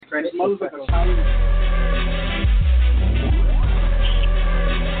credits. Smells like a Chinese.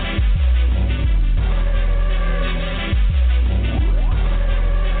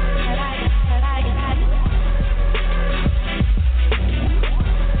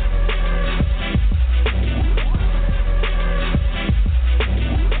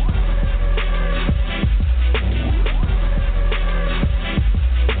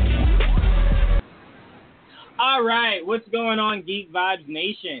 All right, what's going on, Geek Vibes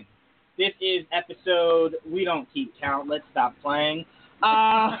Nation? This is episode, we don't keep count, let's stop playing. We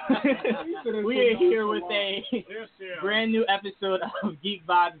are here with a brand new episode of Geek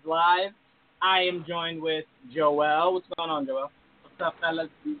Vibes Live. I am joined with Joel. What's going on, Joel? What's up, fellas,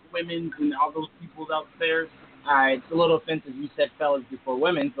 women, and all those people out there? All right, it's a little offensive you said fellas before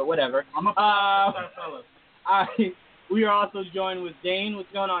women, but whatever. I'm a fellas. All right, we are also joined with Dane.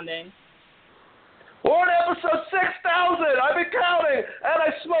 What's going on, Dane? We're on episode 6,000. I've been counting, and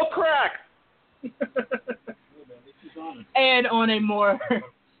I smoke crack. And on a more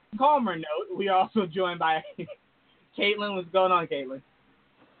calmer note, we are also joined by Caitlin. What's going on, Caitlin?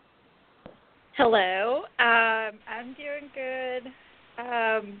 Hello. I'm doing good.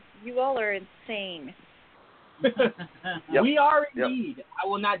 You all are insane. Yep. We are indeed. Yep. I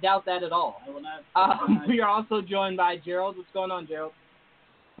will not doubt that at all. I will not. We are also joined by Gerald. What's going on, Gerald?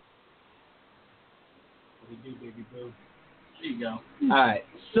 We do, baby boo. There you go. All right.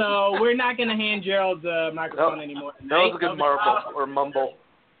 So we're not going to hand Gerald the microphone anymore tonight. That was a good marble or mumble.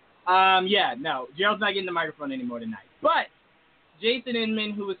 Yeah, no. Gerald's not getting the microphone anymore tonight. But Jason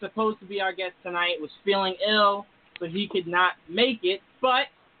Inman, who was supposed to be our guest tonight, was feeling ill, so he could not make it. But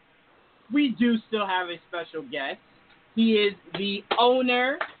we do still have a special guest. He is the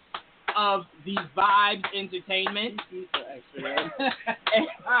owner of the Vibes Entertainment.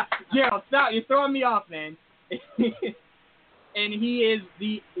 Gerald, stop. You're throwing me off, man. And he is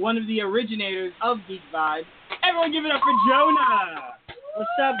one of the originators of Geek Vibes. Everyone give it up for Jonah. What's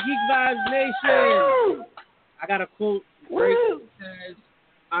up, Geek Vibes Nation? I got a quote. Grace says,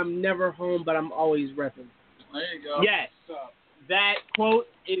 "I'm never home, but I'm always repping." There you go. Yes. That quote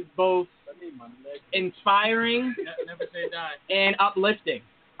is both inspiring Never say die. and uplifting.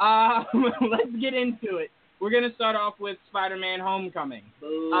 Let's get into it. We're going to start off with Spider-Man Homecoming.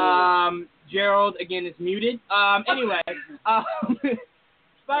 Gerald, again, is muted. Anyway,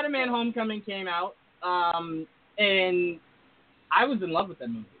 Spider-Man Homecoming came out, and I was in love with that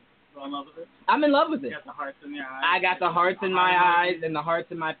movie. You in love with it? I'm in love with it. You got the hearts in your eyes. I got the hearts in my eyes and the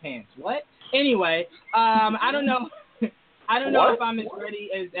hearts in my pants. What? Anyway, I don't know. I don't know if I'm as ready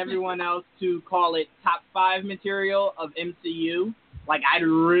as everyone else to call it top 5 material of MCU. Like, I'd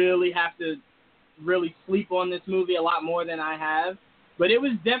really have to really sleep on this movie a lot more than I have. But it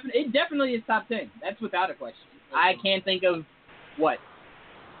definitely is top 10. That's without a question. I can't think of, 5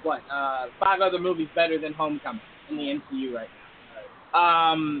 other movies better than Homecoming in the MCU right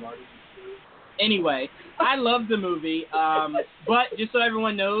now. Anyway, I love the movie. But just so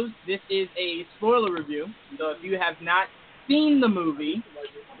everyone knows, this is a spoiler review. So if you have not seen the movie,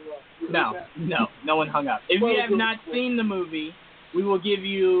 no one hung up. If you have not seen the movie, we will give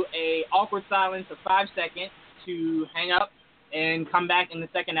you a awkward silence of 5 seconds to hang up and come back in the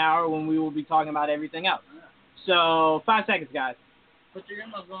second hour when we will be talking about everything else. So 5 seconds, guys. Put your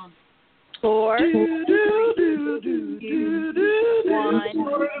earmuffs on. 4, 3, 2, 1.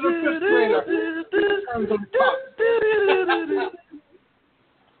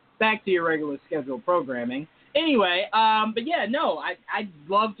 Back to your regular scheduled programming. Anyway, but yeah, no, I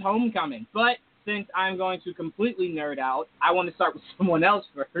loved Homecoming, but since I'm going to completely nerd out, I want to start with someone else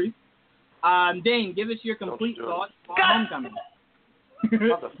first. Dane, give us your complete thoughts on Homecoming.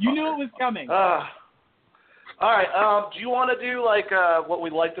 You knew it was coming. All right. Do you want to do like what we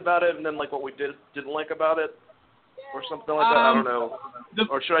liked about it, and then like what we didn't like about it, or something like that? I don't know.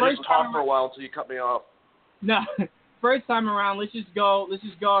 Or should I just talk for a while until you cut me off? No. First time around, let's just go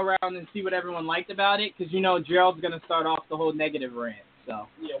around and see what everyone liked about it, because Gerald's gonna start off the whole negative rant. So.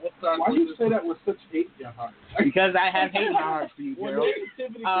 Yeah. Why do you say that with such hate in your heart? Because I have hate in my heart for you, Gerald.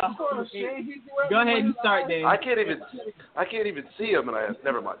 Go ahead and start, Dane. I can't even see him, and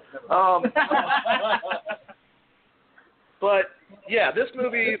never mind. But yeah, this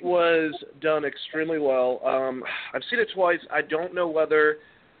movie was done extremely well. I've seen it twice. I don't know whether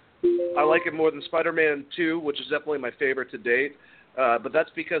I like it more than Spider-Man 2, which is definitely my favorite to date. But that's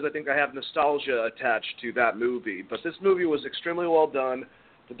because I think I have nostalgia attached to that movie. But this movie was extremely well done.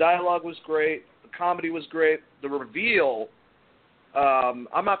 The dialogue was great. The comedy was great. The reveal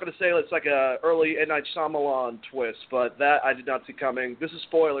I'm not going to say it's like a early M. Night Shyamalan twist, but that I did not see coming. This is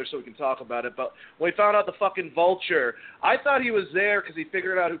spoilers, so we can talk about it. But when we found out the fucking Vulture, I thought he was there because he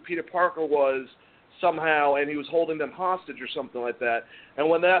figured out who Peter Parker was somehow, and he was holding them hostage or something like that. And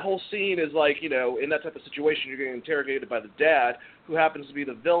when that whole scene is like, you know, in that type of situation, you're getting interrogated by the dad, who happens to be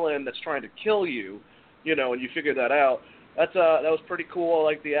the villain that's trying to kill you, you know, and you figure that out. That was pretty cool. I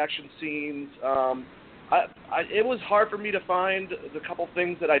like the action scenes. It was hard for me to find the couple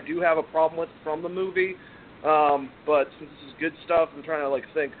things that I do have a problem with from the movie, but since this is good stuff, I'm trying to like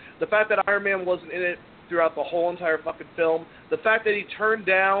think. The fact that Iron Man wasn't in it throughout the whole entire fucking film, the fact that he turned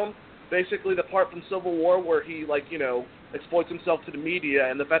down basically the part from Civil War where he, like, you know, exploits himself to the media,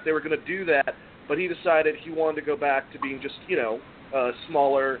 and the fact they were going to do that, but he decided he wanted to go back to being just, you know, a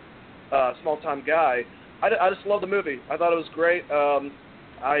small-time guy. I just love the movie. I thought it was great.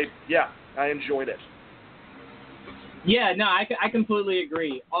 I enjoyed it. Yeah, no, I completely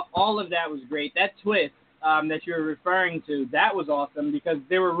agree. All of that was great. That twist that you're referring to, that was awesome because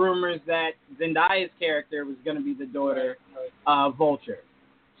there were rumors that Zendaya's character was going to be the daughter of Vulture.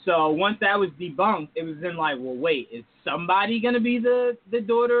 So once that was debunked, it was then like, well, wait, is somebody going to be the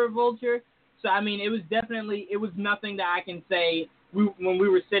daughter of Vulture? So, I mean, it was nothing that I can say when we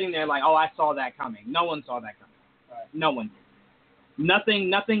were sitting there like, oh, I saw that coming. No one saw that coming. Right. No one did.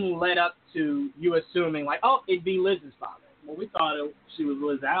 Nothing led up to you assuming like, oh, it'd be Liz's father. Well, we thought she was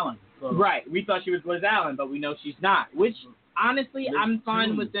Liz Allen. So. Right. We thought she was Liz Allen, but we know she's not. Which, honestly, I'm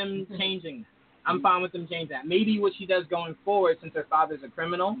fine with them changing that. I'm fine with them changing that. Maybe what she does going forward, since her father's a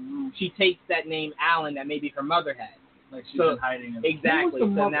criminal, she takes that name Allen that maybe her mother had. Like she's been hiding it. Exactly. So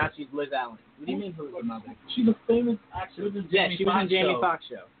now she's Liz Allen. What do you mean, who's the mother? She's a famous actress. Yeah, she was in Jamie Foxx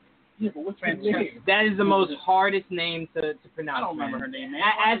show. Yeah, but what's her name? That is the most hardest name to pronounce. I don't remember her name.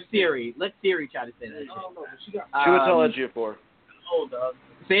 Ask Siri. Let Siri try to say that. I don't know, but she got. She would tell Edgy4. Oh, dog.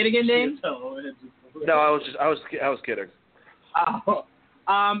 Say it again, Dave. No, I was kidding. Oh.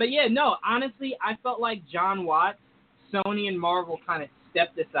 But yeah, no, honestly, I felt like John Watts, Sony and Marvel kind of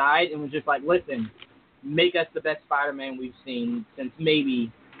stepped aside and was just like, listen, make us the best Spider-Man we've seen since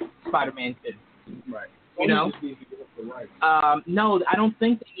maybe Spider-Man 2. Right. You know? Just need to give up the rights. No, I don't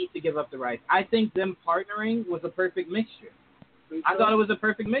think they need to give up the rights. I think them partnering was a perfect mixture. I thought it was a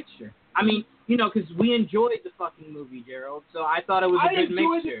perfect mixture. I mean, you know, because we enjoyed the fucking movie, Gerald, so I thought it was a good mixture.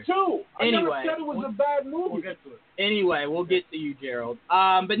 I enjoyed it too. I never said it was a bad movie. We'll get to it. Anyway, we'll get to you, Gerald.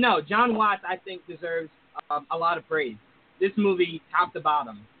 But no, John Watts, I think, deserves a lot of praise. This movie, top to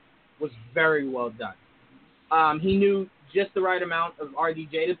bottom, was very well done. He knew just the right amount of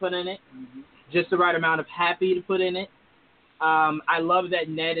RDJ to put in it, just the right amount of Happy to put in it. I love that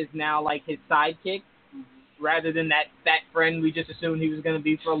Ned is now like his sidekick. Rather than that fat friend we just assumed he was going to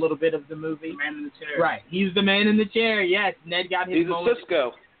be for a little bit of the movie. The man in the chair. Right. He's the man in the chair. Yes, Ned got his moment. He's a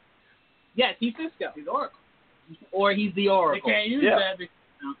Cisco. Yes, he's Cisco. He's Oracle. Or he's the Oracle. They can't use that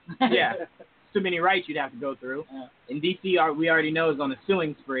because... Yeah. Too many rights you'd have to go through. Yeah. In DC, we already know is on a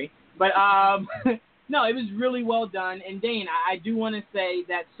suing spree. But, no, it was really well done. And, Dane, I do want to say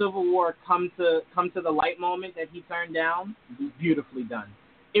that Civil War come to the light moment that he turned down. Beautifully done.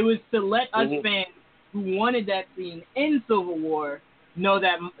 It was to let us fans who wanted that scene in Civil War know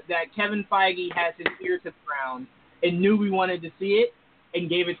that Kevin Feige has his ear to the ground and knew we wanted to see it and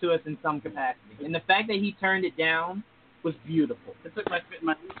gave it to us in some capacity. And the fact that he turned it down was beautiful. It's like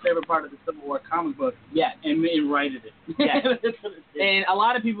my favorite part of the Civil War comic book. Yeah. And righted it. Yeah. And a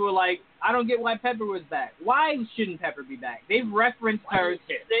lot of people were like, I don't get why Pepper was back. Why shouldn't Pepper be back? They've referenced her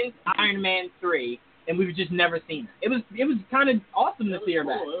since Iron Man 3. And we've just never seen her. It was kind of awesome to see her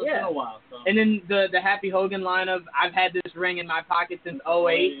back. It been a while. So. And then the Happy Hogan line of I've had this ring in my pocket since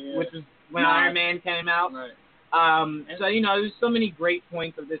 2008, which was when Iron Man came out. Right. So you know, there's so many great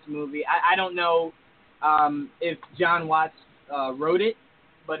points of this movie. I don't know if John Watts wrote it,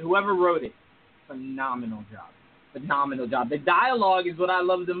 but whoever wrote it, phenomenal job. Phenomenal job. The dialogue is what I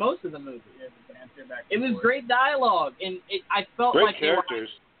loved the most of the movie. It was great dialogue, and I felt great like characters.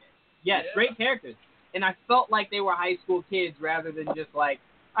 Great characters. And I felt like they were high school kids rather than just like,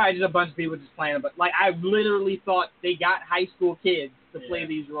 all right, just a bunch of people just playing. But like, I literally thought they got high school kids to play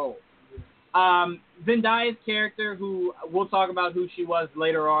these roles. Zendaya's character, who we'll talk about who she was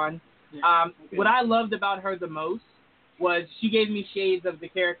later on. What I loved about her the most was she gave me shades of the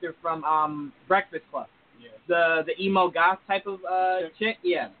character from Breakfast Club. Yeah. The emo goth type of chick.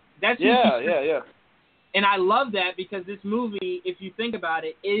 Yeah. That's yeah. And I love that because this movie, if you think about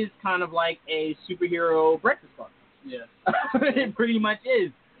it, is kind of like a superhero Breakfast Club. Yeah. It pretty much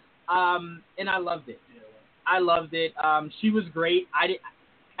is. And I loved it. I loved it. She was great.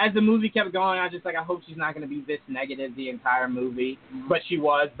 as the movie kept going, I was just like, I hope she's not going to be this negative the entire movie. But she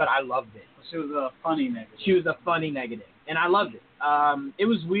was, but I loved it. She was a funny negative. She was a funny negative, and I loved it. It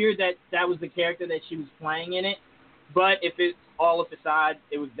was weird that was the character that she was playing in it, but if it's all a facade,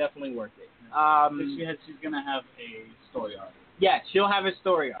 it was definitely worth it. She's going to have a story arc. Yeah, she'll have a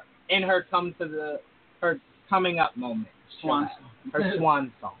story arc. And her coming up moment. Swan song. Her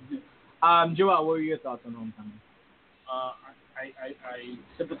swan song. Joel, what were your thoughts on Homecoming? I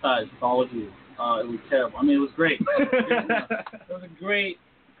sympathize with all of you. It was terrible. I mean, it was great. It was a great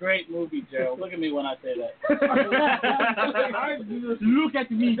movie, Gerald. Look at me when I say that. Look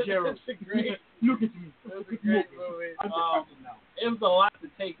at me, Gerald. Look at me. It was a great movie. It was a lot to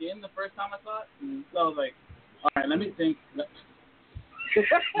take in the first time I saw it. So I was like, all right, let me think. But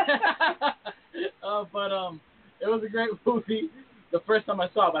it was a great movie the first time I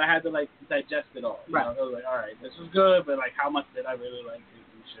saw it, but I had to like digest it all. Right. I was like, all right, this was good, but like, how much did I really like it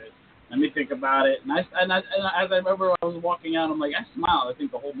and shit? Let me think about it. And as I remember, I was walking out, I'm like, I smiled. I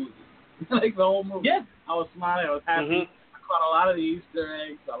think the whole movie, like the whole movie. Yeah. I was smiling. I was happy. I caught a lot of the Easter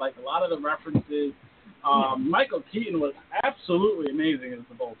eggs. I liked a lot of the references. Michael Keaton was absolutely amazing as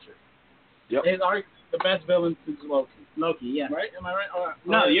the Vulture. Yep. His arc, the best villain since Loki. Loki, yeah. Right? Am I right?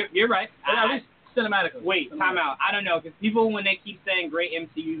 No, you're right. At least cinematically. Wait, time out. I don't know, because people, when they keep saying great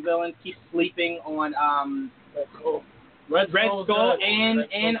MCU villains, keep sleeping on Red Skull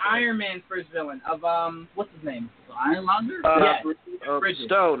and Iron Man's first villain of what's his name? Ironmonger?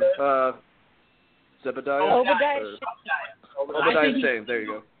 Stone. Zebediah. Obadiah Stane. There you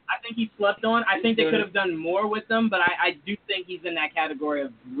go. I think he slept on. I think they could have done more with them, but I do think he's in that category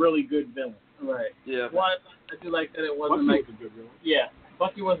of really good villain. Right. Yeah. Well, I do like that it wasn't like a good villain. Yeah.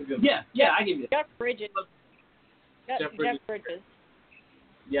 Bucky was a good villain. Yeah, I give you that. Jeff Bridges. Jeff Bridges.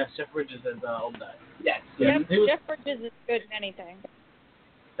 Yes, Jeff Bridges as Obadiah. Yes. Jeff Bridges is good in anything.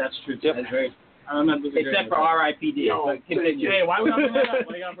 That's true. Yep. That's very. I remember except for R.I.P.D. Continue. Hey, why would I bring that up?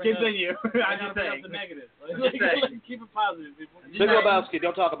 Why you gotta bring Continue. I'm just saying. Up the negative. Keep it positive, people. Big Lebowski,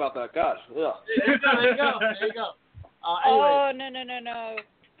 don't talk about that. Gosh. Ugh. There you go. Anyway. Oh, no.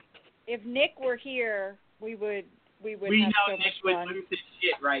 If Nick were here, we would We have know so Nick much would fun. lose his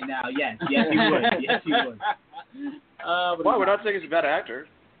shit right now. Yes, he would. Yes, he would. Why? We're not saying he's a bad actor.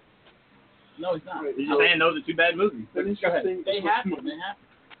 No, he's not. I'm saying those are two bad movies. Go ahead. They happen.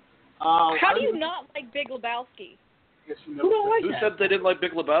 How do you not like Big Lebowski? Who said they didn't like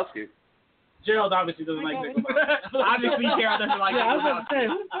Big Lebowski? Gerald obviously doesn't like Big Lebowski. Obviously, Gerald doesn't like Big I was Lebowski. about to say,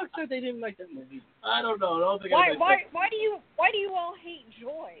 who the fuck said they didn't like that movie? I don't know. I don't think Why do you all hate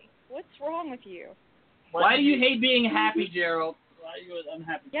joy? What's wrong with you? Why do you hate being happy, Gerald? Why are you an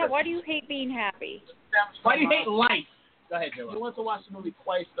unhappy Yeah, person? why do you hate being happy? Why do you hate life? Go ahead, He Gerald. wants to watch the movie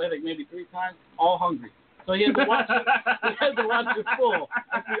twice, I think maybe 3 times, all hungry. So he had to watch it. He had to watch it full.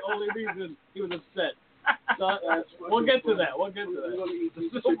 That's the only reason he was upset. So we'll get to that. The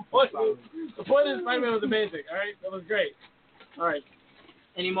point is, Spider-Man was amazing. All right, that was great. All right.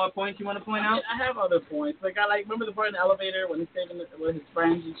 Any more points you want to point out? I have other points. Like remember the part in the elevator when he's saving with his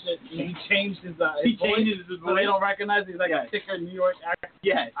friends and shit. He changed his voice. So they don't recognize him. He's like a thicker New York actor.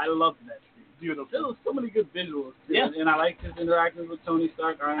 Yeah, I loved that. Beautiful. There was so many good visuals too. Yeah. And I liked his interactions with Tony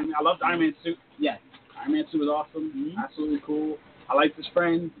Stark. I loved Iron Man's suit. Yeah. Iron Man's suit was awesome. Mm-hmm. Absolutely cool. I liked his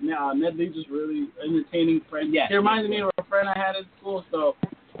friend. Ned Leeds was really entertaining friend. Yeah. He reminded me of a friend I had in school, so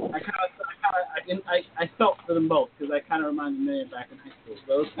I felt for them both because I kind of reminded me back in high school.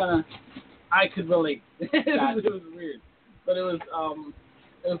 So it was kind of, I could relate. It was weird, but it was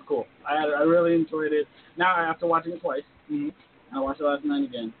cool. I really enjoyed it. Now after watching it twice, I watched it last night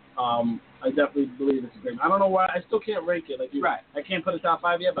again. I definitely believe it's great. I don't know why I still can't rank it like you. Right. I can't put it top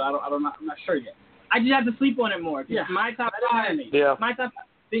 5 yet, but I'm not sure yet. I just have to sleep on it more. Yeah. My top 5. Yeah. My top 5 has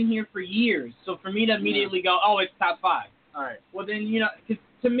been here for years. So for me to immediately go, oh, it's top 5. All right. Well then, cause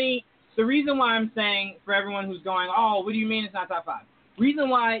to me, the reason why I'm saying for everyone who's going, oh, what do you mean it's not top 5? Reason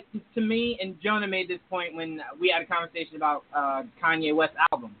why, to me, and Jonah made this point when we had a conversation about Kanye West's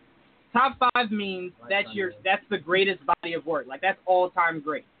album. Top 5 means that's the greatest body of work. Like that's all time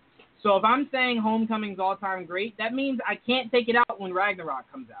great. So if I'm saying Homecoming's all-time great, that means I can't take it out when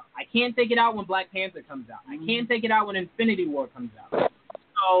Ragnarok comes out. I can't take it out when Black Panther comes out. I can't take it out when Infinity War comes out.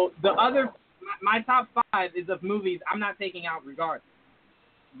 So my top 5 is of movies I'm not taking out regardless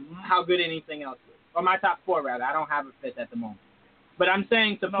how good anything else is. Or my top 4, rather. I don't have a 5th at the moment. But I'm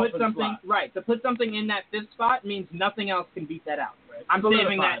saying to put something in that 5th spot means nothing else can beat that out. Right. I'm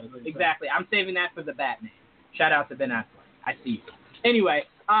saving that. Exactly. I'm saving that for the Batman. Shout out to Ben Affleck. I see you. Anyway,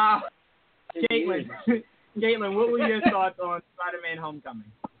 Caitlin, what were your thoughts on Spider-Man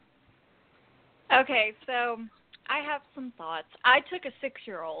Homecoming? Okay, so I have some thoughts. I took a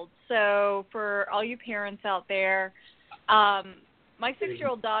 6-year-old, so for all you parents out there, my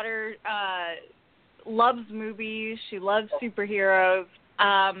 6-year-old daughter loves movies. She loves superheroes.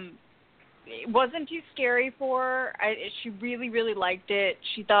 It wasn't too scary for her. She really, really liked it.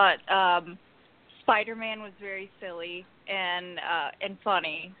 She thought Spider-Man was very silly and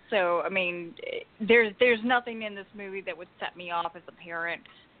funny. So, I mean, there's nothing in this movie that would set me off as a parent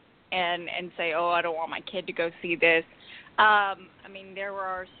and say, oh, I don't want my kid to go see this. I mean, there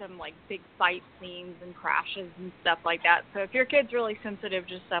are some, like, big fight scenes and crashes and stuff like that. So if your kid's really sensitive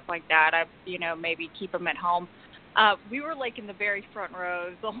to stuff like that, maybe keep them at home. We were, like, in the very front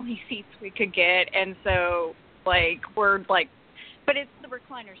rows, the only seats we could get. And so, like, but it's the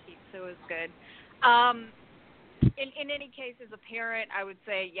recliner seats, so it was good. In any case, as a parent, I would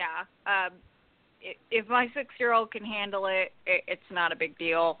say, yeah, if my 6-year-old can handle it, it's not a big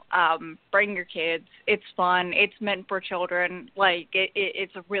deal. Bring your kids. It's fun. It's meant for children. Like,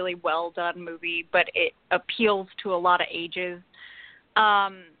 it's a really well-done movie, but it appeals to a lot of ages.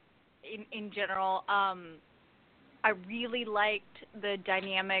 In general, I really liked the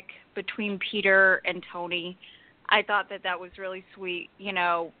dynamic between Peter and Tony. I thought that was really sweet. You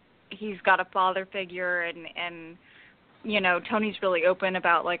know, he's got a father figure, and you know, Tony's really open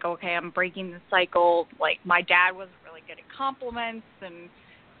about, like, okay, I'm breaking the cycle. Like, my dad wasn't really good at compliments, and,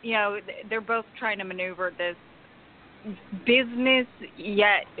 you know, they're both trying to maneuver this business,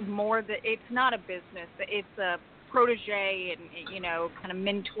 yet more that it's not a business. It's a protege and, you know, kind of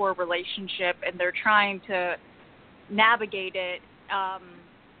mentor relationship, and they're trying to navigate it,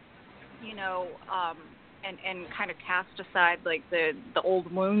 and kind of cast aside, like, the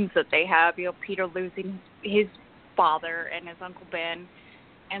old wounds that they have. You know, Peter losing his father and his Uncle Ben,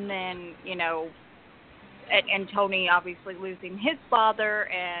 and then, you know, and Tony obviously losing his father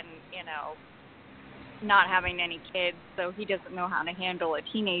and, you know, not having any kids, so he doesn't know how to handle a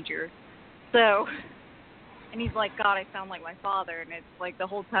teenager. So, and he's like, God, I sound like my father, and it's like the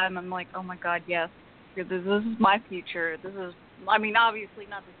whole time I'm like, oh my God, yes, this is my future. This is, I mean, obviously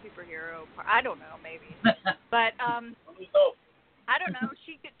not the superhero part. I don't know, maybe, but I don't know.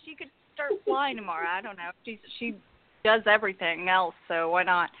 She could start flying tomorrow. I don't know. She does everything else, so why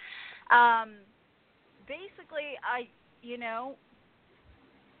not? Basically,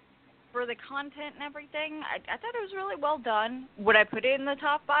 for the content and everything, I thought it was really well done. Would I put it in the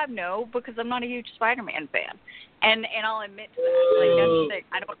top 5? No, because I'm not a huge Spider-Man fan, and I'll admit to that. Like, that's the thing.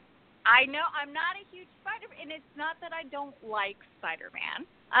 I know I'm not a huge Spider-Man, and it's not that I don't like Spider-Man.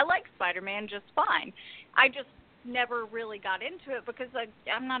 I like Spider-Man just fine. I just never really got into it because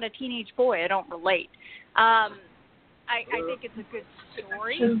I'm not a teenage boy. I don't relate. I think it's a good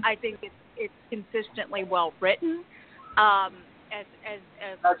story. I think it's consistently well written. As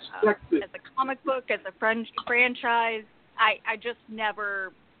a comic book, as a franchise, I just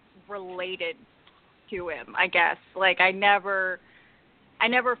never related to him, I guess. Like, I never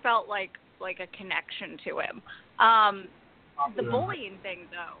felt like a connection to him. The bullying thing,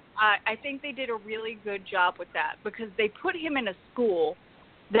 though, I think they did a really good job with that because they put him in a school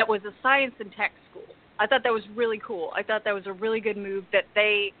that was a science and tech school. I thought that was really cool. I thought that was a really good move that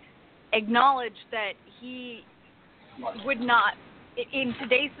they acknowledged that he would not, in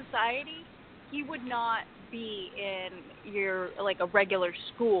today's society, he would not be in a regular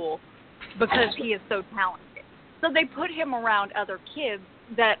school because he is so talented. So they put him around other kids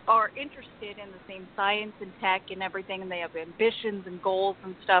that are interested in the same science and tech and everything, and they have ambitions and goals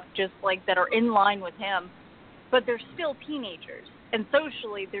and stuff just like that are in line with him, but they're still teenagers. And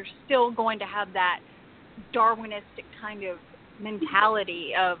socially, they're still going to have that Darwinistic kind of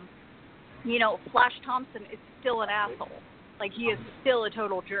mentality of, you know, Flash Thompson is still an asshole. Like, he is still a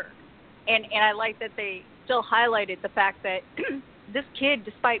total jerk. And I like that they still highlighted the fact that this kid,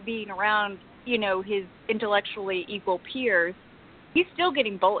 despite being around, you know, his intellectually equal peers, he's still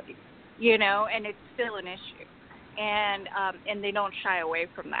getting bullied, you know, and it's still an issue. And they don't shy away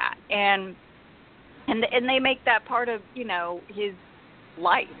from that. And they make that part of, you know, his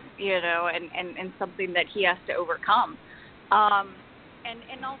life, you know, and something that he has to overcome.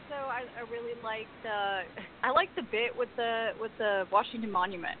 And also I really liked the bit with the Washington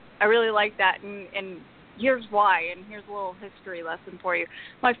Monument. I really liked that, and here's why, and here's a little history lesson for you.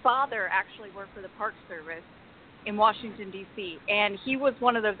 My father actually worked for the Park Service in Washington, D.C., and he was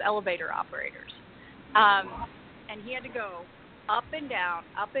one of those elevator operators. And he had to go up and down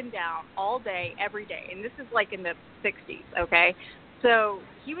all day, every day. And this is like in the 60s, okay? So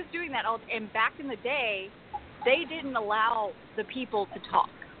he was doing that all day. And back in the day, they didn't allow the people to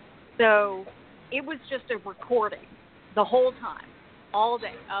talk. So it was just a recording the whole time, all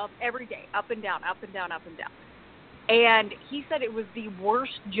day, every day, up and down, up and down, up and down. And he said it was the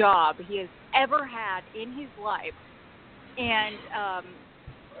worst job he has ever had in his life. And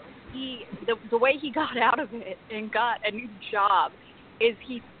the way he got out of it and got a new job is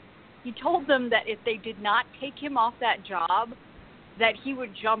he told them that if they did not take him off that job, that he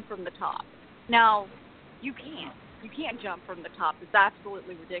would jump from the top. Now, you can't jump from the top. It's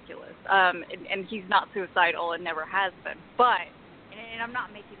absolutely ridiculous. And he's not suicidal and never has been. But, and I'm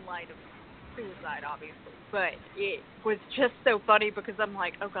not making light of suicide, obviously, but it was just so funny because I'm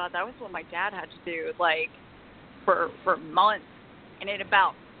like, oh God, that was what my dad had to do, like, for months, and it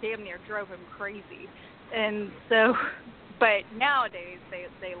about damn near drove him crazy. And so, but nowadays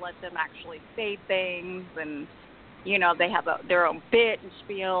they let them actually say things, and you know, they have their own bit and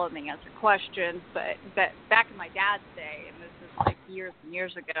spiel, and they answer questions. But back in my dad's day, and this is like years and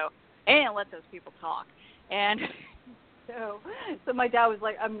years ago, they didn't let those people talk. And so my dad was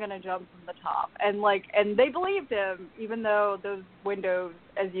like, I'm gonna jump from the top, and they believed him, even though those windows,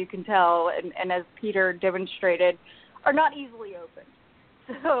 as you can tell, and as Peter demonstrated, are not easily opened.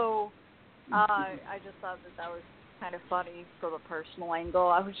 So I just thought that was kind of funny from a personal angle.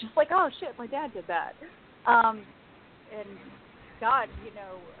 I was just like, oh shit, my dad did that. And God, you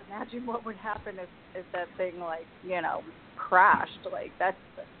know, imagine what would happen if that thing, like, you know, crashed. Like, that's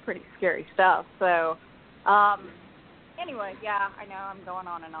pretty scary stuff. So anyway, yeah, I know I'm going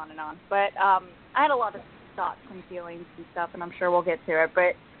on and on and on. But I had a lot of thoughts and feelings and stuff, and I'm sure we'll get to it.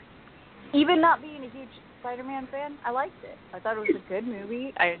 But even not being a huge Spider-Man fan, I liked it. I thought it was a good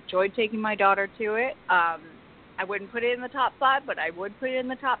movie. I enjoyed taking my daughter to it. I wouldn't put it in the top 5, but I would put it in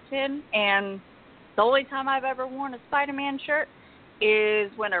the top 10. And the only time I've ever worn a Spider-Man shirt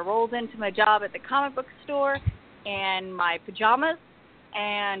is when I rolled into my job at the comic book store in my pajamas,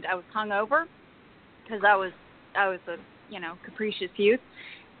 and I was hungover because I was a, you know, capricious youth.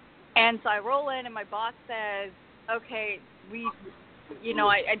 And so I roll in, and my boss says, okay,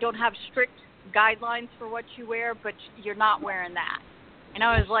 I don't have strict guidelines for what you wear, but you're not wearing that. And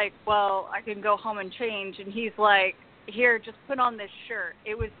I was like, well, I can go home and change. And he's like, here, just put on this shirt.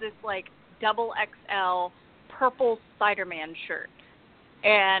 It was this, like, double XL purple Spider-Man shirt.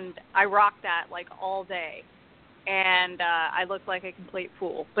 And I rocked that, like, all day. And I looked like a complete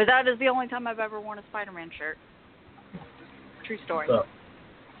fool. But that is the only time I've ever worn a Spider-Man shirt. True story. So.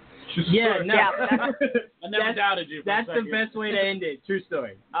 Yeah, no. Yeah, I never doubted you. That's the best way to end it. True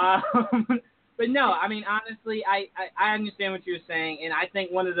story. But no, I mean, honestly, I understand what you're saying, and I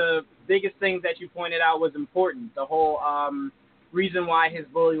think one of the biggest things that you pointed out was important. The whole reason why his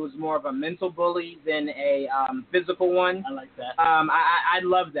bully was more of a mental bully than a physical one. I like that. I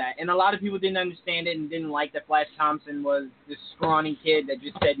love that. And a lot of people didn't understand it and didn't like that Flash Thompson was this scrawny kid that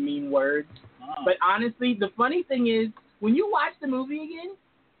just said mean words. Oh. But honestly, the funny thing is, when you watch the movie again,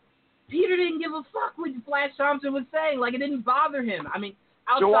 Peter didn't give a fuck what Flash Thompson was saying. Like, it didn't bother him. I mean,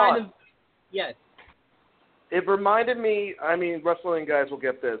 outside of... Yes. It reminded me, I mean, wrestling guys will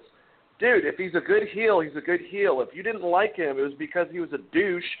get this. Dude, if he's a good heel, he's a good heel. If you didn't like him, it was because he was a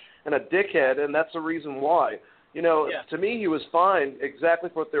douche and a dickhead, and that's the reason why. You know, To me, he was fine, exactly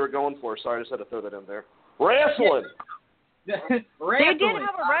for what they were going for. Sorry, I just had to throw that in there. Wrestling! They did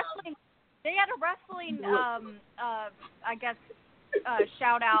have a wrestling... They had a wrestling, I guess...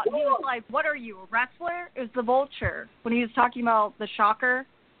 shout out. He was like, what are you, a wrestler? It was the Vulture when he was talking about the Shocker.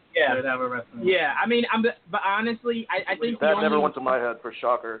 Yeah, they'd have a wrestling. Yeah, I mean, but honestly, I think that never went to my head for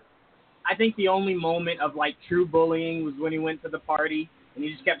Shocker. I think the only moment of, like, true bullying was when he went to the party and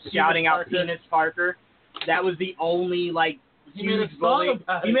he just kept shouting out Penis Parker. That was the only, like, he made a song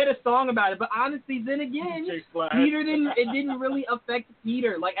about it. He made a song about it, but honestly, then again, it didn't really affect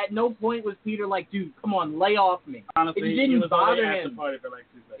Peter. Like, at no point was Peter like, dude, come on, lay off me. Honestly, it didn't bother him. At the party for like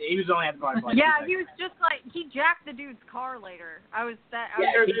 2 seconds. He was only at the party for like 2 seconds. He was just like, he jacked the dude's car later. He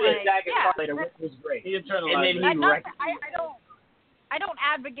did jack his car later, which was great. He internalized. And then he wrecked. I don't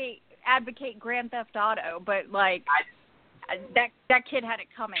advocate Grand Theft Auto, but like that kid had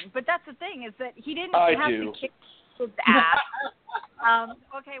it coming. But that's the thing, is that he didn't have to kick his ass.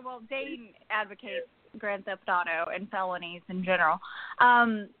 Okay, well, Dane advocates Grand Theft Auto and felonies in general.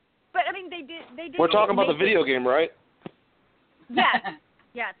 But I mean, they did. We're talking about the video game, right?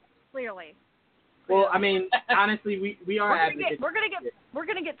 Yes, clearly. Well, I mean, honestly, we are advocates. We're gonna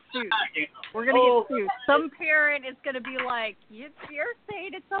get sued. We're gonna get sued. Some parent is gonna be like, "You're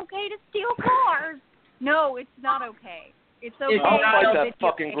saying it's okay to steal cars." No, it's not okay. It's okay. I'll fight that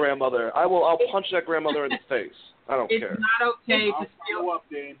fucking grandmother. I'll punch that grandmother in the face. I don't care. It's not okay to steal.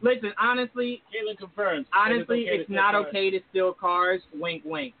 Listen, honestly, Caitlin confirms. Honestly, it's not okay to steal cars. Wink,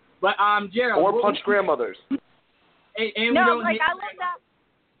 wink. But Gerald. Or punch grandmothers. And no, like I love that.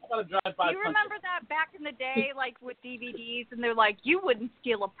 gotta drive by. You remember that back in the day, like with DVDs, and they're like, you wouldn't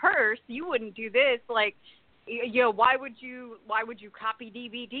steal a purse, you wouldn't do this, like, you know, why would you copy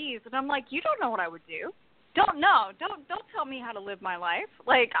DVDs? And I'm like, you don't know what I would do. Don't tell me how to live my life.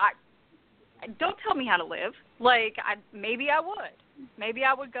 Like, don't tell me how to live. Like, maybe I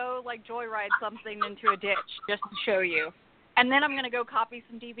would go like joyride something into a ditch just to show you, and then I'm gonna go copy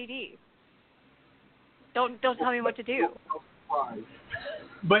some DVDs. Don't tell me what to do.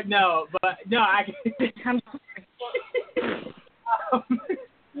 But no, I can. I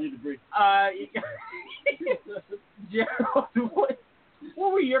need to breathe. Gerald,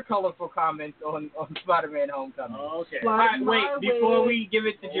 what were your colorful comments on Spider-Man: Homecoming? Oh, okay. All right, wait, before we give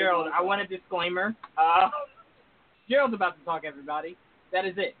it to Gerald, I want a disclaimer. Gerald's about to talk, everybody. That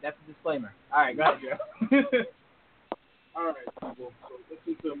is it. That's the disclaimer. All right, go ahead, Gerald. All right, people. So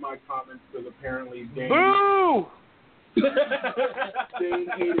listen to my comments because apparently Dane. Boo! Dane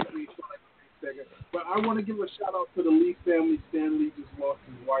hated me for like a second. But I want to give a shout out to the Lee family. Stan Lee just lost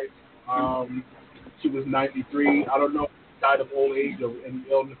his wife. She was 93. I don't know if she died of old age or any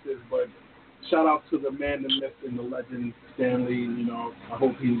illnesses, but shout out to the man, the myth, and the legend, Stan Lee. You know, I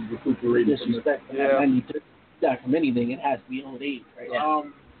hope he's recuperated. Disrespect. Yeah. 93. That from anything, it has to be old age, right? Yeah.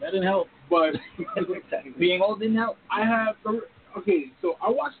 That didn't help. But Being old didn't help. I have so I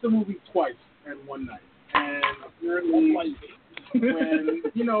watched the movie twice in one night, and apparently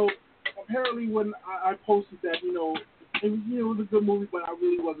when I posted that it was a good movie, but I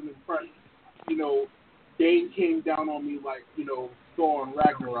really wasn't impressed. Dane came down on me like Thor and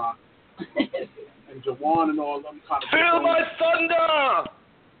Ragnarok, and Jawan and all them kind of. Feel my thunder.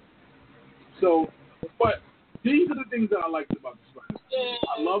 So, but these are the things that I liked about the Spider-Man.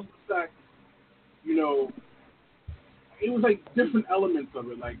 I love the fact, it was like different elements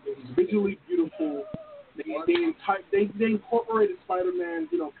of it. Like it was visually beautiful. They incorporated Spider-Man,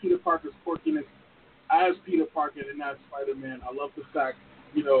 Peter Parker's quirkiness as Peter Parker and as Spider-Man. I love the fact,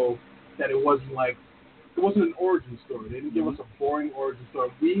 that it wasn't an origin story. They didn't give us a boring origin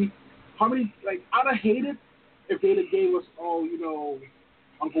story. I'd have hated if they'd have gave us,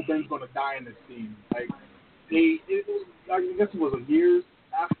 Uncle Ben's gonna die in this scene. Like I guess it was years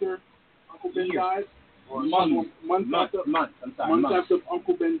after Uncle Ben died, or months after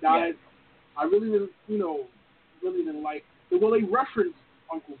Uncle Ben died. Yeah. I really didn't like. Well, they referenced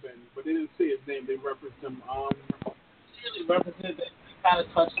Uncle Ben, but they didn't say his name. They referenced him. Really referenced it. They kind of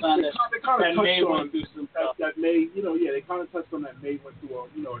touched on it. They kind of touched on through some stuff. That May, they kind of touched on that May went through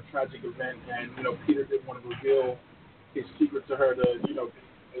a tragic event, and Peter didn't want to reveal his secret to her to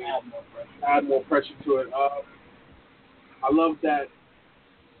add more pressure to it. I love that,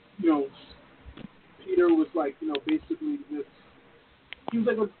 Peter was like, basically this. He was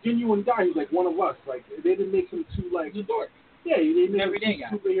like a genuine guy. He was like one of us. Like they didn't make him too like. He's a dork. Yeah, they made everyday him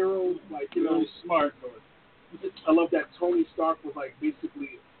superheroes. Like really smart. I love that Tony Stark was like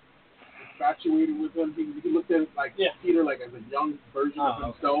basically infatuated with him. He looked at Peter like as a young version of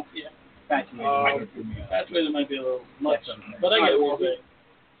himself. Yeah. Infatuated might be a little much, but I get it.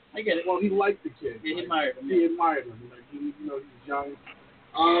 I get it. Well, he liked the kid. He admired him. He admired him. Like he's young.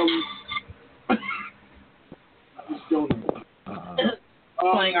 I just don't know.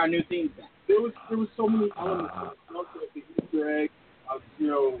 Playing our new theme. There was so many elements. I loved the Easter egg.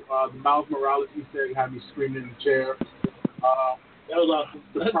 The Miles Morales Easter egg had me screaming in the chair. That was awesome.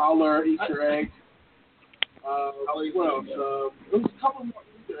 The Prowler Easter egg. What else? There was a couple more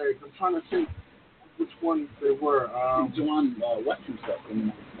Easter eggs. I'm trying to think which ones they were. John wet himself.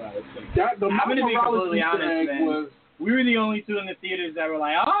 The Miles Morales Easter egg was. We were the only two in the theaters that were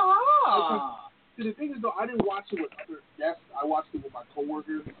like, See, the thing is, though, I didn't watch it with other guests. I watched it with my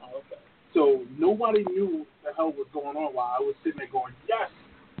coworkers. Oh, okay. So nobody knew what the hell was going on while I was sitting there going, yes,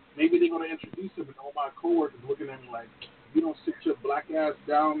 maybe they're going to introduce him. And all my coworkers looking at me like, you don't sit your black ass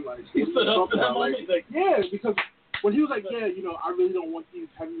down. Like, yeah, because when he was like, I really don't want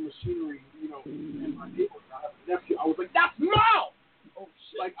these heavy machinery, in my neighborhood. I have a nephew. I was like, that's no! Oh,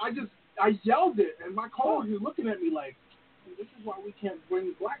 shit. Like, I yelled it, and my coworkers looking at me like, this is why we can't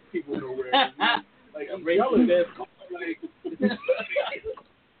bring black people nowhere. Like, I'm yelling at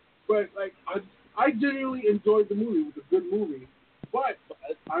but like I genuinely enjoyed the movie. It was a good movie, but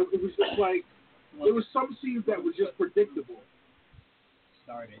it was just like there were some scenes that were just predictable.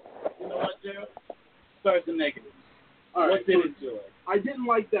 Started. You know what, Joe? Start the negatives. All right, what did it do? I didn't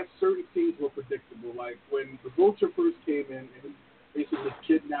like that certain scenes were predictable. Like when the Vulture first came in and he basically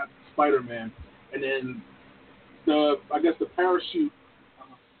kidnapped Spider-Man, and then the parachute,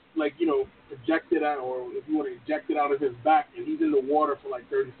 ejected out, or if you want to eject it out of his back, and he's in the water for like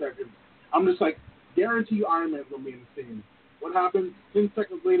 30 seconds. I'm just like, guarantee you Iron Man's going to be in the scene. What happens? 10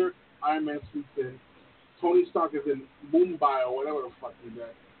 seconds later, Iron Man swoops in. Tony Stark is in Mumbai or whatever the fuck he's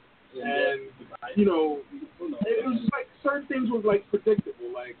at. And, you know, it was just like certain things were like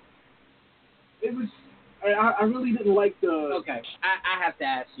predictable. Like, it was, I really didn't like the. Okay, I have to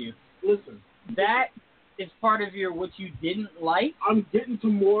ask you. Listen. That is part of your what you didn't like? I'm getting to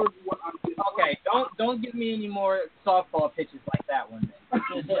more of what I didn't like. Don't give me any more softball pitches like that one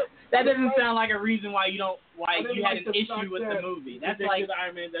then. That doesn't sound like a reason why you had an issue with the movie. That's like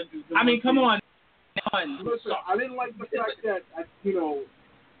Iron Man. I mean, come on. Listen, I didn't like the fact that, you know,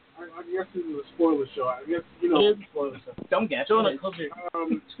 I guess this is a spoiler show. I guess, you know. Don't guess.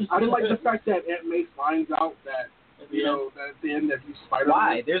 I didn't like the fact that Aunt May finds out that, you know, that at the end that he's Spider-Man.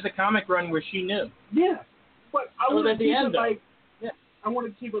 Why? There's a comic run where she knew. Yeah. But I want to keep it like, I want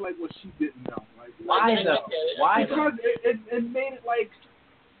to keep it like what she didn't know. Like, why though? Why? Because it made it like.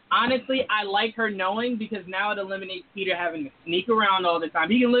 Honestly, I like her knowing because now it eliminates Peter having to sneak around all the time.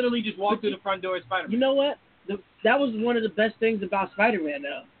 He can literally just walk through the front door as Spider-Man. You know what? That was one of the best things about Spider-Man,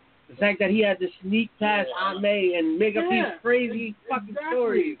 though. The fact that he had to sneak past Aunt May and make up these crazy fucking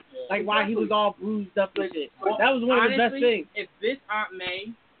stories. Like why he was all bruised up and shit. That was one of the best things. If this Aunt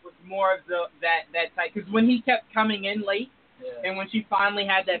May was more of that type, because when he kept coming in late, and when she finally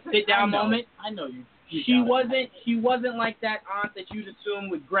had that sit-down moment, I know you. She wasn't like that aunt that you'd assume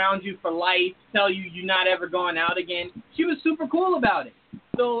would ground you for life, tell you you're not ever going out again. She was super cool about it.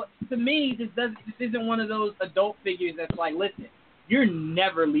 So to me, this isn't one of those adult figures that's like, listen, you're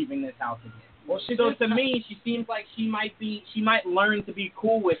never leaving this house again. Well, so to me, she seems like she might learn to be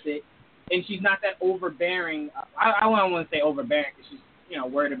cool with it, and she's not that overbearing. I don't want to say overbearing because she's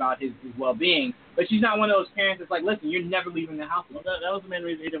worried about his well-being, but she's not one of those parents that's like, listen, you're never leaving the house. Well, that was the main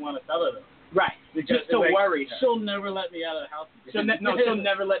reason he didn't want to sell her though. Right, just to worry her. She'll never let me out of the house. She'll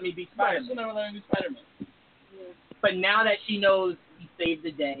never let me be Spider-Man. She'll never let me be Spider-Man. Yeah. But now that she knows he saved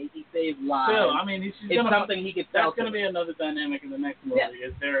the day, he saved lives. Still, I mean, it's something he could sell. That's going to be another dynamic in the next movie. Yeah.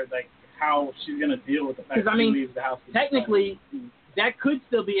 Is there like how she's going to deal with the fact that he leaves the house? Technically, that could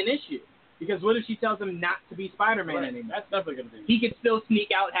still be an issue. Because what if she tells him not to be Spider-Man anymore? That's definitely going to be. He could still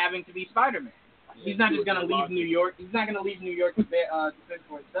sneak out having to be Spider-Man. He's not just going to leave New York. He's not going to leave New York to fend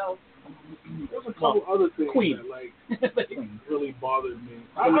for himself. There's a couple other things that really bothered me.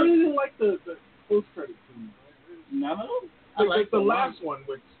 I really didn't like the post-credit scene. No, like the last one,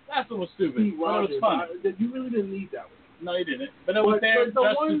 which that one was stupid. It was fun. You really didn't need that one. No, you didn't. But it was there just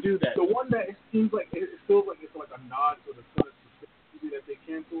to do that. The one that it seems like it feels like it's like a nod to the first movie that they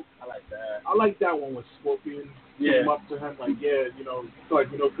canceled. I like that. I like that one with Scorpion. Came up to him like,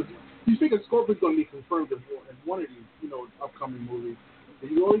 because you think a Scorpion's gonna be confirmed in one of these, upcoming movies.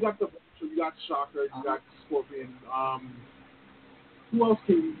 You already got you got Shocker, you got Scorpion. Who else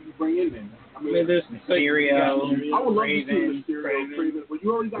can you bring in then? I mean, there's Mysterio. I would love to see Mysterio, Craven, but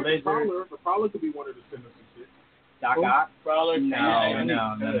you already got the Prowler. The Prowler could be one of the Sinister Six. Doc Ock? Prowler? No.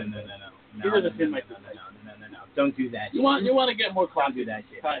 Don't do that. You want to get more Don't do that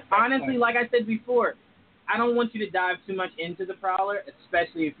shit. Honestly, like I said before, I don't want you to dive too much into the Prowler,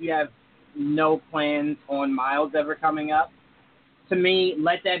 especially if you have no plans on Miles ever coming up. To me,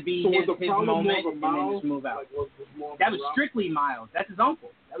 let that be his moment and then just move out. That was strictly Miles. That's his uncle.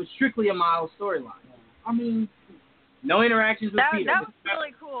 That was strictly a Miles storyline. I mean, no interactions with Peter. That was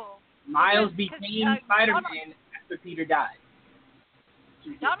really cool. Miles became Spider-Man after Peter died.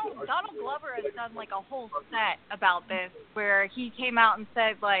 Donald Glover has done like a whole set about this where he came out and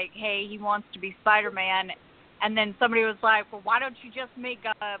said like, hey, he wants to be Spider-Man, and then somebody was like, well, why don't you just make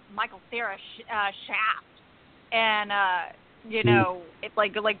Michael Cera Shaft? And it's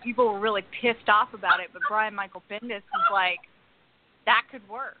like people were really pissed off about it, but Brian Michael Bendis was like, that could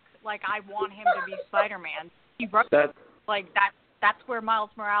work. Like, I want him to be Spider-Man. He wrote that. Like that's where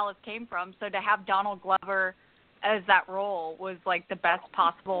Miles Morales came from. So to have Donald Glover as that role was like the best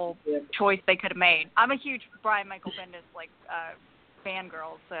possible choice they could have made. I'm a huge Brian Michael Bendis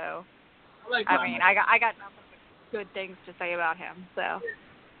fangirl, so I got nothing but good things to say about him. So.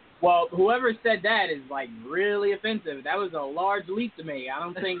 Well, whoever said that is like really offensive. That was a large leap to me. I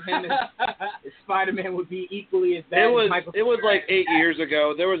don't think him as Spider-Man would be equally as bad. It was like 8 years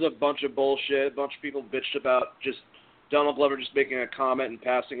ago. There was a bunch of bullshit. A bunch of people bitched about just Donald Glover just making a comment in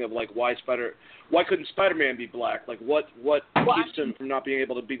passing of like why couldn't Spider-Man be black? Like what keeps him from not being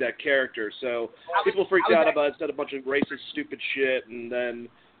able to be that character? So people freaked out about it, said a bunch of racist, stupid shit, and then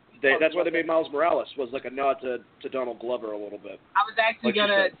that's why they made Miles Morales, was like a nod to Donald Glover a little bit. I was actually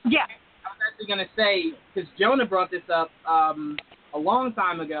gonna say, because Jonah brought this up a long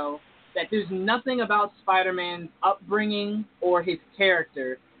time ago, that there's nothing about Spider-Man's upbringing or his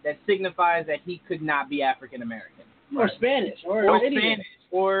character that signifies that he could not be African American. Or Spanish, or Indian. Spanish,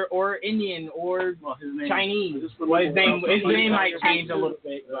 or Indian, or Chinese. His name might change a little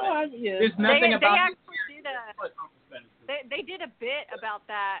bit. But there's nothing about. They did a bit about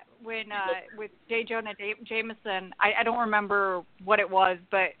that when with J. Jonah Jameson. I don't remember what it was,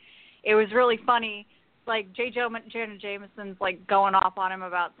 but it was really funny. Like J. Jonah Jameson's like going off on him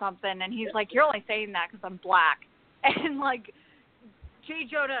about something, and he's like, "You're only saying that because I'm black," and like. J.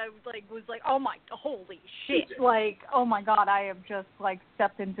 Jonah was like, oh my, holy shit, like, oh my God, I have just like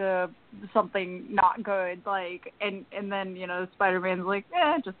stepped into something not good, like, and then Spider-Man's like,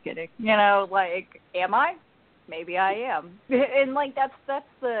 just kidding, like, am I? Maybe I am, and like that's the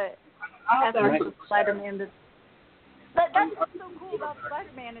Spider-Man. That's what's so cool about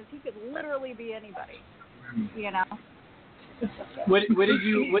Spider-Man is he could literally be anybody, What did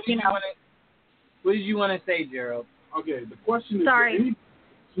you want to say, Gerald? Okay, the question is... Sorry.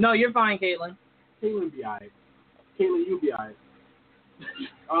 No, you're fine, Caitlin. Caitlin be alright. Caitlin, you be alright.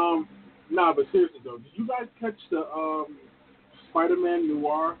 Nah, but seriously though, did you guys catch the Spider-Man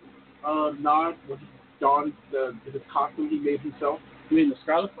Noir nod when he donned his costume he made himself? You mean the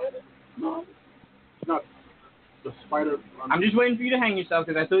Scarlet Spider? No, not the Spider. I'm just waiting for you to hang yourself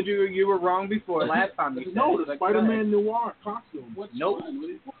because I told you were wrong before last time. No, the Spider-Man Noir costume. Nope. What are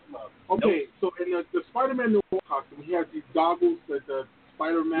you talking about? Okay, so in the Spider-Man Noir costume, he has these goggles that the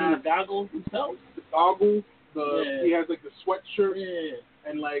Spider-Man. The goggles themselves? The goggles, he has like the sweatshirt,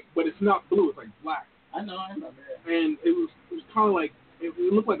 and like, but it's not blue, it's like black. I know, I remember that. And it was kind of like, it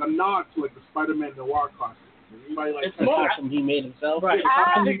looked like a nod to like the Spider-Man Noir costume. Anybody like it's the costume he made himself. Right.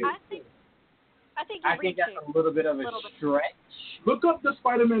 I think that's a little bit of a stretch. Look up the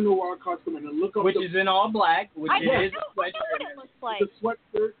Spider-Man Noir costume and then look up which is in all black, which is I know what it looks like. the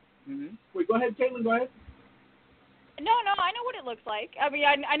sweatshirt. Mm-hmm. Wait, go ahead, Caitlin, go ahead. No, I know what it looks like. I mean,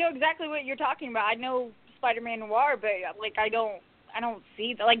 I know exactly what you're talking about. I know Spider-Man Noir, but like I don't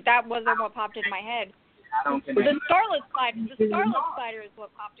see that. Like that wasn't what popped in my head. I don't think the Scarlet Spider is what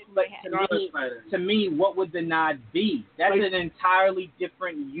popped in my head. To me, what would the nod be? That's an entirely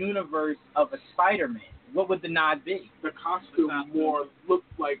different universe of a Spider-Man. What would the nod be? The costume more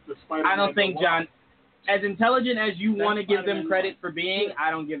looked like the Spider-Man. I don't think, John, as intelligent as you want to give them Spider-Man credit for being,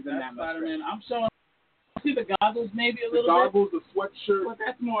 I don't give them that much Spider-Man. credit. I'm showing. See the goggles maybe a little bit. The goggles, the sweatshirt. But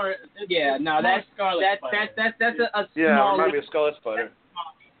that's more. That's Scarlet Spider. That's a small. Yeah, remind me of Scarlet Spider.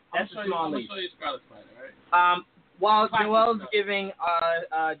 That's a small leap. I'm gonna show you Scarlet Spider, right? While Joel's giving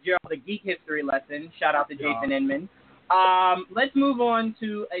Gerald a geek history lesson, shout out to Jason Inman. Let's move on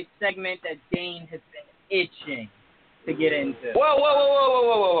to a segment that Dane has been itching to get into.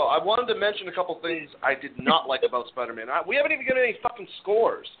 Whoa. I wanted to mention a couple things I did not like about Spider-Man. We haven't even given any fucking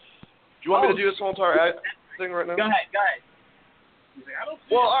scores. Do you want me to do this whole entire thing right now? Go ahead.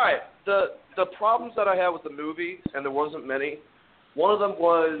 Well, all right. The problems that I had with the movie, and there wasn't many, one of them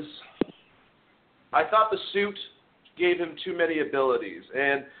was I thought the suit gave him too many abilities,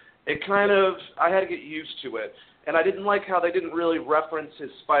 and it kind of, I had to get used to it. And I didn't like how they didn't really reference his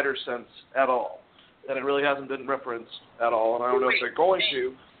spider sense at all. That it really hasn't been referenced at all, and I don't know if they're going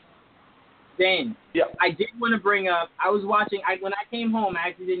to. Dane, yeah. I did want to bring up, I was watching, when I came home, I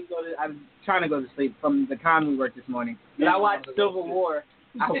actually didn't go to, I was trying to go to sleep from the con we worked this morning, but I watched Civil War.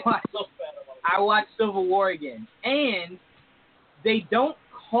 I watched Civil War again, and they don't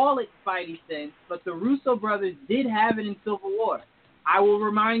call it Spidey Sense, but the Russo brothers did have it in Civil War. I will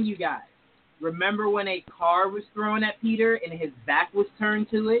remind you guys, remember when a car was thrown at Peter and his back was turned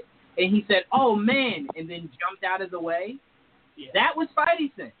to it, and he said, "Oh man," and then jumped out of the way? Yeah. That was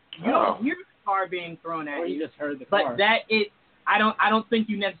Spidey Sense. You don't hear the car being thrown at you. You just heard the car. But I don't think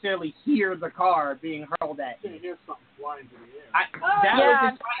you necessarily hear the car being hurled at you. You hear something flying to the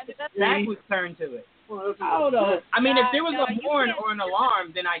air. His back was turned to it. Well, I don't know. I mean, if there was a horn or an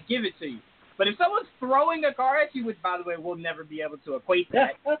alarm, then I'd give it to you. But if someone's throwing a car at you, which, by the way, we'll never be able to equate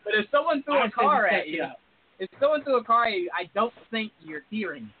that, but if someone threw a car at you, I don't think you're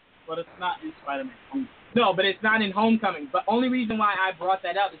hearing it. But it's not in Spider-Man Homecoming. No, but it's not in Homecoming. But only reason why I brought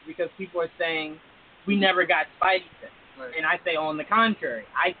that up is because people are saying we never got Spidey Sense. Right. And I say, on the contrary,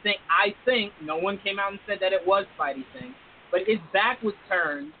 I think no one came out and said that it was Spidey Sense, but his back was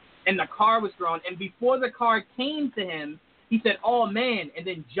turned and the car was thrown, and before the car came to him, he said, "Oh man," and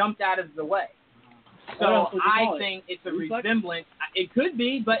then jumped out of the way. So I think it's a resemblance. It could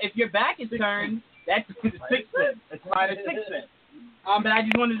be, but if your back is turned, that's the Sixth Sense. That's Spider Sixth Sense. But I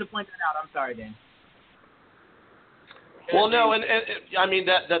just wanted to point that out. I'm sorry, Dan. Well, no, and I mean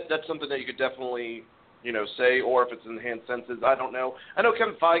that's something that you could definitely, say, or if it's enhanced senses, I don't know. I know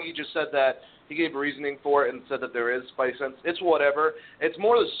Kevin Feige just said that he gave reasoning for it and said that there is Spidey Sense. It's whatever. It's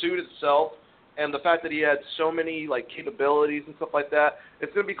more the suit itself and the fact that he had so many like capabilities and stuff like that.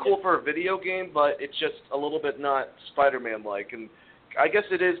 It's gonna be cool for a video game, but it's just a little bit not Spider-Man like, and I guess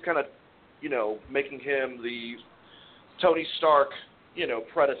it is kind of, you know, making him the Tony Stark, you know,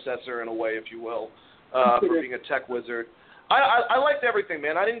 predecessor in a way, if you will, for being a tech wizard. I liked everything,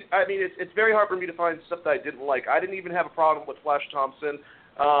 man. I mean, it's very hard for me to find stuff that I didn't like. I didn't even have a problem with Flash Thompson.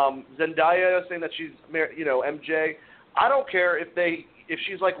 Zendaya saying that she's, you know, MJ. I don't care if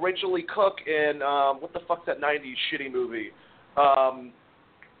she's like Rachel Lee Cook in what the fuck's that '90s shitty movie,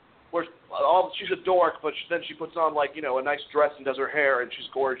 where she's a dork, but then she puts on like, you know, a nice dress and does her hair and she's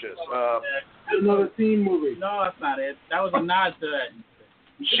gorgeous. Another teen movie. No, that's not it. That was a nod to that.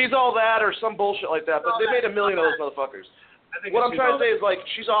 She's all that or some bullshit like that, but they made $1 million of those motherfuckers. What I'm trying to say is, like,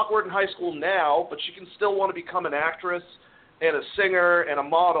 she's awkward in high school now, but she can still want to become an actress and a singer and a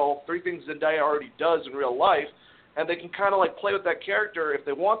model, 3 things Zendaya already does in real life, and they can kind of, like, play with that character if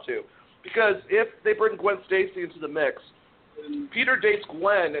they want to. Because if they bring Gwen Stacy into the mix, Peter dates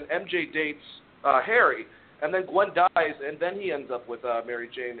Gwen and MJ dates Harry, and then Gwen dies, and then he ends up with Mary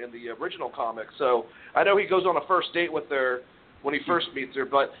Jane in the original comic. So I know he goes on a first date with her when he first meets her,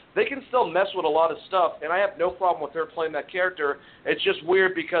 but they can still mess with a lot of stuff, and I have no problem with her playing that character. It's just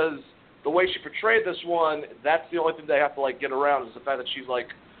weird because the way she portrayed this one, that's the only thing they have to, like, get around is the fact that she's, like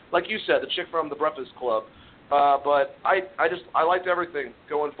you said, the chick from The Breakfast Club. But I liked everything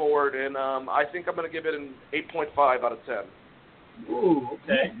going forward, and I think I'm going to give it an 8.5 out of 10. Ooh,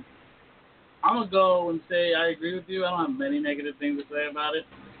 okay. I'm going to go and say I agree with you. I don't have many negative things to say about it.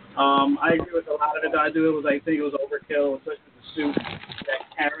 I agree with a lot of it. I think it was overkill, especially the suit, that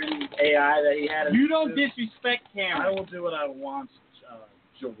Karen AI that he had. You don't disrespect Karen. I will do what I want,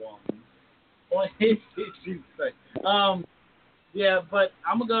 Jawan. Well, yeah, but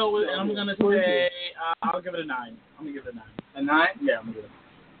I'm gonna go with, and I'm gonna say, I'll give it a 9. I'm gonna give it a 9. A 9? Yeah, I'm gonna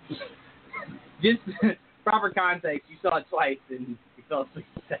give it. Just proper context. You saw it twice and you fell asleep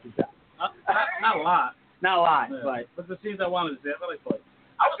the second time. Not a lot. Not a lot, Yeah. But the scenes I wanted to see, I felt like twice.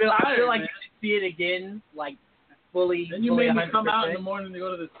 I feel like man. you should see it again, like fully. Then you made me 100%. come out in the morning to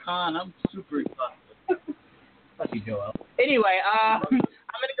go to this con. I'm super exhausted. Fuck you, Joel. Anyway, I'm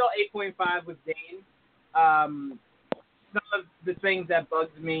gonna go 8.5 with Dane. Some of the things that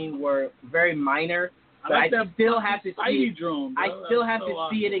bugged me were very minor, but I still have to see it. Drone, I still have to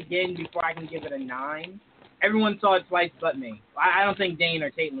see it again before I can give it a 9. Everyone saw it twice but me. I don't think Dane or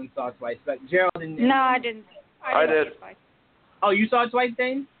Caitlin saw it twice, but Gerald and No, I didn't. I did. Oh, you saw it twice,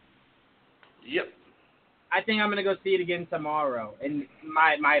 Dane? Yep. I think I'm gonna go see it again tomorrow, and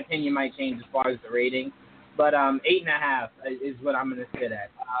my opinion might change as far as the rating, but 8.5 is what I'm gonna sit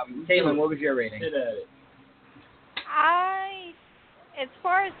at. Caitlin, what was your rating? Sit at it. As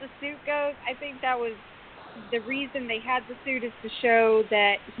far as the suit goes, I think that was the reason they had the suit is to show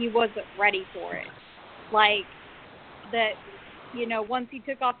that he wasn't ready for it. Like, that, you know, once he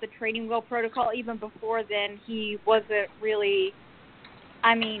took off the training wheel protocol, even before then, he wasn't really,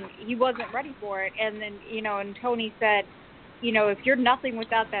 he wasn't ready for it. And then, you know, and Tony said, you know, if you're nothing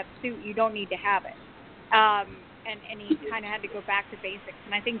without that suit, you don't need to have it. And he kind of had to go back to basics.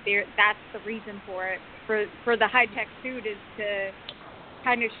 And I think that's the reason for it. For the high-tech suit is to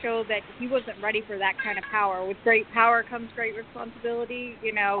kind of show that he wasn't ready for that kind of power. With great power comes great responsibility.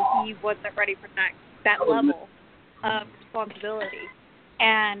 You know, he wasn't ready for that level of responsibility.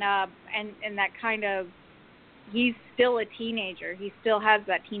 And that kind of, he's still a teenager. He still has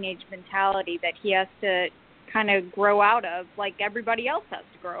that teenage mentality that he has to kind of grow out of, like everybody else has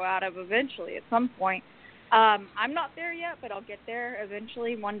to grow out of eventually at some point. I'm not there yet, but I'll get there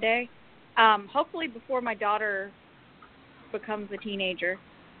eventually one day. Hopefully before my daughter becomes a teenager.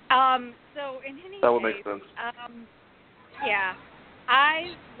 So in any That would case, make sense. yeah,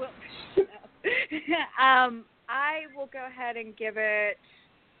 I will. I will go ahead and give it,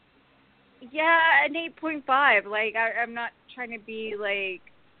 an 8.5. Like I'm not trying to be like,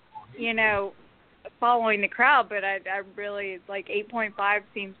 you know, following the crowd, but I really, like, 8.5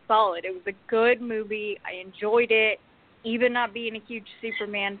 seems solid. It was a good movie. I enjoyed it, even not being a huge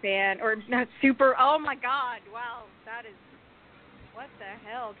Superman fan, or not super, oh my God, wow, that is, what the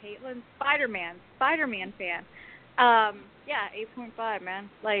hell, Caitlin? Spider-Man fan. 8.5, man.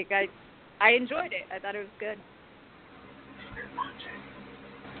 Like, I enjoyed it. I thought it was good.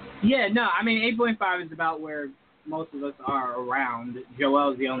 Yeah, no, 8.5 is about where most of us are around.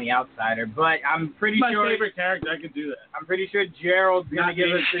 Joel's the only outsider, but I'm pretty sure my favorite character. I could do that. I'm pretty sure Gerald's gonna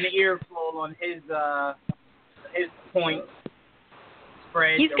give us an earful on his point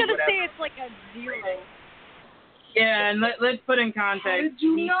spread. He's gonna say it's like a 0. Yeah, and let's put in context. How did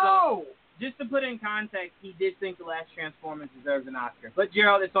you know? just to put in context, he did think the last Transformers deserves an Oscar. But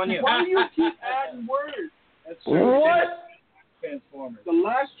Gerald, it's on you. Why do you keep adding words? That's true. What? Transformers. The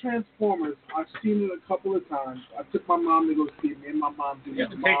last Transformers, I've seen it a couple of times. I took my mom to go see it. Me and my mom did it.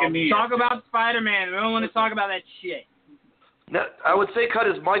 Talk about Spider-Man. We don't want to talk about that shit. No, I would say cut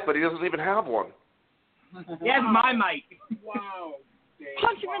his mic, but he doesn't even have one. He has my mic. Wow.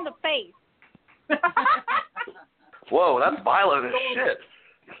 Punch him in the face. Whoa, that's violent as shit.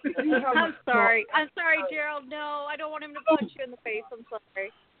 I'm sorry, Gerald. No, I don't want him to punch you in the face. I'm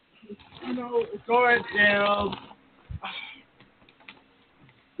sorry. You know, Go ahead, Gerald.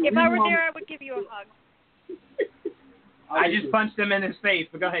 If I were there, I would give you a hug. I just punched him in his face,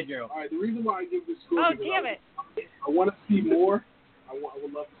 but go ahead, Gerald. All right, the reason why I give this score Oh, is damn it. I want to see more. I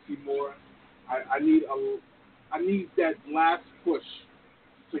would love to see more. I need that last push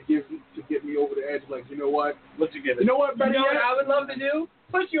to get me over the edge. Like, you know what? What you give it? You know what? Better You know yet, what I would love to do?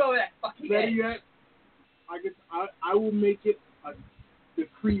 Push you over that fucking better edge. yet, I will make it a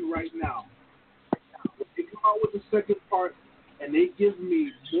decree right now. If they come out with the second part and they give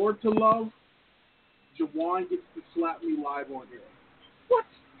me more to love, Jawan gets to slap me live on air. What?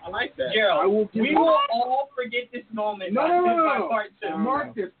 I like that. Gerald, we will all forget this moment by part two.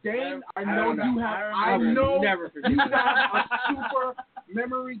 Mark this, Dan. I know don't know. you have. I I know never forget. you have a super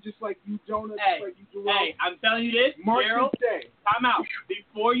memory, just like you, Jonah, Hey, just like you, Jerome. Hey, I'm telling you this, Mark Gerald, this day. time out.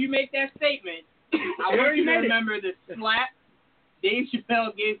 Before you make that statement, I want you to remember the slap Dave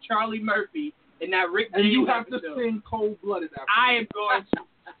Chappelle gave Charlie Murphy in that Rick And James you have episode. to sing cold-blooded after. I am going to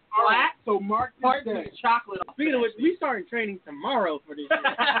All right, slap so Mark this parts day. of chocolate off. Speaking of which, we starting training tomorrow for this shit.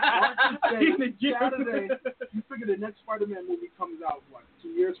 Mark this In the day. gym. Saturday. You figure the next Spider-Man movie comes out, what, 2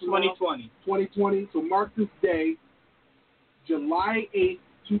 years from now? 2020. 2020. So mark this day, July 8th,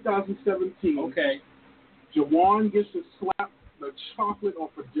 2017. Okay. Jawan gets to slap the chocolate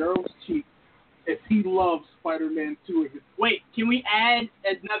off of Gerald's cheek if he loves Spider-Man 2. Wait, can we add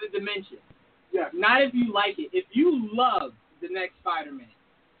another dimension? Yes. Not if you like it. If you love the next Spider-Man,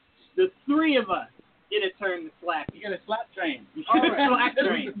 the three of us get a turn to slap you. You got a slap train. All right. Slap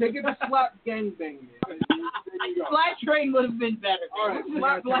train. They get to slap gangbang me. There you go. Slap train would have been better. All right.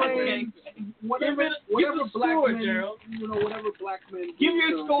 Slap Train. train. Whatever give a black score, men, Gerald. whatever black men. Give do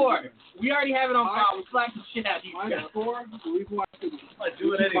your to- score. We already have it on file. We'll slap the shit out of you. My score, the reason why I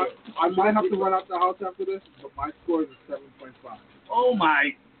do it anyway. I might have to run out the house after this, but my score is a 7.5. Oh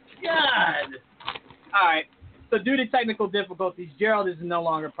my God. All right. So due to technical difficulties, Gerald is no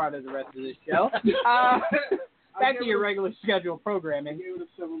longer part of the rest of this show. Back to your regular scheduled programming.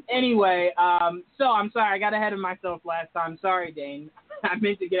 Anyway, so I'm sorry. I got ahead of myself last time. Sorry, Dane. I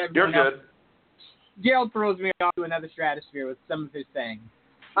meant to get everyone You're else. good. Gerald throws me off to another stratosphere with some of his sayings.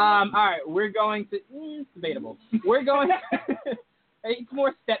 All right, we're going to it's debatable. We're going. It's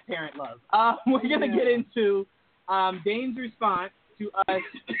more step-parent love. We're gonna get into Dane's response to us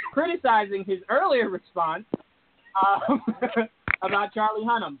criticizing his earlier response about Charlie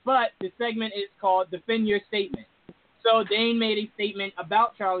Hunnam. But the segment is called Defend Your Statement. So Dane made a statement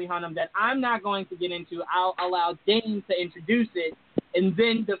about Charlie Hunnam that I'm not going to get into. I'll allow Dane to introduce it and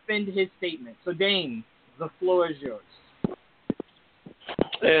then defend his statement. So Dane, the floor is yours.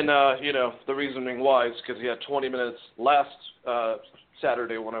 And, the reasoning why is because he had 20 minutes last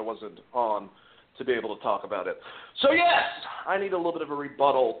Saturday when I wasn't on to be able to talk about it. So, yes, I need a little bit of a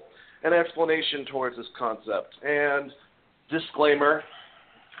rebuttal and explanation towards this concept. And disclaimer,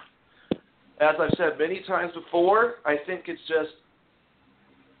 as I've said many times before, I think it's just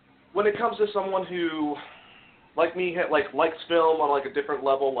when it comes to someone who, like me, likes film on a different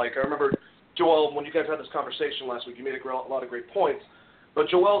level. Like I remember Joel, when you guys had this conversation last week, you made a lot of great points. But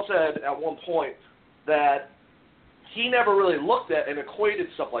Joel said at one point that he never really looked at and equated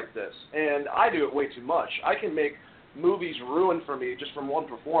stuff like this. And I do it way too much. I can make movies ruined for me just from one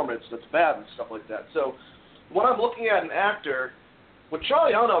performance that's bad and stuff like that. So when I'm looking at an actor, with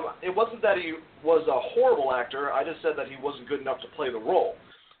Charlie Hunnam, it wasn't that he was a horrible actor. I just said that he wasn't good enough to play the role.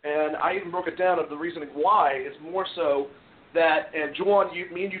 And I even broke it down of the reasoning why is more so that, and Juwan,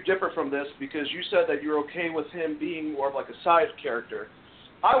 me and you differ from this because you said that you're okay with him being more of like a side character.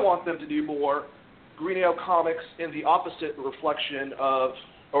 I want them to do more Green Arrow comics in the opposite reflection of,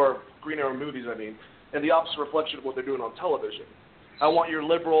 or Green Arrow movies, in the opposite reflection of what they're doing on television. I want your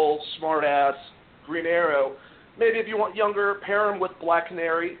liberal, smart-ass Green Arrow. Maybe if you want younger, pair him with Black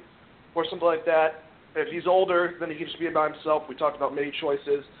Canary or something like that. If he's older, then he can just be by himself. We talked about many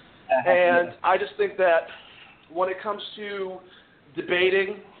choices. And I just think that when it comes to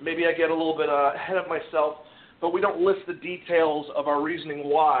debating, maybe I get a little bit ahead of myself, but we don't list the details of our reasoning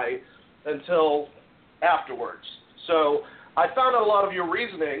why until afterwards. So I found out a lot of your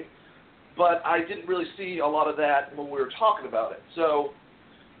reasoning, but I didn't really see a lot of that when we were talking about it. So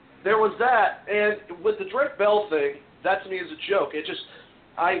there was that, and with the Drake Bell thing, that to me is a joke. It just,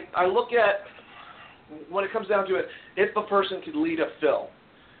 I look at, when it comes down to it, if a person could lead a film,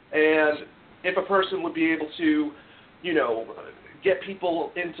 and if a person would be able to, you know, get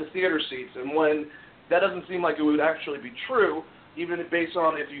people into theater seats, and when that doesn't seem like it would actually be true, even if based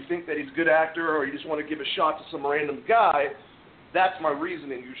on if you think that he's a good actor or you just want to give a shot to some random guy, that's my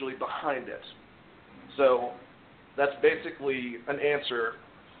reasoning usually behind it. So that's basically an answer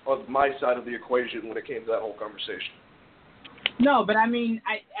of my side of the equation when it came to that whole conversation. No, but I mean,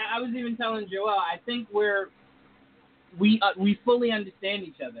 I was even telling Joel, I think we fully understand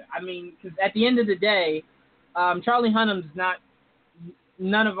each other. I mean, because at the end of the day, Charlie Hunnam's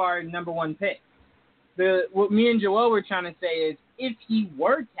none of our number one picks. What me and Joel were trying to say is, if he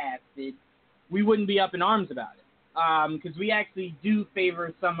were casted, we wouldn't be up in arms about it. Because we actually do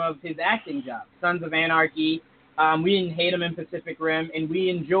favor some of his acting jobs. Sons of Anarchy, we didn't hate him in Pacific Rim, and we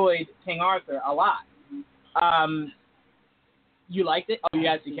enjoyed King Arthur a lot. You liked it? Oh, you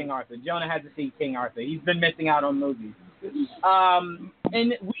had to see King Arthur. Jonah had to see King Arthur. He's been missing out on movies. And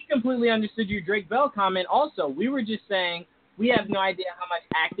we completely understood your Drake Bell comment also. We were just saying we have no idea how much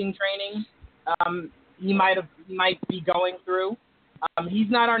acting training he might be going through. He's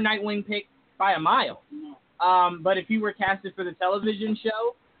not our Nightwing pick by a mile. But if he were casted for the television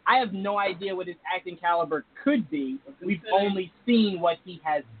show, I have no idea what his acting caliber could be. We've only seen what he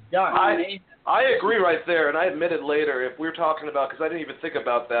has done. I agree right there, and I admitted later, if we're talking about, because I didn't even think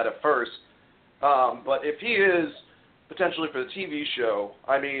about that at first, but if he is potentially for the TV show,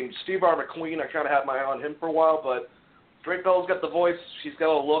 I mean, Steve R. McQueen, I kind of had my eye on him for a while, but Drake Bell's got the voice, he's got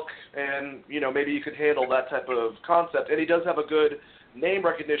a look, and, you know, maybe you could handle that type of concept. And he does have a good name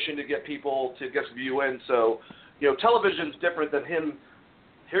recognition to get people to get view in. So, you know, television's different than him.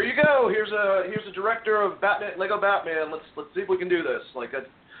 Here you go. Here's a director of Batman, Lego Batman. Let's see if we can do this. Like,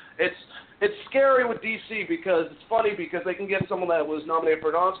 it's scary with DC because it's funny because they can get someone that was nominated for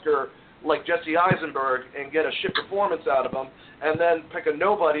an Oscar like Jesse Eisenberg and get a shit performance out of him, and then pick a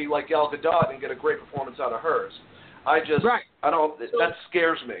nobody like Gal Gadot and get a great performance out of hers. That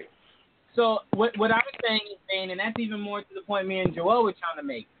scares me. So what I was saying, and that's even more to the point me and Joel were trying to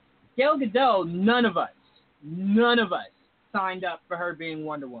make. Gal Gadot, none of us signed up for her being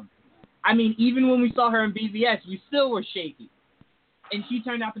Wonder Woman. I mean, even when we saw her in BVS, we still were shaky. And she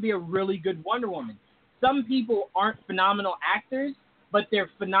turned out to be a really good Wonder Woman. Some people aren't phenomenal actors, but they're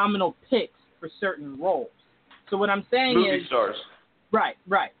phenomenal picks for certain roles. So what I'm saying is... Movie stars. Right.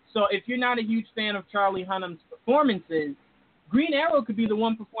 So if you're not a huge fan of Charlie Hunnam's performances, Green Arrow could be the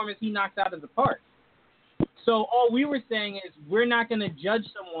one performance he knocks out of the park. So all we were saying is we're not going to judge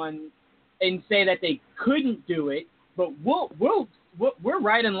someone and say that they couldn't do it, but we're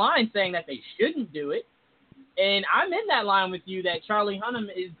right in line saying that they shouldn't do it. And I'm in that line with you that Charlie Hunnam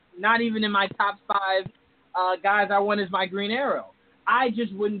is not even in my top 5 guys I want as my Green Arrow. I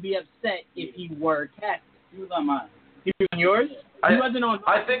just wouldn't be upset if he were casted. He was on mine. He was on yours? He wasn't on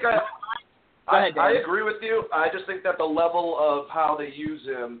mine. I agree with you. I just think that the level of how they use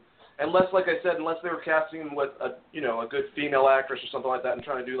him, unless they were casting him with a good female actress or something like that and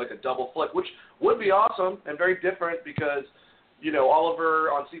trying to do like a double flick, which would be awesome and very different because, you know, Oliver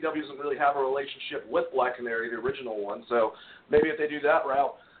on CW doesn't really have a relationship with Black Canary, the original one. So maybe if they do that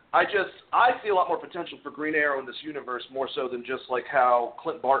route, I see a lot more potential for Green Arrow in this universe more so than just like how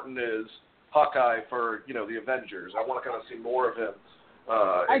Clint Barton is Hawkeye for, you know, the Avengers. I want to kind of see more of him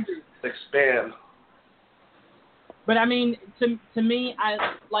expand. But I mean, to me,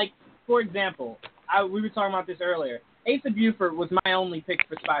 for example, we were talking about this earlier. Asa Buford was my only pick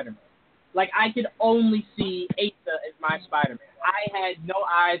for Spider-Man. Like, I could only see Asa as my Spider-Man. I had no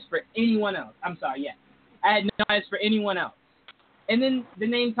eyes for anyone else. I had no eyes for anyone else. And then the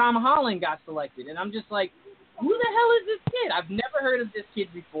name Tom Holland got selected, and I'm just like, who the hell is this kid? I've never heard of this kid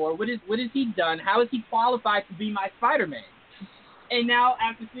before. What has he done? How is he qualified to be my Spider-Man? And now,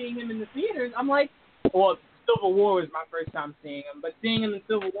 after seeing him in the theaters, I'm like, well, Civil War was my first time seeing him, but seeing him in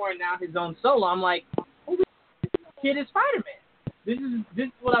Civil War and now his own solo, I'm like, oh, this kid is Spider-Man. This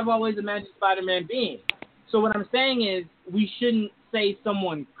is what I've always imagined Spider-Man being. So what I'm saying is we shouldn't say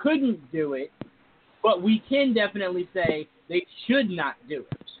someone couldn't do it, but we can definitely say they should not do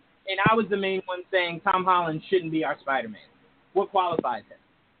it. And I was the main one saying Tom Holland shouldn't be our Spider-Man. What qualifies him?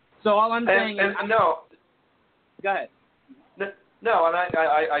 So all I'm saying is... No. Go ahead. No, and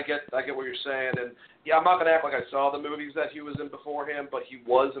I get what you're saying, and yeah, I'm not gonna act like I saw the movies that he was in beforehand, but he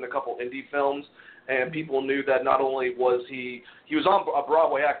was in a couple indie films, and people knew that not only was he was on a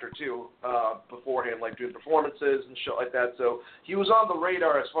Broadway actor too beforehand, like doing performances and shit like that. So he was on the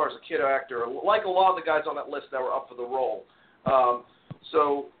radar as far as a kid actor, like a lot of the guys on that list that were up for the role.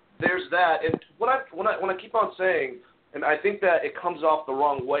 So there's that, and when I keep on saying, and I think that it comes off the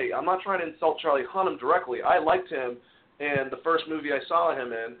wrong way. I'm not trying to insult Charlie Hunnam directly. I liked him. And the first movie I saw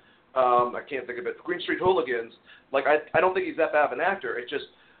him in, I can't think of it, Green Street Hooligans, like, I don't think he's that bad of an actor. It's just,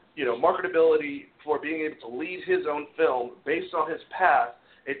 marketability for being able to lead his own film based on his path,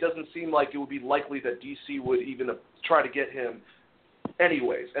 it doesn't seem like it would be likely that DC would even try to get him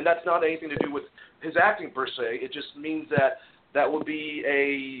anyways. And that's not anything to do with his acting per se. It just means that would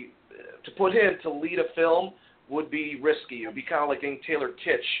be to put him to lead a film would be risky. It would be kind of like getting Taylor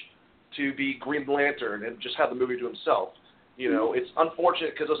Kitsch to be Green Lantern and just have the movie to himself. It's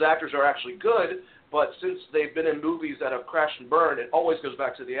unfortunate because those actors are actually good, but since they've been in movies that have crashed and burned, it always goes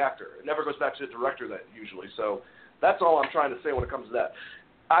back to the actor. It never goes back to the director usually. So that's all I'm trying to say when it comes to that.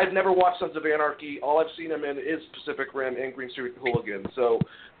 I've never watched Sons of Anarchy. All I've seen him in is Pacific Rim and Green Street Hooligans. So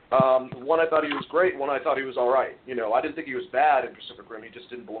one I thought he was great, one I thought he was all right. I didn't think he was bad in Pacific Rim. He just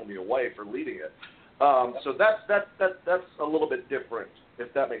didn't blow me away for leading it. So that's a little bit different,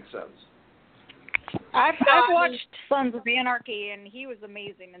 if that makes sense. I've watched Sons of Anarchy, and he was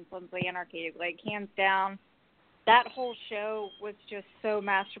amazing in Sons of Anarchy, like, hands down. That whole show was just so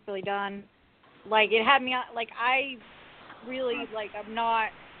masterfully done. Like, it had me, like, I really, like, I'm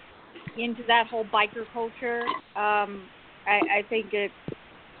not into that whole biker culture. I think it's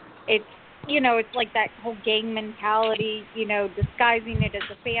it's like that whole gang mentality, disguising it as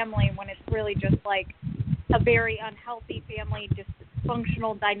a family when it's really just, like, a very unhealthy family,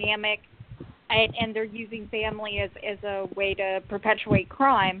 dysfunctional dynamic. And they're using family as a way to perpetuate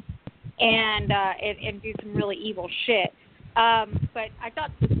crime and do some really evil shit. But I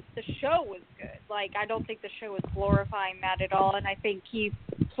thought the show was good. Like, I don't think the show was glorifying that at all, and I think he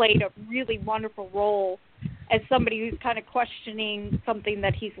played a really wonderful role as somebody who's kind of questioning something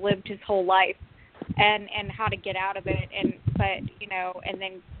that he's lived his whole life and how to get out of it.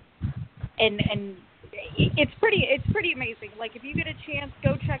 It's pretty amazing. Like, if you get a chance,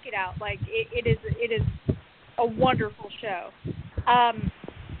 go check it out. Like, it is a wonderful show.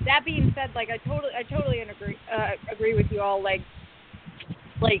 That being said, like, I totally agree with you all. Like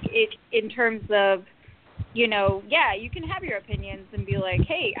it in terms of, you can have your opinions and be like,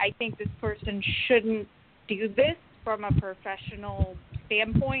 hey, I think this person shouldn't do this from a professional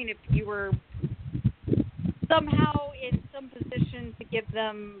standpoint. If you were somehow in some position to give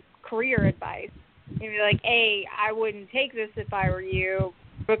them career advice. And you're like, hey, I wouldn't take this if I were you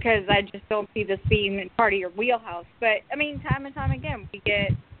because I just don't see this being part of your wheelhouse. But, I mean, time and time again, we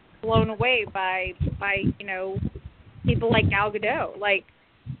get blown away by people like Gal Gadot. Like,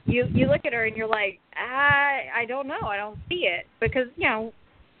 you look at her and you're like, I don't know. I don't see it because,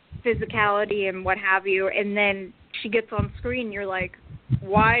 physicality and what have you. And then she gets on screen and you're like,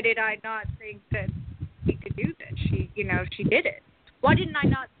 why did I not think that she could do this? She did it. Why didn't I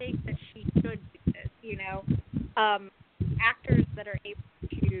not think that she should do this? Actors that are able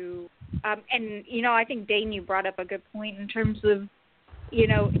to, and I think Dane, you brought up a good point in terms of,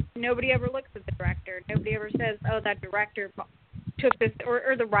 nobody ever looks at the director. Nobody ever says, oh, that director took this,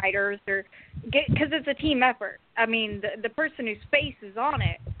 or the writers, because it's a team effort. I mean, the person whose face is on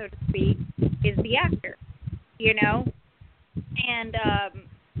it, so to speak, is the actor, and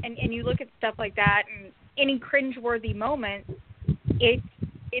you look at stuff like that, and any cringeworthy moment, it's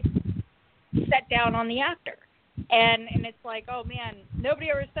set down on the actor. And it's like, oh, man, nobody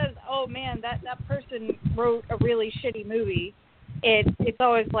ever says, oh, man, that person wrote a really shitty movie. It's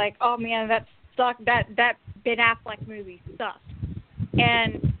always like, oh, man, that sucked. That Ben Affleck movie sucked.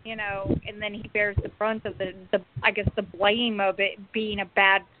 And, and then he bears the brunt of the blame of it being a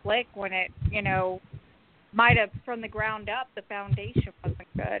bad flick when it, might have, from the ground up, the foundation wasn't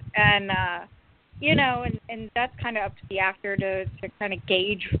good. And, and that's kind of up to the actor to kind of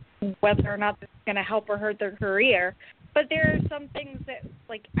gauge whether or not this is going to help or hurt their career. But there are some things that,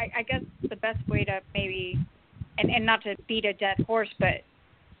 like, I guess the best way to maybe, and not to beat a dead horse, but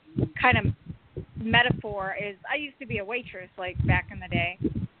kind of metaphor is, I used to be a waitress, like, back in the day.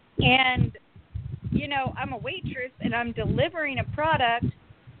 And, I'm a waitress and I'm delivering a product,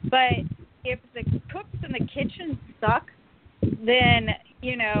 but if the cooks in the kitchen suck, then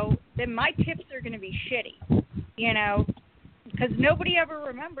my tips are going to be shitty, because nobody ever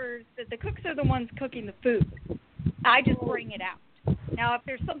remembers that the cooks are the ones cooking the food. I just bring it out. Now, if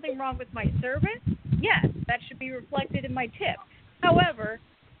there's something wrong with my service, yes, that should be reflected in my tip. However,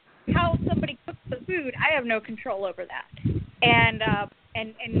 how somebody cooks the food, I have no control over that. And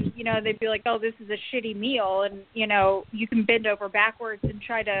you know, they'd be like, oh, this is a shitty meal, and you know, you can bend over backwards and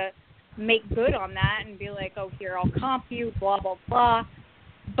try to make good on that and be like, oh, here, I'll comp you, blah blah blah.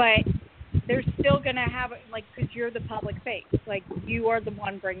 But they're still gonna have it, like, because you're the public face, like you are the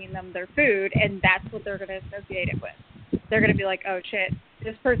one bringing them their food, and that's what they're gonna associate it with. They're gonna be like, oh shit,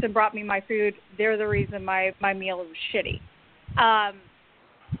 this person brought me my food. They're the reason my meal was shitty.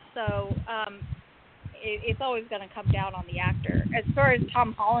 It's always going to come down on the actor. As far as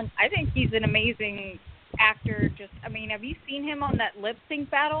Tom Holland, I think he's an amazing actor. Just, I mean, have you seen him on that lip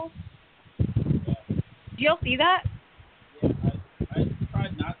sync battle? Did y'all see that? Yeah, I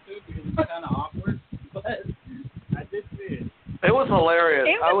tried not to because it's kind of awkward, but I did see it. It was hilarious.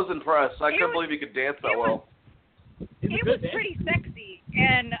 I was impressed. I couldn't believe he could dance that well. It was pretty sexy,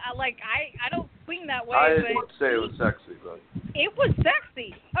 and I don't swing that way. I but would say it was sexy, but it was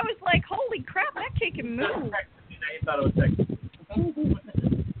sexy. I was like, holy crap, that kid can move. I thought it was sexy.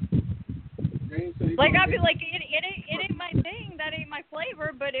 Like, I'd be like, it ain't my thing, that ain't my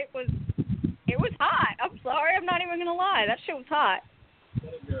flavor, but it was hot. I'm sorry, I'm not even gonna lie, that shit was hot.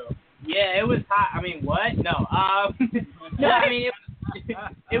 Yeah, it was hot. I mean, what? No. No, I mean,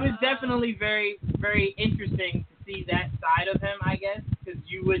 it was definitely very, very interesting to see that side of him, I guess, because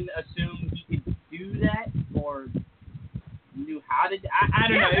you wouldn't assume he could do that or knew how to. I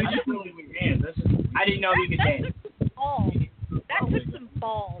don't know. It was just really weird. I didn't know he could dance. That took some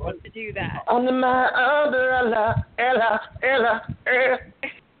balls to do that. Under my umbrella, Ella.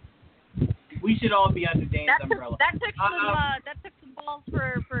 We should all be under Dane's umbrella. That took some balls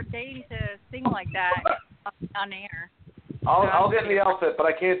for Dane to sing like that on air. I'll get in the outfit, but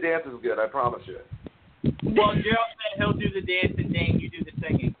I can't dance as good. I promise you. Well, Gerald said he'll do the dance and Dane, you do the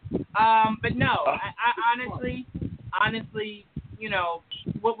singing. But no, I honestly, you know,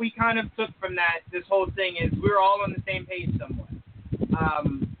 what we kind of took from this whole thing is we're all on the same page somewhat.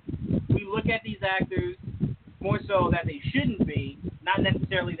 We look at these actors more so that they shouldn't be, not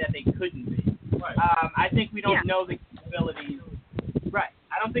necessarily that they couldn't be. Right. I think we don't know the capabilities. Right.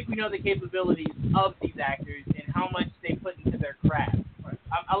 I don't think we know the capabilities of these actors and how much they put into their craft. Right.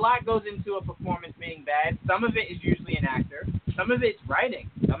 A lot goes into a performance being bad. Some of it is usually an actor. Some of it's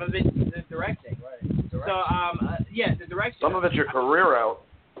writing. Some of it's the directing. Right. So, the direction. Some of it's your career out.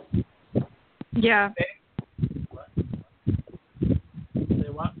 Yeah. Say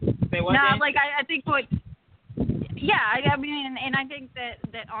what? No, like, I think what... Yeah, I mean, and I think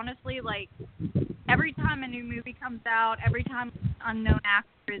that honestly, like, every time a new movie comes out, every time an unknown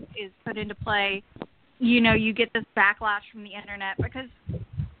actor is put into play, you know, you get this backlash from the internet because,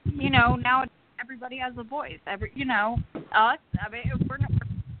 you know, now everybody has a voice. You know, us, I mean, we're not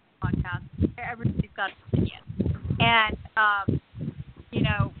a podcast. Everybody's got an opinion. And,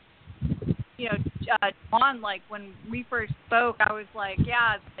 John, like, when we first spoke, I was like,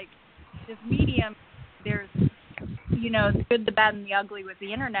 yeah, it's like this medium, there's, you know, the good, the bad, and the ugly with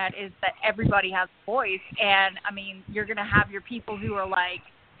the internet is that everybody has a voice. And, I mean, you're going to have your people who are like,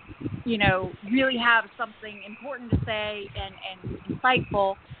 you know, really have something important to say and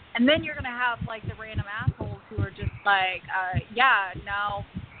insightful. And then you're going to have, like, the random assholes who are just like,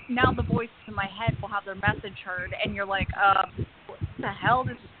 now the voices in my head will have their message heard. And you're like, what the hell?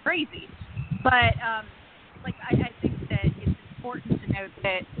 This is crazy. But, I think that it's important to note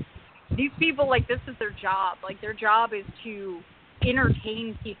that these people, like, this is their job. Like, their job is to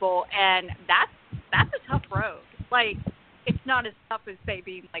entertain people, and that's a tough road. Like, it's not as tough as, say,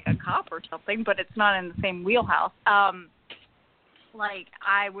 being, like, a cop or something, but it's not in the same wheelhouse. Like,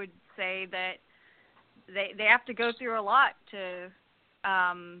 I would say that they have to go through a lot to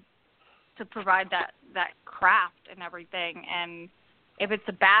provide that craft and everything. And if it's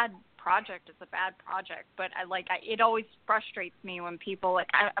a bad project, it's a bad project. But it always frustrates me when people, like,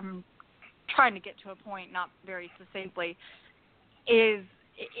 I'm trying to get to a point, not very succinctly, is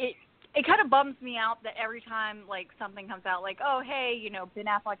it kind of bums me out that every time, like, something comes out, like, oh, hey, you know, Ben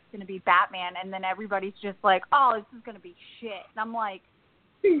Affleck's going to be Batman, and then everybody's just like, oh, this is going to be shit. And I'm like,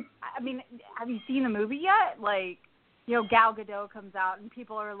 I mean, have you seen the movie yet? Like, you know, Gal Gadot comes out, and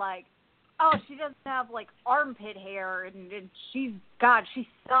people are like, oh, she doesn't have, like, armpit hair, and she sucks.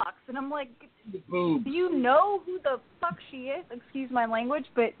 And I'm like, do you know who the fuck she is? Excuse my language,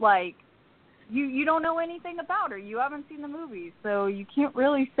 but, like, you don't know anything about her. You haven't seen the movie, so you can't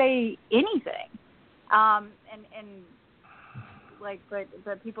really say anything.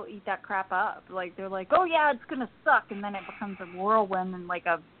 But people eat that crap up. Like, they're like, oh yeah, it's gonna suck, and then it becomes a whirlwind and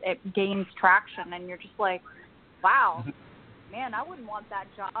it gains traction, and you're just like, wow. man, I wouldn't want that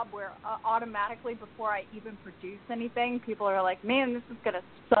job where automatically before I even produce anything, people are like, man, this is going to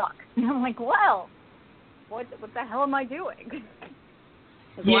suck. And I'm like, well, what the hell am I doing?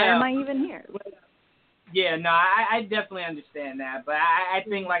 Why am I even here? Yeah, no, I definitely understand that. But I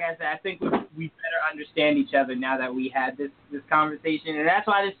think, like I said, I think we better understand each other now that we had this conversation. And that's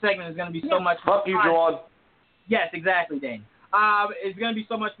why this segment is going to be so much more fun. Fuck you, Jordan. Yes, exactly, Dane. It's going to be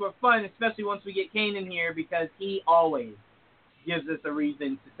so much more fun, especially once we get Kane in here, because he always gives us a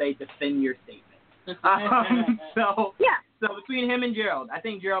reason to say defend your statement. So between him and Gerald, I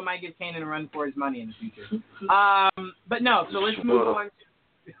think Gerald might give Kanan a run for his money in the future. But no, so let's move on.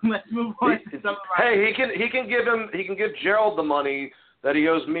 To some of our. Hey, he can give Gerald the money that he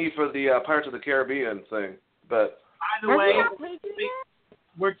owes me for the Pirates of the Caribbean thing. But by the way,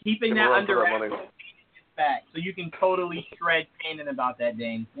 we're keeping that under wraps. Back, so you can totally shred Kanan about that,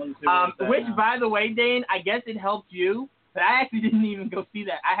 Dane. Which, by the way, Dane, I guess it helped you, but I actually didn't even go see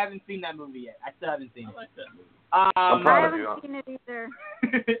that. I haven't seen that movie yet. I still haven't seen it. I like that movie. I haven't seen it either.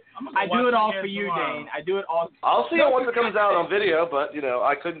 I do it all for you, tomorrow. Dane. I do it all. I'll see it once it comes out on video, but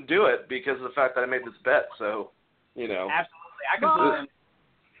I couldn't do it because of the fact that I made this bet. So, Absolutely, I can.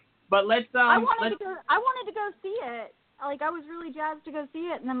 But let's. I wanted to go see it. Like, I was really jazzed to go see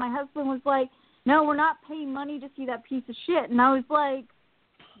it, and then my husband was like, no, we're not paying money to see that piece of shit. And I was like,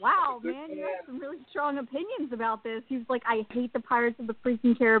 wow, man, you have some really strong opinions about this. He was like, I hate the Pirates of the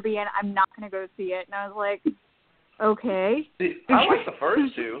freaking Caribbean. I'm not going to go see it. And I was like, okay. See, I liked the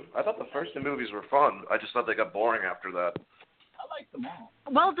first two. I thought the first two movies were fun. I just thought they got boring after that. I like them all.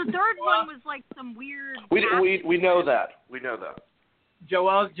 Well, the third one was like some weird. We know that. We know that.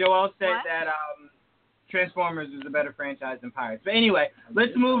 Joel said that Transformers is a better franchise than Pirates. But anyway,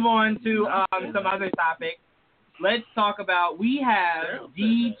 let's move on to some other topics. Let's talk about, we have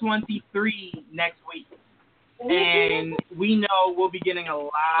D23 next week. And we know we'll be getting a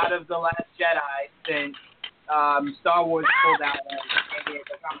lot of The Last Jedi since Star Wars pulled out of San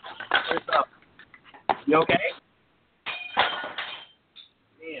Diego Comic-Con. What's up? You okay?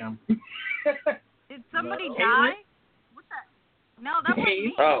 Damn. Did somebody die? What the? No, that wasn't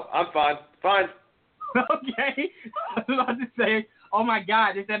me. Oh, I'm fine. Fine. Okay. I was about to say, oh my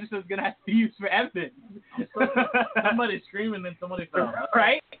God, this episode's going to have to be used for evidence. Somebody screaming and somebody fell.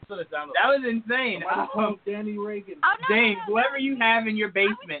 Right? That was insane. Danny Reagan. Oh, no, Dane, no, whoever you have in your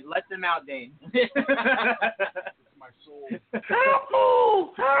basement, let them out, Dane. My soul.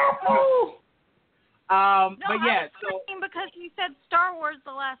 Help! No, but yeah, I was thinking because you said Star Wars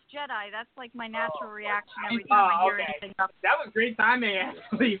The Last Jedi. That's like my natural reaction every time I hear anything else. That was great timing,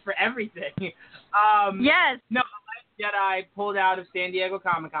 actually, for everything. Yes. No, The Last Jedi pulled out of San Diego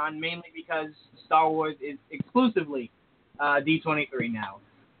Comic-Con mainly because Star Wars is exclusively D23 now.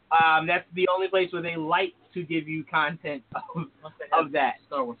 That's the only place where they like to give you content of that.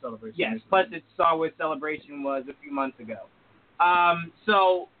 Star Wars Celebration. Yes, plus its Star Wars Celebration was a few months ago.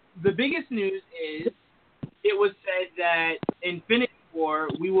 So the biggest news is it was said that Infinity War,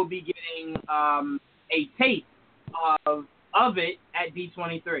 we will be getting a taste of it at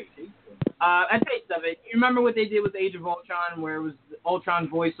D23. A taste of it. You remember what they did with Age of Ultron, where it was Ultron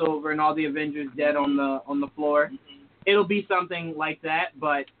voiceover and all the Avengers dead on the floor? Mm-hmm. It'll be something like that,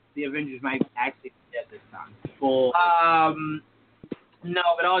 but the Avengers might actually be dead this time. Cool. No,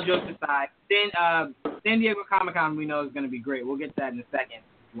 but all jokes aside, San Diego Comic-Con we know is going to be great. We'll get to that in a second.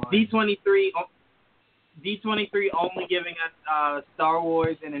 D23 only giving us Star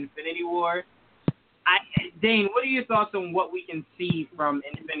Wars and Infinity War. Dane, what are your thoughts on what we can see from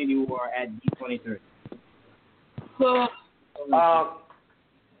Infinity War at D23?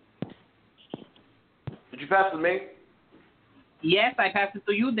 Did you pass it to me? Yes, I passed it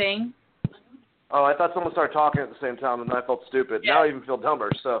to you, Dane. Oh, I thought someone started talking at the same time, and I felt stupid. Yeah. Now I even feel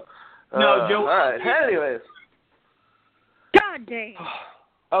dumber. So. No, Joe. All right. Anyways. God dang.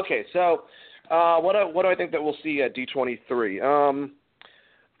 Okay, so what do I think that we'll see at D23?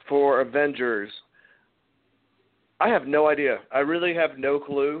 For Avengers, I have no idea. I really have no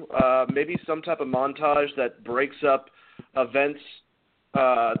clue. Maybe some type of montage that breaks up events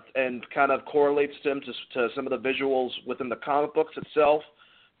and kind of correlates them to some of the visuals within the comic books itself.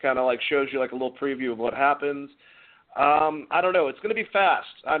 Kind of like shows you like a little preview of what happens. I don't know. It's going to be fast.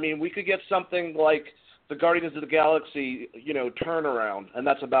 I mean, we could get something like the Guardians of the Galaxy, turnaround, and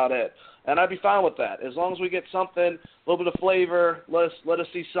that's about it. And I'd be fine with that. As long as we get something, a little bit of flavor, let us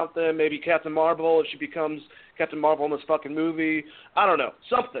see something, maybe Captain Marvel, if she becomes Captain Marvel in this fucking movie. I don't know.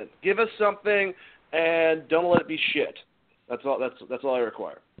 Something. Give us something, and don't let it be shit. That's all I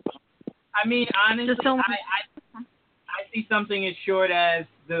require. I mean, honestly, I see something as short as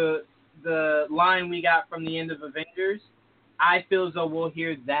the line we got from the end of Avengers. I feel as though we'll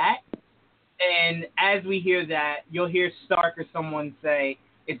hear that, and as we hear that, you'll hear Stark or someone say,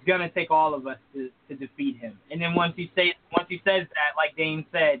 "It's gonna take all of us to defeat him." And then once he says that, like Dane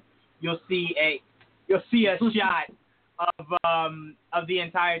said, you'll see a shot of the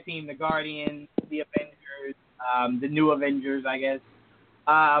entire team, the Guardians, the Avengers, the new Avengers, I guess.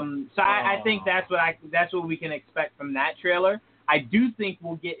 So I think that's what we can expect from that trailer. I do think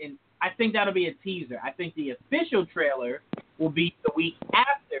we'll get in. I think that'll be a teaser. I think the official trailer will be the week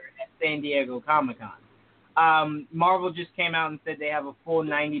after at San Diego Comic-Con. Marvel just came out and said they have a full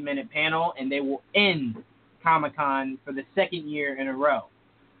 90-minute panel, and they will end Comic-Con for the second year in a row.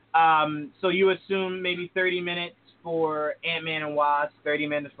 So you assume maybe 30 minutes for Ant-Man and Wasp, 30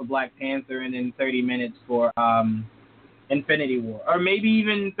 minutes for Black Panther, and then 30 minutes for Infinity War. Or maybe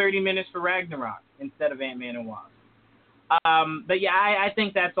even 30 minutes for Ragnarok instead of Ant-Man and Wasp. But yeah, I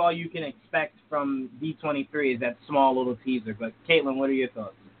think that's all you can expect from D23 is that small little teaser. But Caitlin, what are your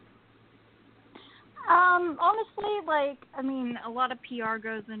thoughts? Honestly, like, I mean, a lot of PR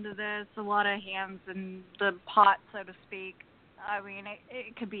goes into this, a lot of hands in the pot, so to speak. I mean,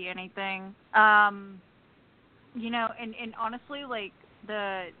 it could be anything. You know, and honestly, like,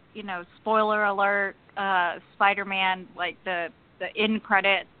 spoiler alert, Spider-Man, like, the end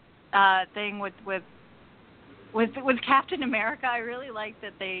credit thing with Captain America, I really like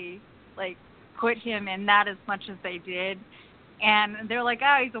that they, like, put him in that as much as they did. And they're like,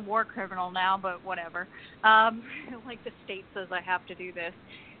 oh, he's a war criminal now, but whatever. Like, the state says I have to do this.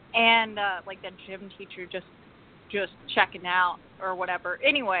 And, like, that gym teacher just checking out or whatever.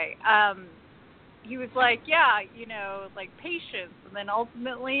 Anyway, he was like, yeah, you know, like, patience. And then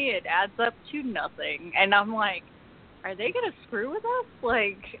ultimately it adds up to nothing. And I'm like, are they going to screw with us?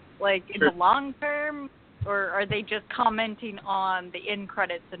 Like in the long term? Or are they just commenting on the end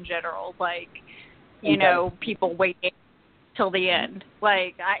credits in general? Like, you know, people waiting till the end.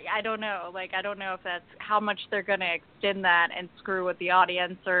 Like, I don't know. Like, I don't know if that's how much they're going to extend that and screw with the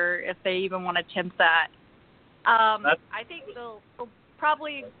audience or if they even want to attempt that. I think they'll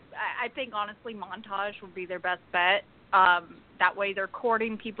probably, I think, honestly, montage would be their best bet. That way they're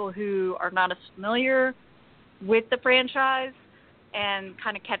courting people who are not as familiar with the franchise and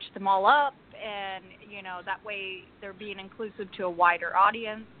kind of catch them all up. And, you know, that way they're being inclusive to a wider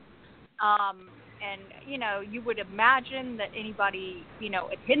audience. And, you know, you would imagine that anybody, you know,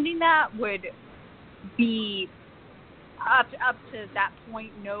 attending that would be up to that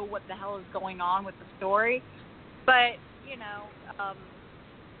point know what the hell is going on with the story. But, you know,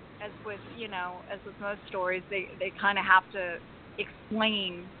 as with most stories, they kind of have to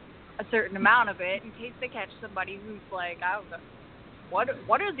explain a certain amount of it in case they catch somebody who's like, I don't know, what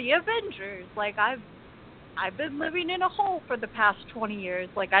are the Avengers? Like, I've been living in a hole for the past 20 years.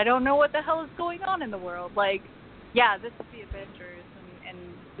 Like, I don't know what the hell is going on in the world. Like, yeah, this is the Avengers, and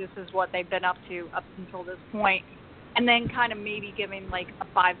this is what they've been up to up until this point. And then kind of maybe giving, like, a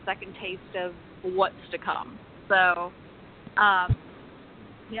 5-second taste of what's to come. So,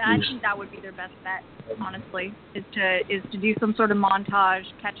 yeah, I think that would be their best bet, honestly, is to do some sort of montage,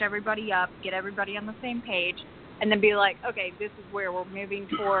 catch everybody up, get everybody on the same page, and then be like, okay, this is where we're moving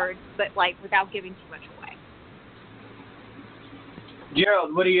towards, but, like, without giving too much away.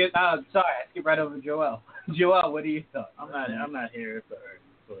 Gerald, what are your sorry, I skipped right over Joel. Joel, what are your thoughts? I'm not here for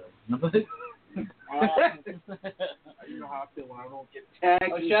you know how I feel when I don't get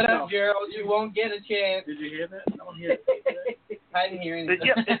tagged. Oh, shut up, Gerald. You won't get a chance. Did you hear that? I don't hear it. I didn't hear anything.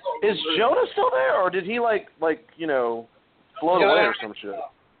 Is Jonah still there, or did he like you know, float away or some shit?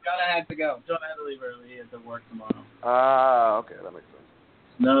 Jonah had to go. Jonah had to leave early. He has to work tomorrow. Okay, that makes sense.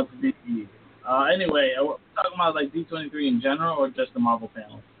 No, it's DCE. Anyway, are we talking about like D23 in general, or just the Marvel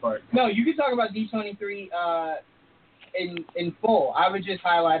panel part? No, you can talk about D23 in full. I was just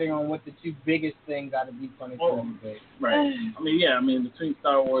highlighting on what the two biggest things out of D23 were. Right. I mean, between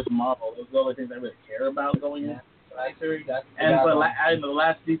Star Wars and Marvel, those are the only things I really care about going in. The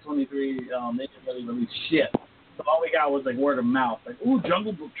last D23, they didn't really release shit. So all we got was like word of mouth. Like, ooh,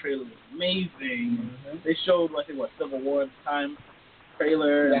 Jungle Book trailer was amazing. Mm-hmm. They showed, I think, Civil War at the time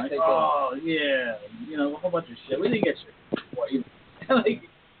trailer. And yeah, you know, a whole bunch of shit. We didn't get shit before either. Like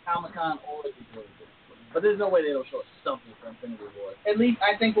Comic-Con or D23. But there's no way they'll show something for Infinity War. At least,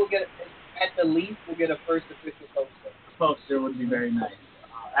 I think we'll get a first official poster. Poster would be very nice.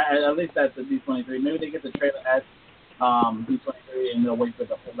 At least that's the D23. Maybe they get the trailer at D23 and they'll wait for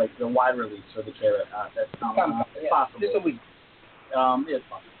the wide release for the trailer. That's possible. Just a week. It's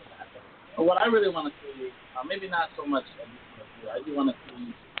possible to happen. But what I really want to see, maybe not so much I do want to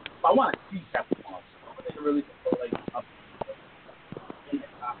see. I want to see Captain Marvel. I want to release it up.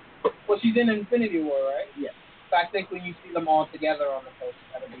 Well, she's in Infinity War, right? Yeah. So I think when you see them all together on the poster,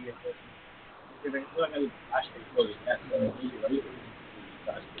 that'll be your first.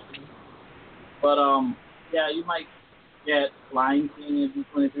 But yeah, you might get Lion King in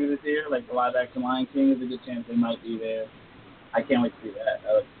D23 this year, like the live action Lion King. There's a good chance they might be there. I can't wait to see that.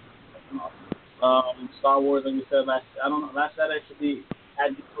 That looks awesome. Star Wars, like you said, last Saturday should be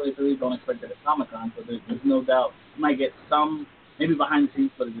at D23. Don't expect it at Comic-Con, so there's no doubt you might get some, maybe behind the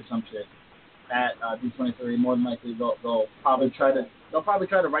scenes footage or some shit at D23. More than likely, they'll probably try to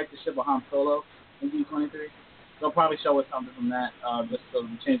right the ship with Han Solo in D23. They'll probably show us something from that, just so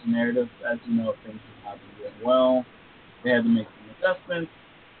to change the narrative. As you know, things have been doing well. They had to make some adjustments.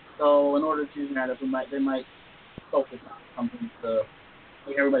 So in order to change the narrative, they might focus on something to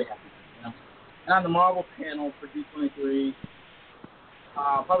make everybody happy. You know? And on the Marvel panel for D23,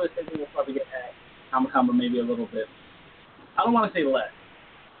 probably the same thing we'll probably get at Comic-Con, but maybe a little bit. I don't want to say less.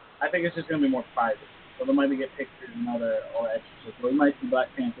 I think it's just going to be more private. So there might be get pictures and other or extra shit. So we might see Black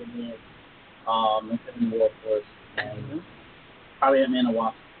Panther there, Infinity War, of course, and probably Ant-Man and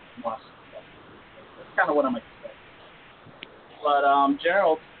Wasp. That's kind of what I'm expecting. But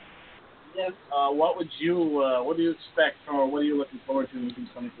Gerald, yes, what do you expect, or what are you looking forward to in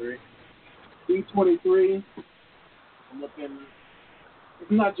D23? D23, I'm looking. It's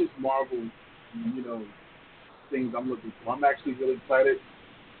not just Marvel, things I'm looking for. I'm actually really excited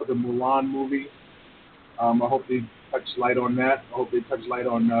for the Mulan movie. I hope they touch light on that. I hope they touch light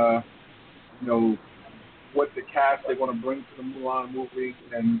on, what the cast they want to bring to the Mulan movie,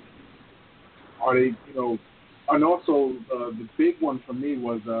 and are they, and also the big one for me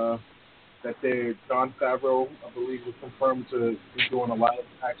was that Jon Favreau, I believe, was confirmed to be doing a live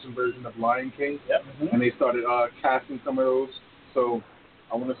action version of Lion King, and they started casting some of those. So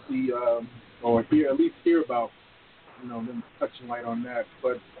I want to see or at least hear about. Them touching light on that.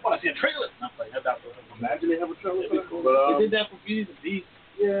 But I want to see a trailer. Imagine they have a trailer. Cool. But, they did that for Beauty and the Beast.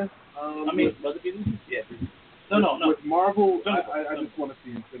 Yeah. Was it Beauty and the Beast? Yeah. No. With Marvel, I just want to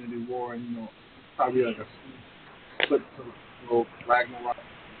see Infinity War and, probably like a split to Ragnarok.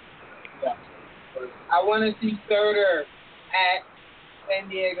 Yeah. But I want to see Surtur at San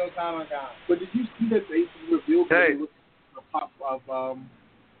Diego Comic-Con. But did you see that they revealed the pop of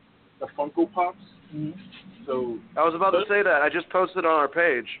the Funko Pops? Mm-hmm. So I was about to say that. I just posted on our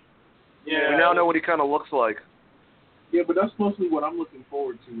page. Yeah. We now know what he kind of looks like. Yeah, but that's mostly what I'm looking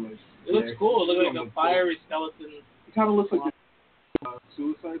forward to. It looks cool. It looks like a fiery skeleton. It kind of looks like the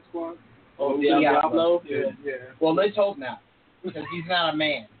Suicide Squad. Oh, Diablo? Yeah. Well, let's hope not, because he's not a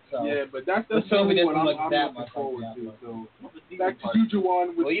man. So. Yeah, but that's let's hope he doesn't look I'm that looking much forward like to. So back to you,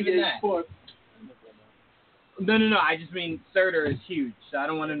 Juwan, with even that. Foot. No. I just mean Surtur is huge, so I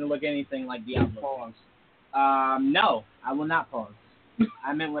don't want him to look anything like Diablo. Pause. No, I will not pause.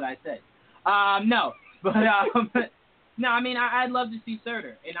 I meant what I said. No, but no. I mean, I'd love to see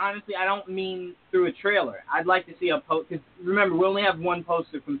Surtur, and honestly, I don't mean through a trailer. I'd like to see a post. Because remember, we only have one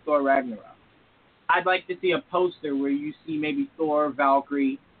poster from Thor Ragnarok. I'd like to see a poster where you see maybe Thor,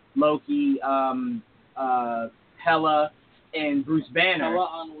 Valkyrie, Loki, Hela, and Bruce Banner. Hela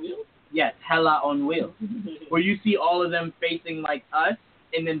on wheels? Yes, Hela on wheels. Where you see all of them facing like us,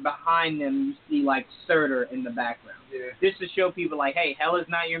 and then behind them you see like Surtur in the background. Yeah. Just to show people like, hey, Hela's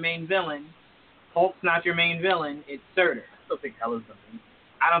not your main villain. Hulk's not your main villain. It's Surtur. I still think Hela's the main.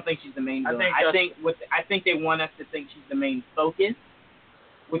 I don't think she's the main villain. I think they want us to think she's the main focus,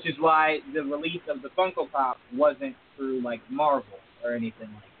 which is why the release of the Funko Pop wasn't through like Marvel or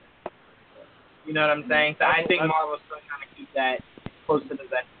anything like that. You know what I'm saying? So I think Marvel's still trying to keep that close to the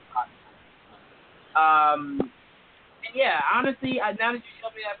vest. And yeah, honestly, now that you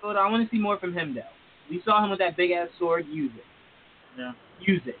showed me that photo, I want to see more from him though. We saw him with that big ass sword. Use it. Yeah.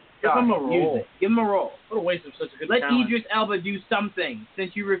 Use it. Give him a role. Use it. Give him a role. What a waste of such a good Let talent. Idris Elba do something,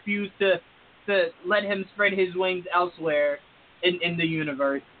 since you refuse to let him spread his wings elsewhere in the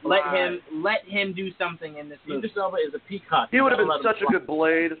universe. Right. Let him do something in this movie. Idris Elba is a peacock. He would have been such a good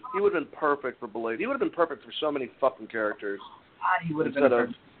Blade. He would have been perfect for Blade. He would have been perfect for so many fucking characters. God, he would have been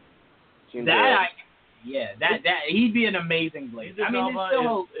perfect. He'd be an amazing Blade. I mean, there's still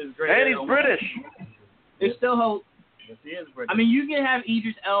hope. Is great. And he's British. There's still hope. Yes, he is British. I mean, you can have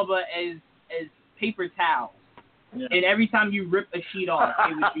Idris Elba as paper towel, and every time you rip a sheet off,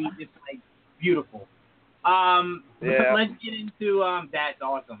 it would be just like beautiful. Let's get into that's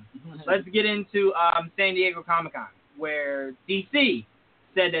awesome. Let's get into San Diego Comic-Con, where DC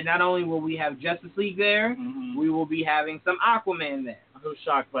said that not only will we have Justice League there, we will be having some Aquaman there. Who's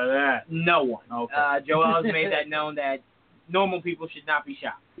shocked by that? No one. Okay. Joel has made that known that normal people should not be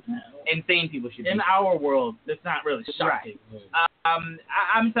shocked. Insane people should be. In our world, it's not really shocking. Right.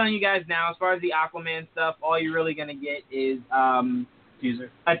 I'm telling you guys now, as far as the Aquaman stuff, all you're really gonna get is a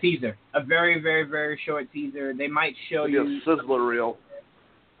teaser, a very, very, very short teaser. They might show you a sizzler reel.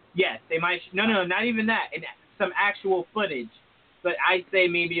 Yes, they might. No, not even that. Some actual footage. But I'd say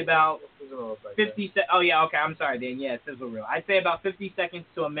maybe about 50 Oh, yeah, okay, I'm sorry, Dan. Yeah, sizzle reel. I'd say about 50 seconds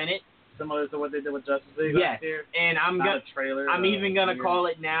to a minute. Similar to what they did with Justice League yes. last year. And I'm even gonna weird. call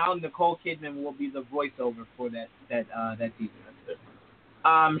it now. Nicole Kidman will be the voiceover for that teaser.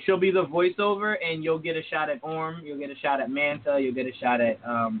 She'll be the voiceover, and you'll get a shot at Orm, you'll get a shot at Manta, you'll get a shot at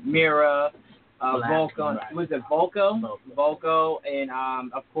Mira, Volko. Was it Volko? Volko, and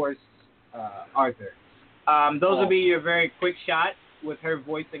of course Arthur. Those will be your very quick shots with her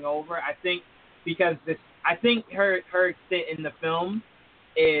voicing over. I think because her stint in the film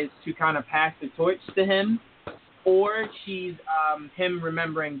is to kind of pass the torch to him, or she's him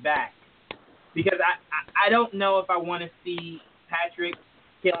remembering back. Because I don't know if I want to see Patrick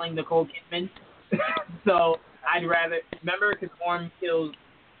killing Nicole Kidman. So I'd rather remember because Orm kills.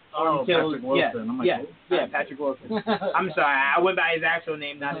 Patrick Wilson. Patrick Wilson. I'm sorry, I went by his actual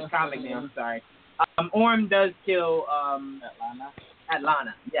name, not his comic name. I'm sorry. Orm does kill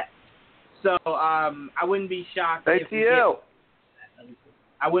Atlana. Yes. So I wouldn't be shocked.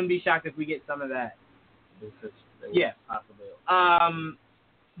 I wouldn't be shocked if we get some of that. Yeah.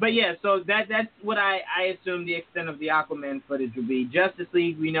 But yeah, so that's what I assume the extent of the Aquaman footage will be. Justice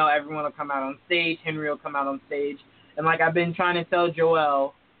League, we know everyone will come out on stage. Henry will come out on stage. And like I've been trying to tell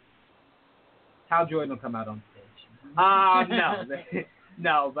Joel, Hal Jordan will come out on stage.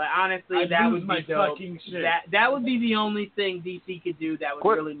 No, but honestly, that would be dope. That would be the only thing DC could do that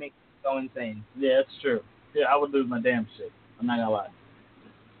would really make it go insane. Yeah, it's true. Yeah, I would lose my damn shit. I'm not gonna lie.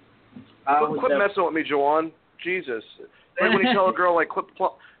 Quit messing with me, Joanne. Jesus. Like when you tell a girl, like,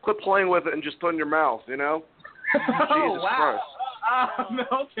 quit playing with it and just put it in your mouth, you know? Oh, Jesus wow. Christ.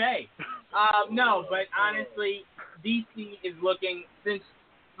 Okay. No, but honestly, DC is looking, since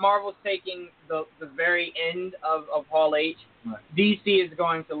Marvel's taking the very end of Hall H, right. DC is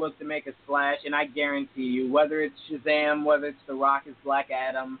going to look to make a splash, and I guarantee you, whether it's Shazam, whether it's The Rock as Black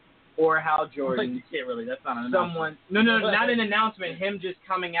Adam, or Hal Jordan. You can't really, that's not an announcement. No, not an announcement. Him just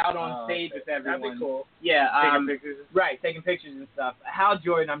coming out on stage with everyone. That'd be cool. Yeah. Taking pictures. Right, taking pictures and stuff. Hal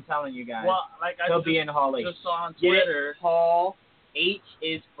Jordan, I'm telling you guys. Well, like he'll be in Hall H. Just saw on Twitter. Hall H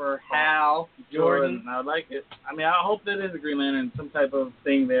is for Hal Jordan. I like it. I mean, I hope that is a Green Lantern, some type of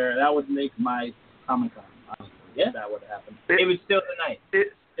thing there. That would make my Comic-Con, honestly. Yeah. If that would happen. It would still tonight.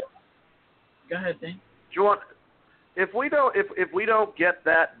 Go ahead, Dan. Do you want... If we don't get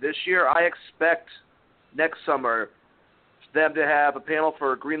that this year, I expect next summer them to have a panel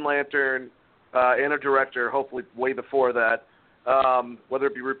for Green Lantern and a director, hopefully way before that, whether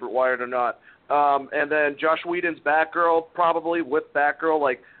it be Rupert Wyatt or not. And then Josh Whedon's Batgirl, probably with Batgirl.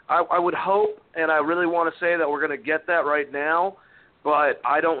 Like I would hope, and I really want to say that we're going to get that right now, but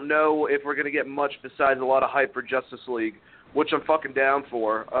I don't know if we're going to get much besides a lot of hype for Justice League, which I'm fucking down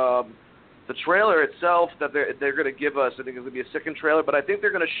for. The trailer itself that they're going to give us, I think it's going to be a second trailer, but I think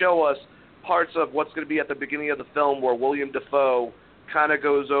they're going to show us parts of what's going to be at the beginning of the film where William Dafoe kind of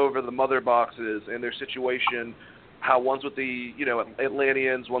goes over the mother boxes and their situation, how one's with the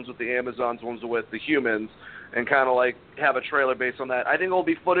Atlanteans, one's with the Amazons, one's with the humans, and kind of like have a trailer based on that. I think it'll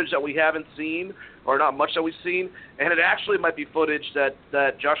be footage that we haven't seen, or not much that we've seen, and it actually might be footage that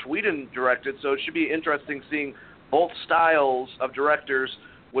Josh Whedon directed, so it should be interesting seeing both styles of directors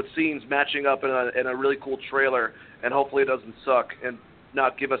with scenes matching up in a really cool trailer, and hopefully it doesn't suck and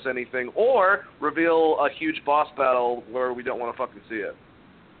not give us anything, or reveal a huge boss battle where we don't want to fucking see it.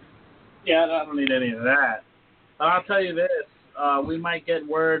 Yeah, I don't need any of that. But I'll tell you this, we might get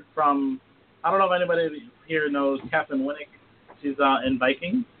word from, I don't know if anybody here knows Captain Winnick. She's in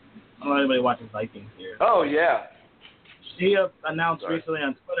Vikings. I don't know if anybody watches Vikings here. Oh, yeah. She announced recently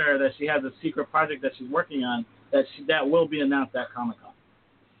on Twitter that she has a secret project that she's working on that will be announced at Comic-Con.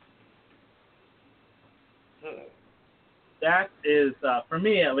 That is, for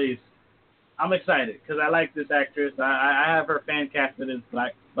me at least, I'm excited because I like this actress. I have her fan casted as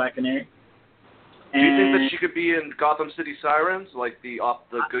Black Canary. Do you think that she could be in Gotham City Sirens, like the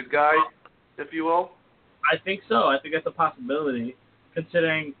good guy, if you will? I think so. I think that's a possibility,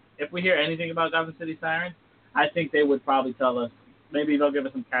 considering if we hear anything about Gotham City Sirens, I think they would probably tell us. Maybe they'll give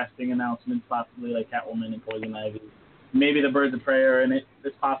us some casting announcements, possibly like Catwoman and Poison Ivy. Maybe the Birds of Prey are in it.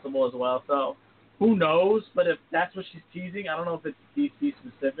 It's possible as well. So who knows? But if that's what she's teasing, I don't know if it's DC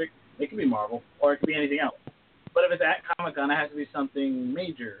specific. It could be Marvel, or it could be anything else. But if it's at Comic-Con, it has to be something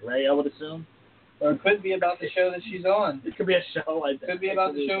major, right? I would assume. Or it could be about the show that she's on. It could be a show like that. It could be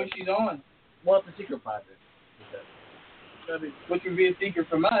about the show she's on. Well, it's a secret project. which would be a secret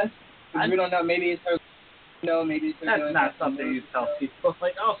from us, because we don't know. Maybe it's her. No, maybe it's her. That's not something you tell people.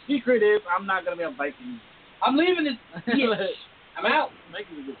 Like, oh, secret is I'm not gonna be a Viking. I'm leaving this. I'm out.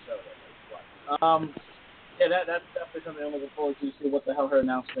 Making a good show. Yeah, that's definitely something I'm looking forward to see what the hell her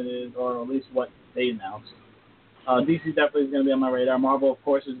announcement is, or at least what they announced. DC definitely is going to be on my radar. Marvel, of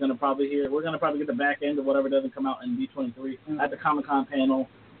course, is going to probably we're going to probably get the back end of whatever doesn't come out in D23 at the Comic-Con panel.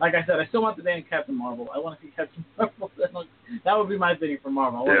 Like I said, I still want the damn Captain Marvel. I want to see Captain Marvel. That would be my thing for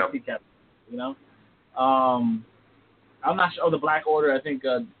Marvel. I want to see Captain, you know? I'm not sure. Oh, the Black Order, I think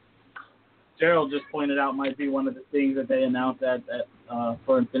Gerald just pointed out, might be one of the things that they announced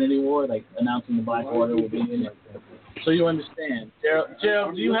for Infinity War, like announcing the Black Order will be in it. So you understand.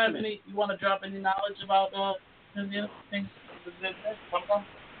 Gerald, do you have you want to drop any knowledge about any other things?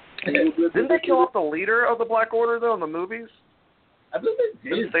 Didn't they kill off the leader of the Black Order, though, in the movies? I believe they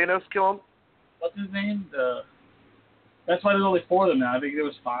did. Didn't Thanos kill him? What's his name? That's why there's only 4 of them now. I think there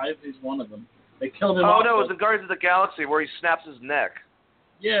was 5. He's one of them. They killed him off. Oh, no, it was in Guardians of the Galaxy where he snaps his neck.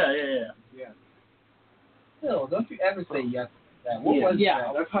 Yeah. Phil, don't you ever say yes to that. What was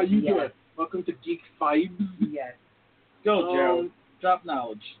that? That's how you do it. Welcome to Geekvibes. Yes. Go, Gerald. Drop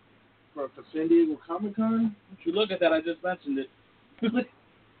knowledge. For San Diego Comic-Con? If you look at that, I just mentioned it. You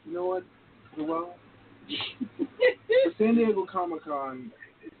know what? Well, for San Diego Comic-Con,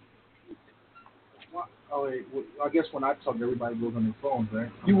 I guess when I talk, everybody goes on their phones, right?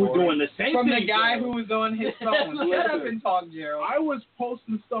 You were doing the same From thing. the guy who was on his phone. Shut up and talk, Gerald. I was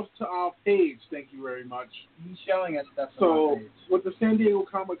posting stuff to our page, thank you very much. He's showing us stuff on So, our page. with the San Diego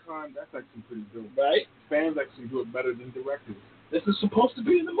Comic-Con, that's actually pretty dope. Right? Fans actually do it better than directors. This is supposed to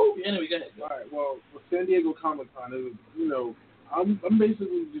be in the movie. Anyway, go ahead. All right, well, with San Diego Comic-Con, I'm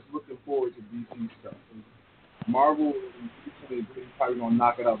basically just looking forward to DC stuff. And Marvel is probably going to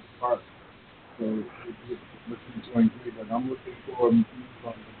knock it out the park. So, looking to agree, but I'm looking forward to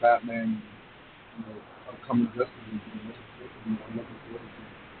the Batman, upcoming Justice League. I'm looking forward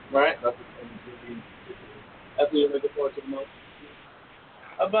to. Right? That's really That's what you're looking forward to the most.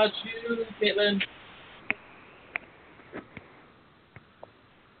 How about you, Caitlin?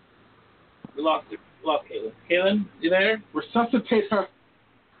 We lost Caitlin. Caitlin, you there? resuscitate her.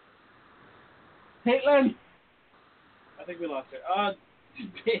 Caitlin! I think we lost her. I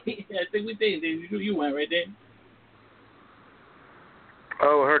think we did. You went right there.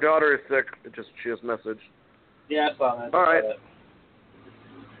 Oh, her daughter is sick. She just messaged. Yeah, I saw that. All right.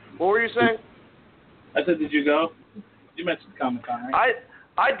 What were you saying? I said, did you go? You mentioned Comic-Con, right?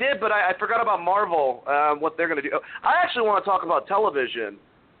 I did, but I forgot about Marvel, what they're going to do. I actually want to talk about television,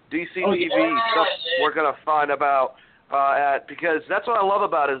 DC TV stuff we're going to find about, because that's what I love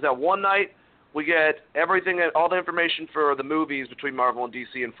about it, is that one night we get everything, all the information for the movies between Marvel and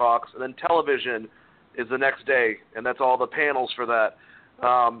DC and Fox, and then television is the next day, and that's all the panels for that.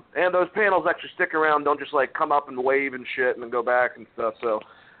 And those panels actually stick around, don't just come up and wave and shit and then go back and stuff. So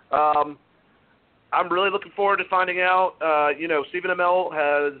I'm really looking forward to finding out. Stephen Amell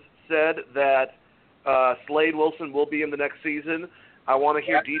has said that Slade Wilson will be in the next season. I want to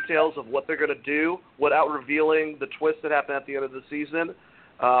hear details of what they're going to do without revealing the twist that happened at the end of the season.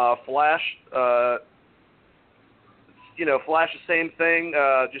 Flash, Flash, the same thing,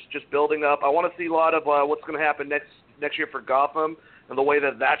 just building up. I want to see a lot of what's going to happen next year for Gotham and the way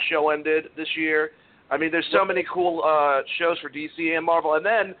that show ended this year. I mean, there's so many cool shows for DC and Marvel. And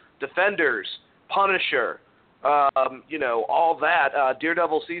then Defenders, Punisher, all that,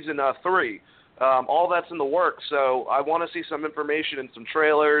 Daredevil Season 3, all that's in the works. So I want to see some information and some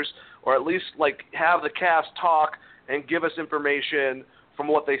trailers, or at least have the cast talk and give us information from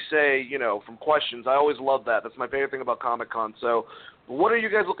what they say, from questions. I always love that. That's my favorite thing about Comic-Con. So what are you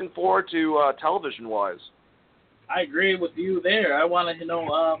guys looking forward to television-wise? I agree with you there. I want to know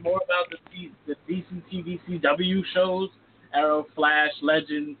more about the DC TV CW shows, Arrow, Flash,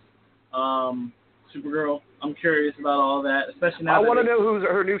 Legends, Supergirl. I'm curious about all that, especially now. I want to know who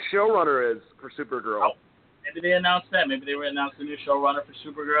her new showrunner is for Supergirl. Oh, maybe they announced that. Maybe they announced a new showrunner for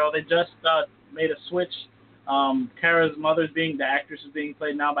Supergirl. They just made a switch. Kara's the actress is being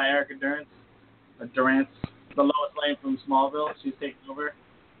played now by Erica Durance, the Lois Lane from Smallville. She's taking over.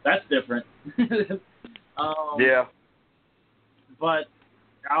 That's different. Yeah. But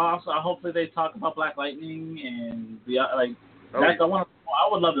hopefully they talk about Black Lightning and I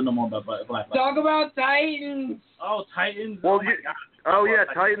would love to know more about Black Lightning. Talk about Titans. Oh, Titans. Well, my God. Oh yeah,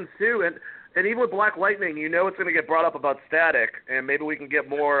 Titans too, and even with Black Lightning, it's going to get brought up about Static, and maybe we can get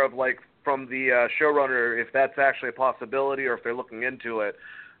more of from the showrunner if that's actually a possibility or if they're looking into it.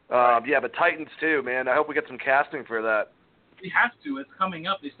 Yeah, but Titans too, man. I hope we get some casting for that. We have to. It's coming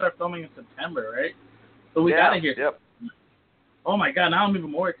up. They start filming in September, right? So we gotta hear. Yep. Oh my god, now I'm even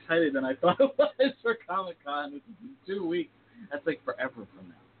more excited than I thought it was for Comic-Con, which is in 2 weeks. That's like forever from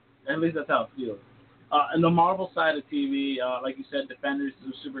now. At least that's how it feels. And the Marvel side of TV, like you said, Defenders,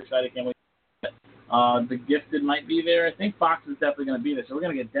 I'm super excited, can't wait. The Gifted might be there. I think Fox is definitely going to be there. So we're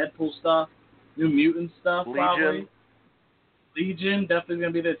going to get Deadpool stuff, New Mutant stuff, probably. Legion definitely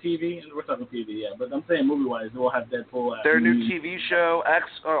going to be their TV. And we're talking TV, yeah. But I'm saying movie-wise, we'll have Deadpool. Their new TV show,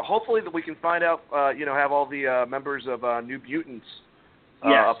 hopefully that we can find out, have all the members of New Mutants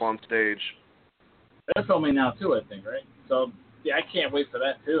up on stage. They're filming now, too, I think, right? So, yeah, I can't wait for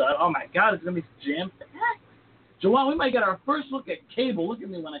that, too. Oh, my God, it's going to be jam-packed. Joanne, we might get our first look at Cable. Look at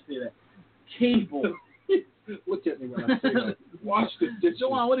me when I say that. Cable. Look at me when I say that. Watch this.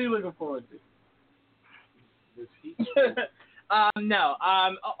 Joanne, what are you looking forward to? This heat. No.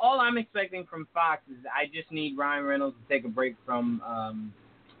 All I'm expecting from Fox is I just need Ryan Reynolds to take a break from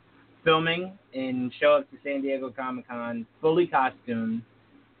filming and show up to San Diego Comic-Con fully costumed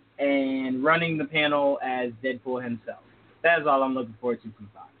and running the panel as Deadpool himself. That is all I'm looking forward to from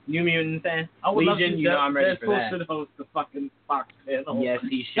Fox. New Mutants fan? Legion, you know I'm ready for that. Deadpool should host the fucking Fox panel. Yes,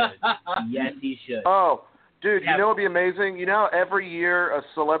 he should. Yes, he should. Oh, dude, you know what would be amazing? You know how every year a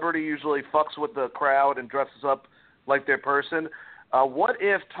celebrity usually fucks with the crowd and dresses up like their person? What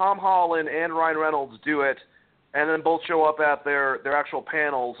if Tom Holland and Ryan Reynolds do it and then both show up at their actual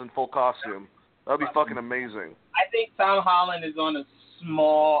panels in full costume? That would be fucking amazing. I think Tom Holland is on a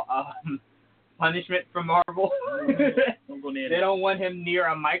small punishment from Marvel. They don't want him near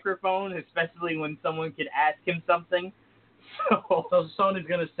a microphone, especially when someone could ask him something. So Sony's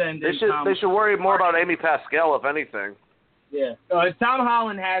going to send in They should worry more about Amy Pascal, if anything. Yeah. Tom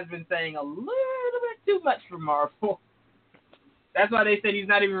Holland has been saying a little bit too much for Marvel. That's why they said he's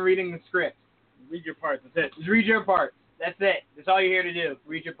not even reading the script. Read your parts. That's it. Just read your parts. That's it. That's all you're here to do.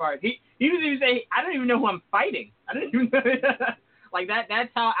 Read your parts. He doesn't even say, I don't even know who I'm fighting. I don't even know. Like, that's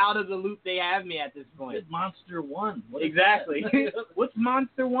how out of the loop they have me at this point. It's Monster One. Exactly. What's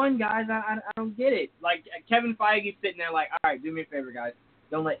Monster One, guys? I don't get it. Like, Kevin Feige's sitting there like, all right, do me a favor, guys.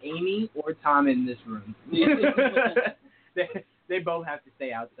 Don't let Amy or Tom in this room. They both have to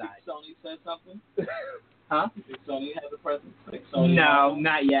stay outside. Sony said something? Huh? You think Sony has a presence? No,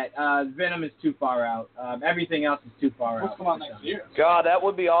 not yet. Venom is too far out. Everything else is too far out. What's come out next year? God, that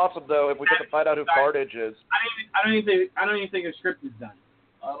would be awesome though if we get to find out who Carnage is. I don't even think a script is done.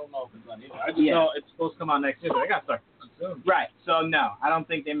 I don't know if it's done either. I just know it's supposed to come out next year, but I got to start soon. Right. So no, I don't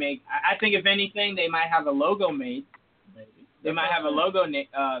think they make. I think if anything, they might have a logo made. Maybe. They might have a logo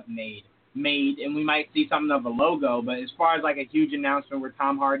made, and we might see something of a logo. But as far as like a huge announcement where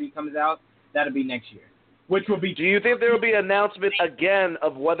Tom Hardy comes out, that'll be next year. Which will be. Do you think there will be an announcement again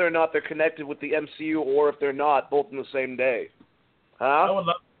of whether or not they're connected with the MCU or if they're not, both in the same day? Huh? I would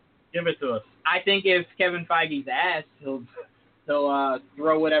love. Give it to us. I think if Kevin Feige's asked, he'll throw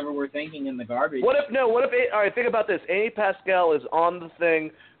whatever we're thinking in the garbage. All right, think about this. Amy Pascal is on the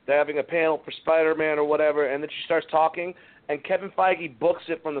thing. They're having a panel for Spider-Man or whatever, and then she starts talking, and Kevin Feige books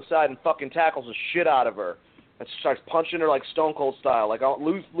it from the side and fucking tackles the shit out of her. And starts punching her like Stone Cold style, like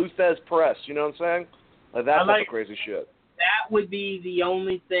Luthez Press, you know what I'm saying? Like that type of crazy shit. That would be the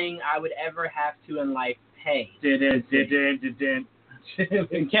only thing I would ever have to in life pay. And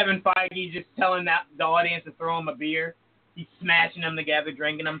Kevin Feige just telling the audience to throw him a beer. He's smashing them together,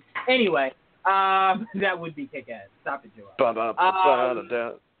 drinking them. Anyway, that would be kick-ass. Stop it, Joel.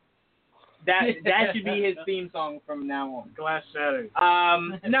 That should be his theme song from now on. Glass shattered.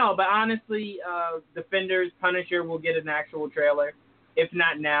 No, but honestly, Defenders, Punisher will get an actual trailer. If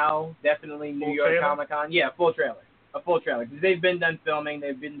not now, definitely New York Comic-Con. Yeah, full trailer. A full trailer. Because they've been done filming.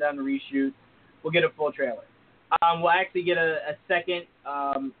 They've been done reshoots. We'll get a full trailer. We'll actually get a second,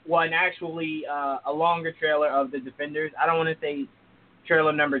 a longer trailer of the Defenders. I don't want to say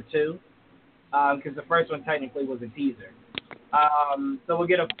trailer number 2, because the first one technically was a teaser. So we'll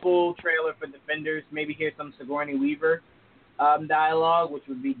get a full trailer for Defenders. Maybe hear some Sigourney Weaver dialogue, which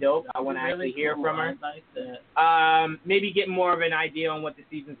would be dope. I want to actually hear from her. Maybe get more of an idea on what the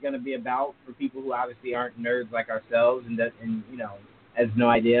season's going to be about for people who obviously aren't nerds like ourselves and has no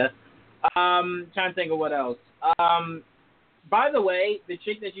idea. Trying to think of what else. By the way, the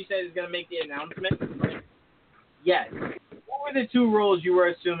chick that you said is going to make the announcement, yes. What were the 2 roles you were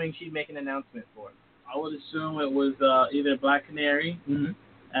assuming she'd make an announcement for? I would assume it was either Black Canary and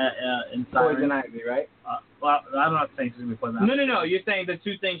Poison Ivy, right? Well, I'm not saying she's going to be Poison Ivy. No. You're saying the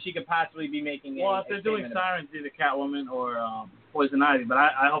 2 things she could possibly be making. Well, if they're doing Sirens, either Catwoman or Poison Ivy, but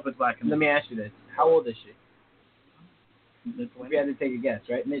I hope it's Black Canary. Let me ask you this. How old is she? Mid-20s. If you had to take a guess,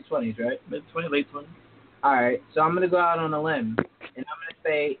 right? Mid-20s, right? Mid-20s, late 20s. All right, so I'm going to go out on a limb, and I'm going to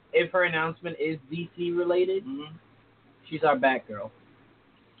say if her announcement is DC related, She's our Batgirl.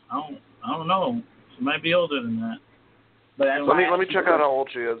 I don't know. She might be older than that. But that's let me check out how old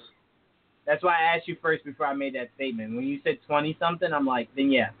she is. That's why I asked you first before I made that statement. When you said 20-something, I'm like,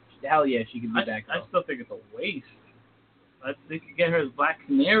 then yeah, hell yeah, she could be Batgirl. I still think it's a waste. They could get her as Black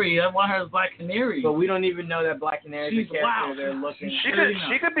Canary. I want her as Black Canary. But we don't even know that Black Canary is the character they're looking.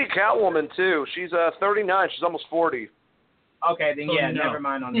 She could be Catwoman too. She's 39. She's almost 40. Okay, then yeah, never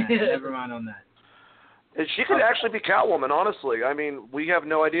mind on that. Never mind on that. She could actually be Catwoman, honestly. I mean, we have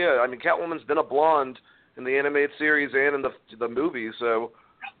no idea. I mean, Catwoman's been a blonde in the animated series and in the movie, so.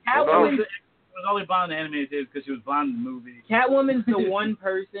 Catwoman was only blonde in the animated series because she was blonde in the movie. Catwoman's the one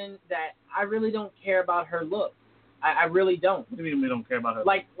person that I really don't care about her look. I really don't. What do you mean we don't care about her?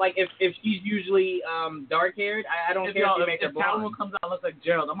 Like if she's usually dark haired, I don't care if you make her blonde. If Catwoman comes out and looks like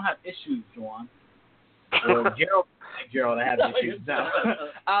Gerald, I'm gonna have issues, Juwan. Well, Gerald, I have issues. No.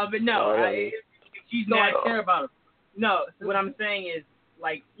 But no, if she's not. I care about her. No, what I'm saying is,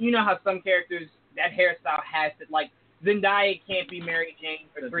 like, you know how some characters that hairstyle has to, like, Zendaya can't be Mary Jane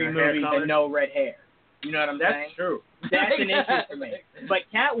for 3 movies and no red hair. You know what I'm saying? That's true. That's an issue for me. But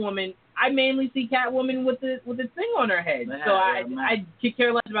Catwoman, I mainly see Catwoman with the thing on her head. So I could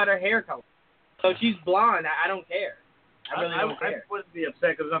care less about her hair color. So if she's blonde, I don't care. I really don't care. I wouldn't be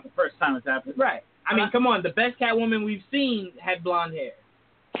upset because it's not the first time it's happened. Right. I mean, come on. The best Catwoman we've seen had blonde hair.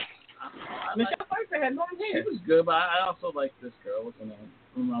 Michelle Pfeiffer had blonde hair. She was good, but I also like this girl. What's her name?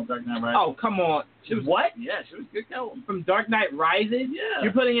 From Dark Knight Rises. Oh, come on. She was what? Yeah, she was good Catwoman. From Dark Knight Rises? Yeah.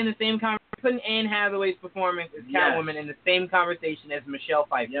 You're putting in the same putting Anne Hathaway's performance as Catwoman in the same conversation as Michelle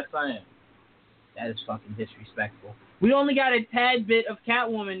Pfeiffer. Yes, I am. That is fucking disrespectful. We only got a tad bit of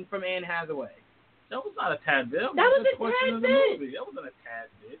Catwoman from Anne Hathaway. That was not a tad bit. That was a tad bit. That wasn't a tad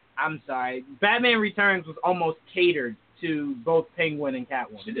bit. I'm sorry. Batman Returns was almost catered to both Penguin and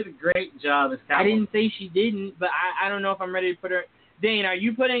Catwoman. She did a great job as Catwoman. I didn't say she didn't, but I don't know if I'm ready to put her. Dane, are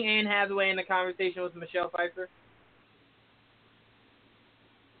you putting Anne Hathaway in the conversation with Michelle Pfeiffer?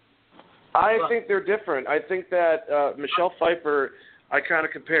 I think they're different. I think that Michelle Pfeiffer, I kind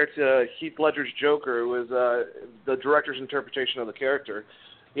of compare to Heath Ledger's Joker, who was the director's interpretation of the character.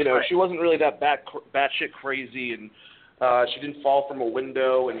 You know, she wasn't really that batshit crazy, and she didn't fall from a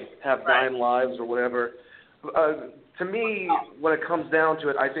window and have 9 lives or whatever. To me, when it comes down to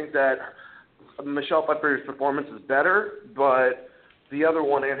it, I think that Michelle Pfeiffer's performance is better, but the other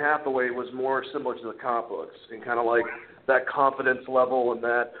one, Anne Hathaway, was more similar to the comic books and kind of like that confidence level and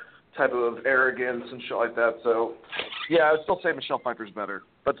that type of arrogance and shit like that. So, yeah, I would still say Michelle Pfeiffer's better,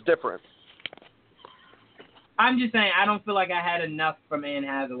 but it's different. I'm just saying I don't feel like I had enough from Anne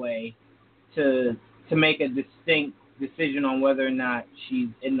Hathaway to make a distinct decision on whether or not she's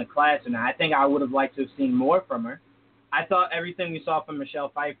in the class or not. I think I would have liked to have seen more from her. I thought everything we saw from Michelle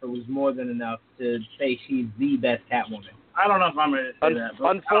Pfeiffer was more than enough to say she's the best Catwoman. I don't know if I'm ready to say that.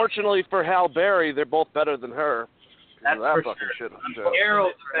 But unfortunately for Halle Berry, they're both better than her. That's that for fucking sure. shit.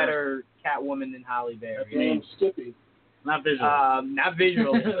 Carol's better Catwoman than Halle Berry. Damn Skippy. Not visual. Not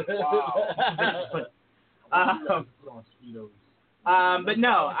visual. Wow. But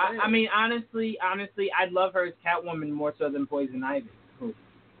no, I mean, honestly, I'd love her as Catwoman more so than Poison Ivy. Who?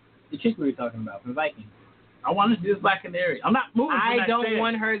 The chick we were talking about from Vikings. I want to see this Black Canary. I'm not moving. I don't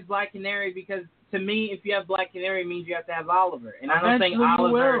want her as Black Canary because to me, if you have Black Canary, it means you have to have Oliver, and I don't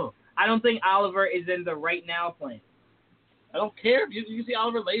think Oliver is in the right now plan. I don't care. You can see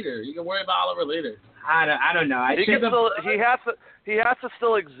Oliver later. You can worry about Oliver later. I don't know. He has to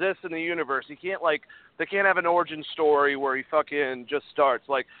still exist in the universe. He can't they can't have an origin story where he fucking just starts.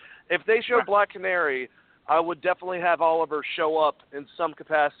 Like if they show Black Canary, I would definitely have Oliver show up in some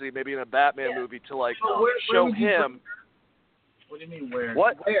capacity, maybe in a Batman movie to show him. What do you mean where?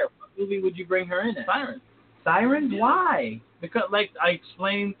 What? Where? What movie would you bring her in? Sirens. Sirens? Why? Because like I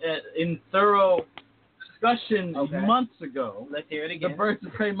explained in thorough discussion months ago. Let's hear it again. The Birds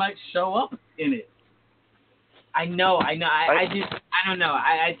of Prey might show up in it. I know. I don't know.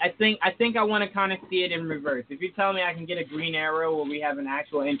 I think I want to kind of see it in reverse. If you tell me I can get a Green Arrow where we have an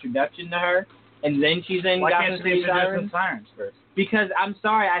actual introduction to her, and then she's in Gotham City Sirens first? Because I'm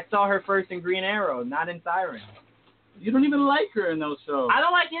sorry, I saw her first in Green Arrow, not in Sirens. You don't even like her in those shows. I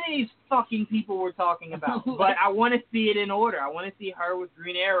don't like any of these fucking people we're talking about. But I want to see it in order. I want to see her with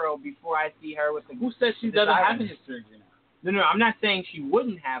Green Arrow before I see her with the. Who says she doesn't have a history of Green Arrow? No, I'm not saying she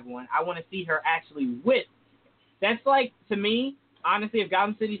wouldn't have one. I want to see her actually with. That's like, to me, honestly, if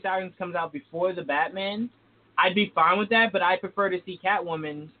Gotham City Sirens comes out before the Batman, I'd be fine with that, but I prefer to see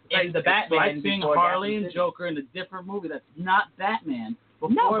Catwoman in the Batman. Like seeing Harley and Joker in a different movie that's not Batman.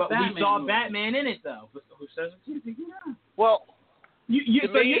 No, but Batman we saw movie. Batman in it, though. Who says it? Well,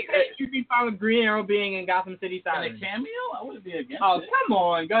 So you'd be fine with Green Arrow being in Gotham City Sirens? In a cameo? I wouldn't be against it. Come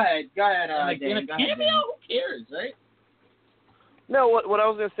on. Go ahead. In a cameo? Who cares, right? No, what I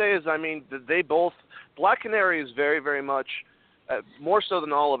was going to say is, I mean, they both... Black Canary is very, very much, more so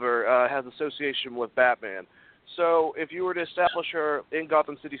than Oliver, has association with Batman. So if you were to establish her in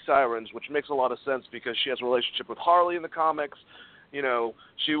Gotham City Sirens, which makes a lot of sense because she has a relationship with Harley in the comics, you know,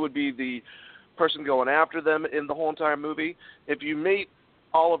 she would be the person going after them in the whole entire movie. If you meet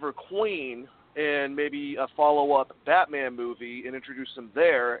Oliver Queen in maybe a follow-up Batman movie and introduce him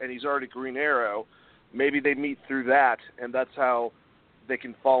there, and he's already Green Arrow, maybe they meet through that, and that's how they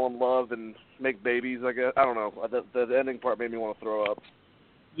can fall in love and make babies, I guess. I don't know. The ending part made me want to throw up.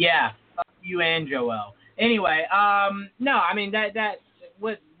 Yeah, you and Joel. Anyway, no, I mean,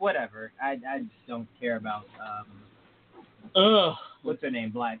 whatever. I just don't care about, what's her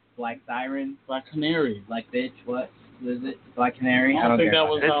name? Black Siren? Black Canary. Black bitch, what is it? Black Canary? I don't think that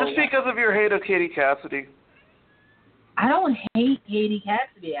was... Is this because of your hate of Katie Cassidy? I don't hate Katie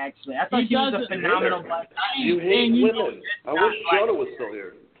Cassidy, actually. I thought she was a phenomenal Black Canary. You hate women. I wish Jonah was still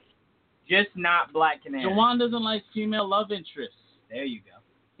here. Just not Black Canary. Jawan doesn't like female love interests. There you go.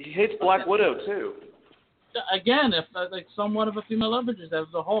 He hates Black Widow, too. Again, if like somewhat of a female love interest, as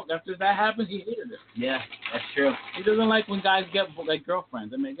the Hulk, after that happened, he hated it. Yeah, that's true. He doesn't like when guys get like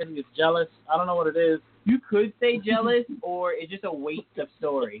girlfriends. I mean, I guess he gets jealous. I don't know what it is. You could say jealous, or it's just a waste of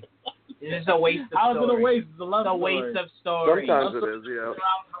story. It's just a waste of story. How is it a waste? It's a love story. It's a waste of story. Sometimes it is, yeah.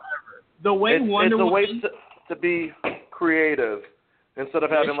 The way Wonder Woman... It's a waste to be creative instead of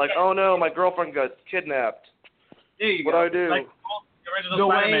having like, oh no, my girlfriend got kidnapped. There you go. What do I do? Like, the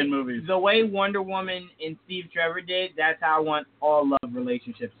Spider-Man movies. The way Wonder Woman and Steve Trevor did, that's how I want all love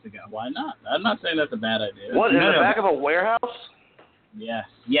relationships to go. Why not? I'm not saying that's a bad idea. What, in the back of a warehouse? Yes.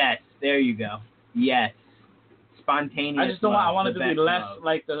 Yes, there you go. Yes. Spontaneous. I just don't want. I want it to be less love.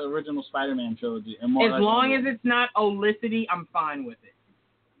 like the original Spider-Man trilogy and more. As long as it's not Olicity, I'm fine with it.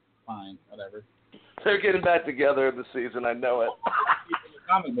 Fine, whatever. They're getting back together this season. I know it.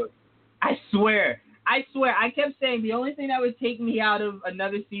 Comic book. I swear. I kept saying the only thing that would take me out of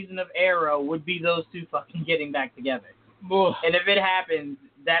another season of Arrow would be those two fucking getting back together. And if it happens,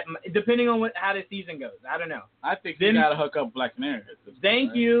 that depending on how the season goes, I don't know. I think you gotta hook up Black Canary.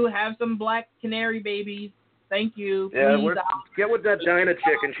 Thank you. Have some Black Canary babies. Thank you. Yeah, please, get with that Dinah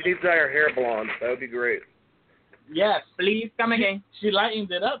chick, and she needs to dye her hair blonde. That would be great. Yes. Please come again. She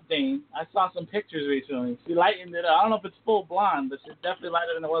lightened it up, Dane. I saw some pictures recently. She lightened it up. I don't know if it's full blonde, but she's definitely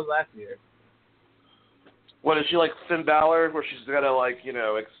lighter than it was last year. What, is she like Finn Balor, where she's got to, like, you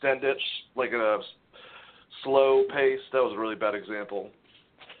know, extend it like at a slow pace? That was a really bad example.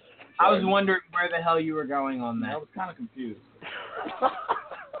 I was wondering where the hell you were going on that. I was kind of confused.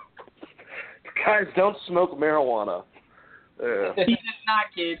 Guys, don't smoke marijuana. He's just not,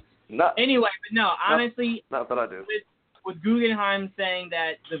 kids. Not, anyway, but no, honestly, not that I do. With Guggenheim saying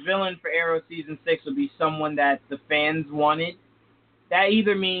that the villain for Arrow Season 6 would be someone that the fans wanted, that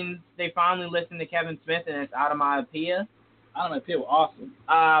either means they finally listened to Kevin Smith and it's Automatopoeia. Automatopoeia was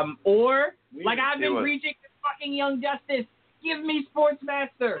awesome. Or, like I've been preaching to fucking Young Justice, give me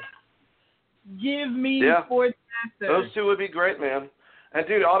Sportsmaster. Give me Sportsmaster. Those two would be great, man. And,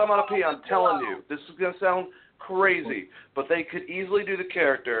 dude, Automatopoeia, I'm telling you, this is going to sound crazy, but they could easily do the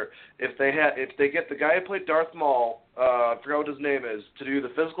character if they get the guy who played Darth Maul, I forgot what his name is, to do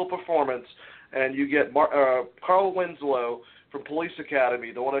the physical performance, and you get Carl Winslow from Police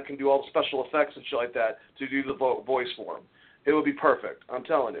Academy, the one that can do all the special effects and shit like that, to do the voice for him. It would be perfect, I'm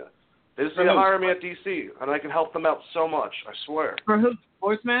telling you. They just need to hire me at DC, and I can help them out so much, I swear. For who?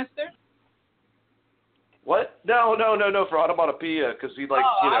 Sportsmaster? What? No, for Automatopoeia, because he, like,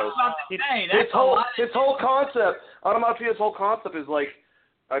 you know, his whole concept, Automatopoeia's whole concept is, like,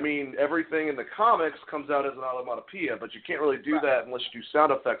 I mean, everything in the comics comes out as an Automatopoeia, but you can't really do that unless you do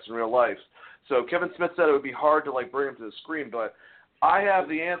sound effects in real life. So Kevin Smith said it would be hard to, like, bring him to the screen, but I have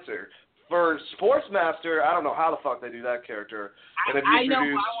the answer. For Sportsmaster, I don't know how the fuck they do that character. And I know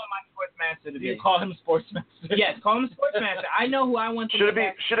who I want my Sportsmaster to be. You call him Sportsmaster? Yes, call him Sportsmaster. I know who I want to be.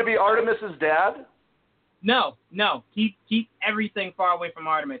 Should it be Artemis's dad? No. Keep everything far away from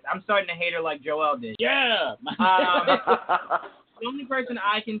Artemis. I'm starting to hate her like Joel did. Yeah. The only person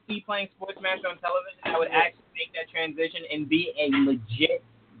I can see playing Sportsmaster on television that would actually make that transition and be a legit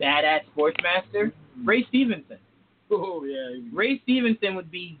badass Sportsmaster, Ray Stevenson. Oh, yeah. Ray Stevenson would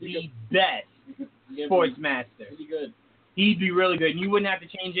be the best Sportsmaster. Pretty good. He'd be really good, and you wouldn't have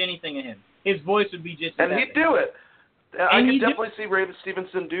to change anything of him. His voice would be just and he'd do it. I can definitely see Ray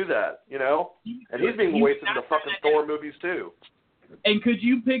Stevenson do that, you know? And he's being wasted in the fucking Thor movies, too. And could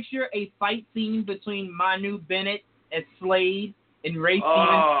you picture a fight scene between Manu Bennett as Slade and Ray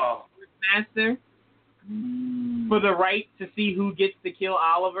Stevens master for the right to see who gets to kill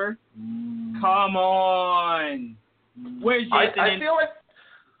Oliver? Come on. Where's Jason? I feel like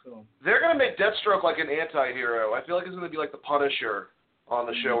they're going to make Deathstroke like an anti-hero. I feel like it's going to be like the Punisher on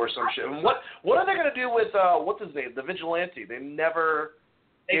the show or some shit. And what are they going to do with, what's his name, the Vigilante? They never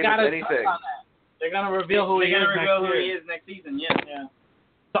gave us anything. They're going to reveal who he is next season, yeah.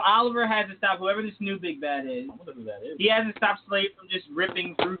 So Oliver has to stop whoever this new big bad is. I wonder who that is. He has to stop Slade from just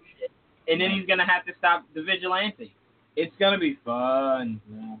ripping through shit. And then he's going to have to stop the Vigilante. It's going to be fun.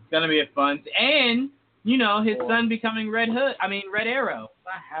 Yeah. It's going to be a fun. And, you know, his son becoming Red Arrow. It's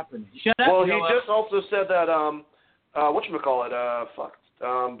not happening. Shut up, Well, he just also said that,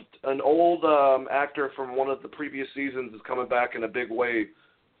 an old actor from one of the previous seasons is coming back in a big way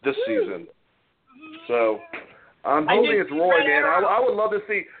this season. So I'm hoping it's Roy, man. I would love to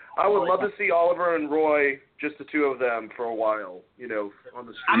see. Oliver and Roy, just the two of them, for a while. You know, on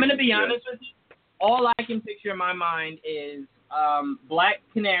the street. I'm gonna be honest with you. All I can picture in my mind is Black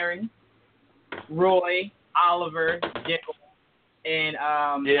Canary, Roy, Oliver, Dickel, and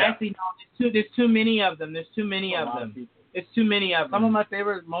actually no, there's too many of them. It's too many of them. Some of my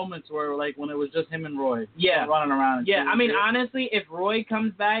favorite moments were like when it was just him and Roy. Yeah. Running around. Yeah, I mean, honestly, if Roy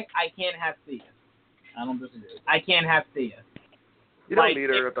comes back, I can't have Thea. I don't disagree. I can't have Thea. You don't need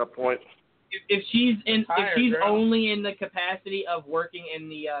her at that point. If she's only in the capacity of working in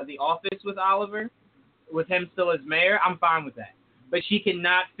the office with Oliver, with him still as mayor, I'm fine with that. But she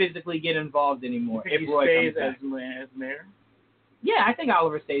cannot physically get involved anymore. If Roy stays comes as mayor? Yeah, I think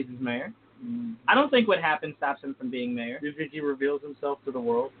Oliver stays as mayor. I don't think what happened stops him from being mayor. Do you think he reveals himself to the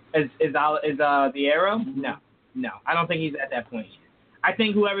world? Is the Arrow? No. I don't think he's at that point yet. I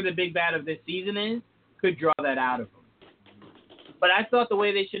think whoever the big bad of this season is could draw that out of him. But I thought the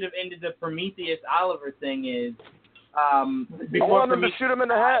way they should have ended the Prometheus Oliver thing is before them to shoot him in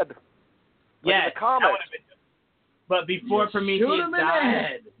the head. Yeah, in the comics. But before Prometheus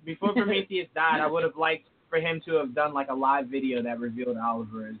died, I would have liked for him to have done like a live video that revealed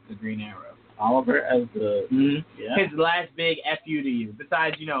Oliver as the Green Arrow. Oliver as the his last big FU to you,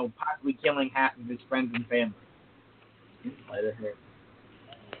 besides, you know, possibly killing half of his friends and family. Let it hurt.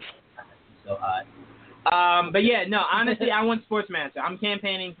 So hot. But yeah, no, honestly, I want Sportsmaster. I'm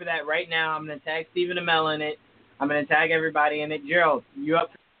campaigning for that right now. I'm going to tag Stephen Amell in it. I'm going to tag everybody in it. Gerald, you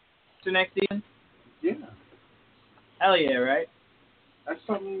up to next season? Yeah. Hell yeah, right? That's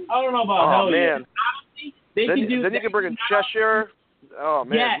something. I don't know about hell yeah. Honestly, then you can bring in Cheshire. Oh,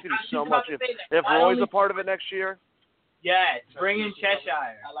 man, yeah, you can do so much. If Roy's a part of it next year. Yes, bring in Cheshire.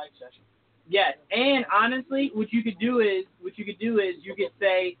 I like Cheshire. Yes, and honestly, what you could do is you could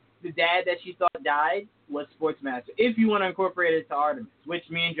say the dad that she thought died was Sportsmaster. If you want to incorporate it to Artemis, which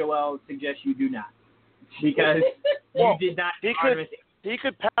me and Joel suggest you do not, because you did not. He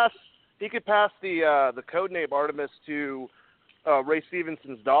could pass the code name Artemis to Ray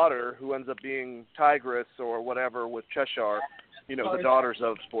Stevenson's daughter, who ends up being Tigress or whatever with Cheshire. You know, the daughters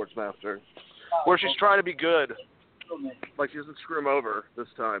of Sportsmaster, where she's trying to be good. Like, she doesn't screw him over this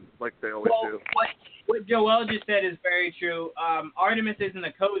time, like they always do. What Joel just said is very true. Artemis isn't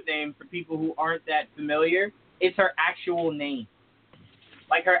a code name for people who aren't that familiar. It's her actual name.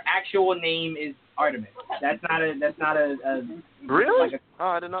 Like, her actual name is Artemis. That's not a really? Like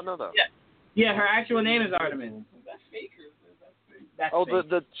I did not know that. Yeah, her actual name is Artemis. That's fake. That's fake.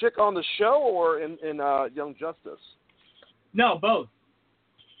 The chick on the show or in Young Justice? No, both.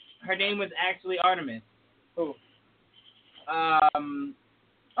 Her name was actually Artemis. Who?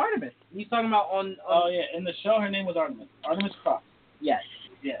 Artemis. He's talking about on. Oh yeah, in the show her name was Artemis. Artemis Cross. Yes.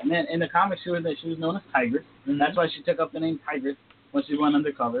 Yeah, and then in the comics she was known as Tigress. Mm-hmm. That's why she took up the name Tigress when she went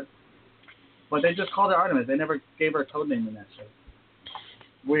undercover. But they just called her Artemis. They never gave her a code name in that show.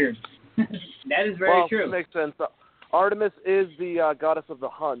 Weird. That is very true. That makes sense. Artemis is the goddess of the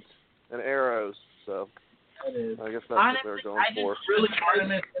hunt and arrows, so. That is. I guess that's what they're going for.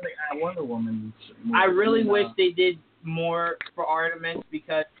 Artemis and the Wonder Woman. I really wish they did more for Artemis,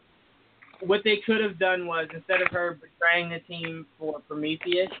 because what they could have done was, instead of her betraying the team for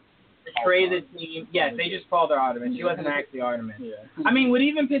Prometheus, betray the team. Yes, they just called her Artemis. She wasn't actually Artemis. Yeah. I mean, what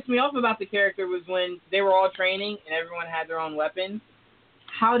even pissed me off about the character was when they were all training and everyone had their own weapons.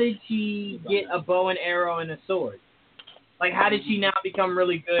 How did she get a bow and arrow and a sword? Like, how did she now become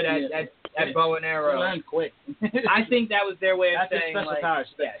really good at bow and arrow? She learned quick. I think that was their way of That's saying, special like, power.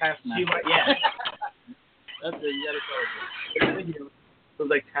 She's like Taskmaster. Yeah. That's it. You gotta call it. It was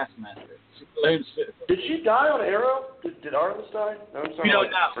like Taskmaster. She learned shit. Did she die on Arrow? Did Artemis die? I'm sorry. We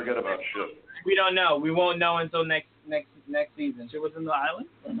don't know. Forget about shit. We don't know. We won't know until next season. She was in the island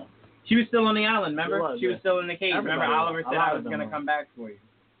or no? She was still on the island, remember? She was yeah. still in the cave. Everybody Remember, Oliver said I was going to come back for you.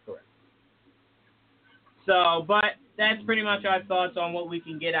 Correct. So, but that's pretty much our thoughts on what we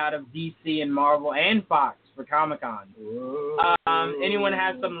can get out of DC and Marvel and Fox for Comic-Con. Anyone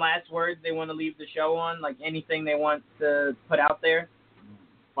have some last words they want to leave the show on? Like anything they want to put out there?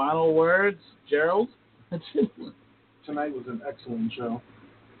 Final words, Gerald? Tonight was an excellent show.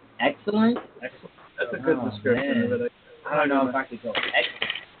 Excellent? Excellent. That's a good description of it. I don't know if I could go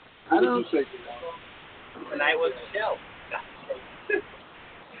excellent. What did you say? Tonight was a show.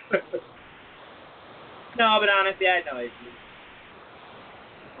 No, but honestly, I know it.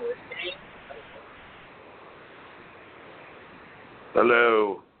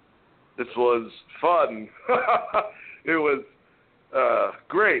 Hello. This was fun. It was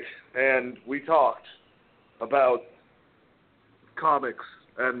great, and we talked about comics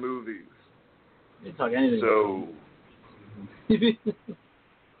and movies. You talk anything. So,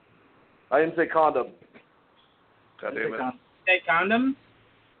 I didn't say condom. God damn it. Say condom?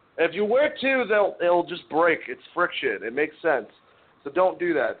 If you wear two, it'll just break. It's friction. It makes sense. So don't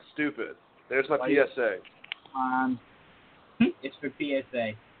do that. It's stupid. There's my PSA. It's for PSA.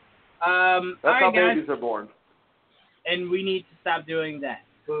 That's all how right, guys. babies are born. And we need to stop doing that.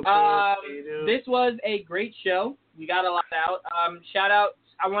 This was a great show. We got a lot out. Shout out.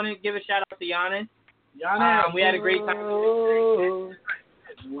 I want to give a shout out to Giannis. We had a great time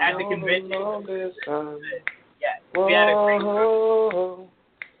at the convention. Yeah, we had a great time.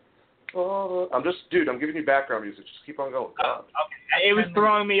 I'm giving you background music. Just keep on going. Okay. It was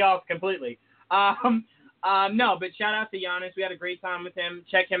throwing me off completely. No, but shout out to Giannis. We had a great time with him.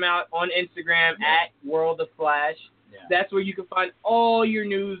 Check him out on Instagram at World of Flash. Yeah. That's where you can find all your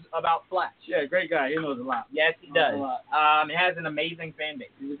news about Flash. Yeah, great guy. He knows a lot. Yes, he does. It has an amazing fan base.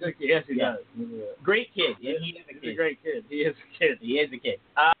 He's a good kid. Yes, he does. Great kid. He is a kid. He's a great kid. He is a kid. He is a kid.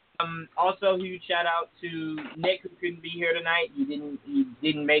 Also, huge shout out to Nick, who couldn't be here tonight. He didn't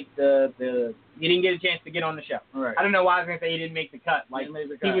make he didn't get a chance to get on the show. Right. I don't know why I was gonna say he didn't make the cut. Like he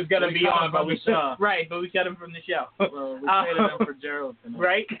was gonna be on, but we shut right, but we shut him from the show. Well, we traded him for Gerald tonight.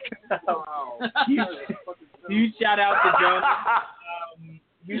 Right. Wow. Huge shout out to Jonah.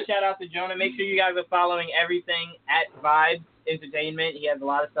 Huge shout out to Jonah. Make sure you guys are following everything at Vibes Entertainment. He has a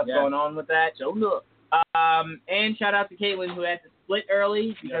lot of stuff going on with that. Jonah. And shout out to Caitlin, who had to split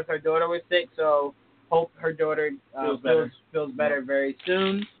early because her daughter was sick. So hope her daughter feels better very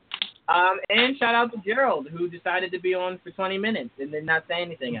soon. And shout out to Gerald, who decided to be on for 20 minutes and did not say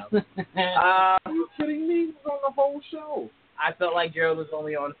anything else. Are you kidding me? He was on the whole show. I felt like Gerald was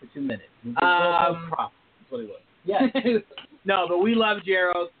only on for 2 minutes. That's what he was. Yeah. No, but we love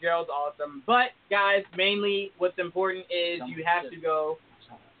Gerald. Gerald's awesome. But, guys, mainly what's important is you have to go.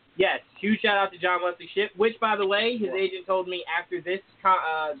 Yes, huge shout out to John Wesley Shipp, which, by the way, his agent told me after this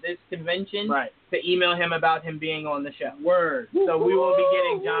convention to email him about him being on the show. Word. So we will be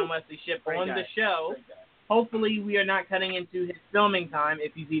getting John Wesley Shipp on the show. Hopefully we are not cutting into his filming time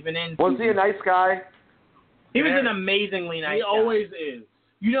if he's even in. Was he a nice guy? He was an amazingly nice guy. He always is.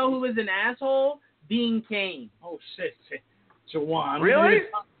 You know who was an asshole? Dean Cain. Oh, shit. Jawan. Really?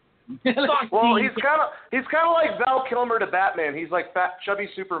 Well, he's kind of like Val Kilmer to Batman. He's like fat, chubby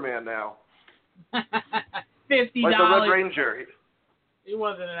Superman now. $50. Like the Red Ranger. He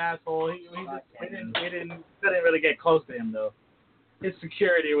wasn't an asshole. We didn't really get close to him though. His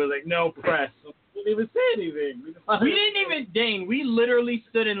security was like no press. We didn't even say anything. We didn't even, Dane. We literally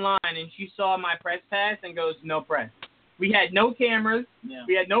stood in line and she saw my press pass and goes no press. We had no cameras. Yeah.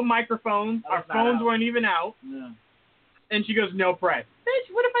 We had no microphones. Our phones weren't even out. Yeah. And she goes, no press. Bitch,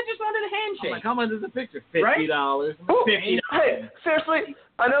 what if I just wanted a handshake? I'm like, how much is a picture? $50. $50. Hey, seriously,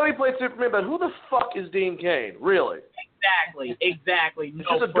 I know he played Superman, but who the fuck is Dean Cain? Really? Exactly. No He's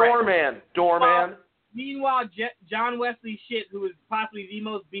just a press. doorman. Meanwhile, John Wesley Shipp, who is possibly the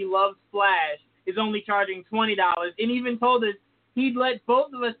most beloved Flash, is only charging $20 and even told us he'd let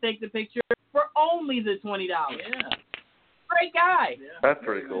both of us take the picture for only the $20. Yeah. Great guy. Yeah. That's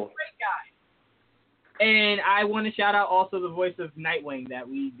pretty cool. Great guy. And I want to shout out also the voice of Nightwing that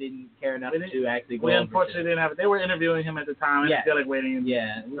we didn't care enough to actually go We over unfortunately didn't have it. They were interviewing him at the time. And I feel like waiting.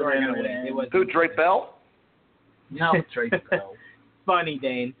 Yeah. We were going to wait. It was Who, Drake Bell? No, Drake Bell. Funny,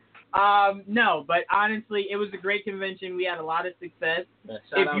 Dane. No, but honestly, it was a great convention. We had a lot of success. Yeah,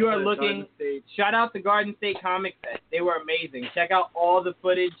 if you are looking, shout out to Garden State Comic Fest. They were amazing. Check out all the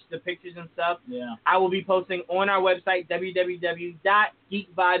footage, the pictures and stuff. Yeah. I will be posting on our website,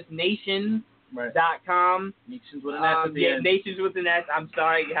 www.geekvibesnation.com. Nations with an S at the end. Nations with an S. I'm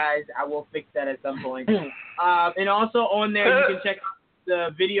sorry, guys. I will fix that at some point. And also on there, you can check out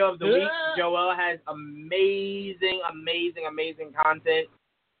the video of the week. Joel has amazing content.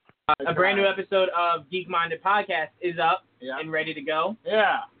 a brand new episode of Geek Minded Podcast is up and ready to go.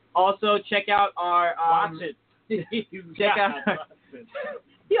 Yeah. Also, check out our Watch it. check out.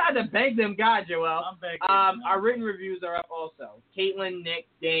 You had to beg them, God, Joel. I'm begging. Our written reviews are up also. Caitlin, Nick,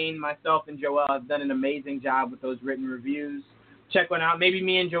 Dane, myself, and Joel have done an amazing job with those written reviews. Check one out. Maybe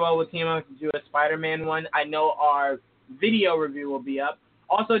me and Joel will team up to do a Spider-Man one. I know our video review will be up.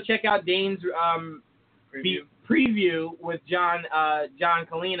 Also, check out Dane's preview with John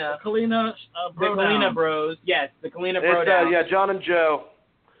Kalina. The Kalina Bros. Yes, the Kalina Bros. Yeah, John and Joe.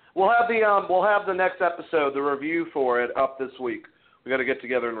 We'll have the next episode, the review for it, up this week. We got to get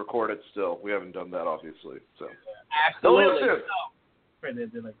together and record it still. We haven't done that, obviously. So absolutely.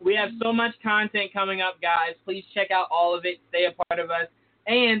 We have so much content coming up, guys. Please check out all of it. Stay a part of us.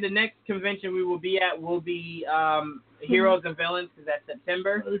 And the next convention we will be at will be Heroes and Villains, because that's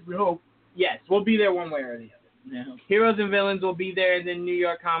September. We hope. Yes, we'll be there one way or the other. Yeah. Heroes and Villains will be there, and then New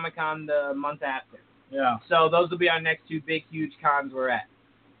York Comic Con the month after. Yeah. So those will be our next two big, huge cons we're at.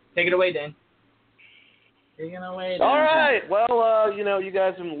 Take it away, Dan. All right. Well, you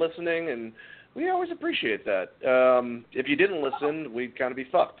guys have been listening, and we always appreciate that. If you didn't listen, we'd kind of be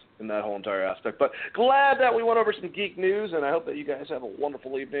fucked in that whole entire aspect. But glad that we went over some geek news, and I hope that you guys have a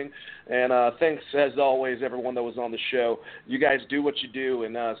wonderful evening. And thanks, as always, everyone that was on the show. You guys do what you do,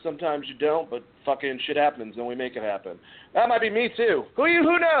 and sometimes you don't, but fucking shit happens, and we make it happen. That might be me, too.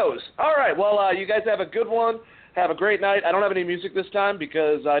 Who knows? All right. Well, you guys have a good one. Have a great night. I don't have any music this time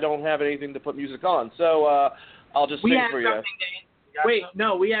because I don't have anything to put music on. So I'll just sing for you. Wait,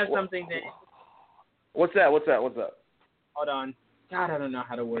 no, we have something, Dan. What's that? Hold on. God, I don't know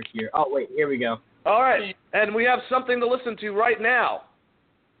how to work here. Oh, wait, here we go. All right, and we have something to listen to right now.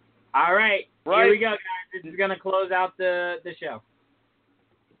 All right, here we go, guys. This is going to close out the show.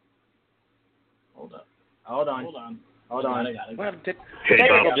 Hold on. I got it. Hey,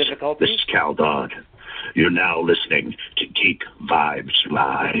 Dobbs, this is Cal Dodd. You're now listening to Geek Vibes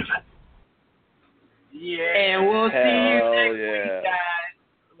Live. Yeah. And we'll see you next week, guys.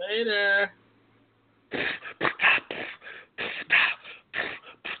 Later.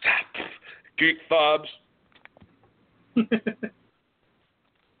 Geek Vibes.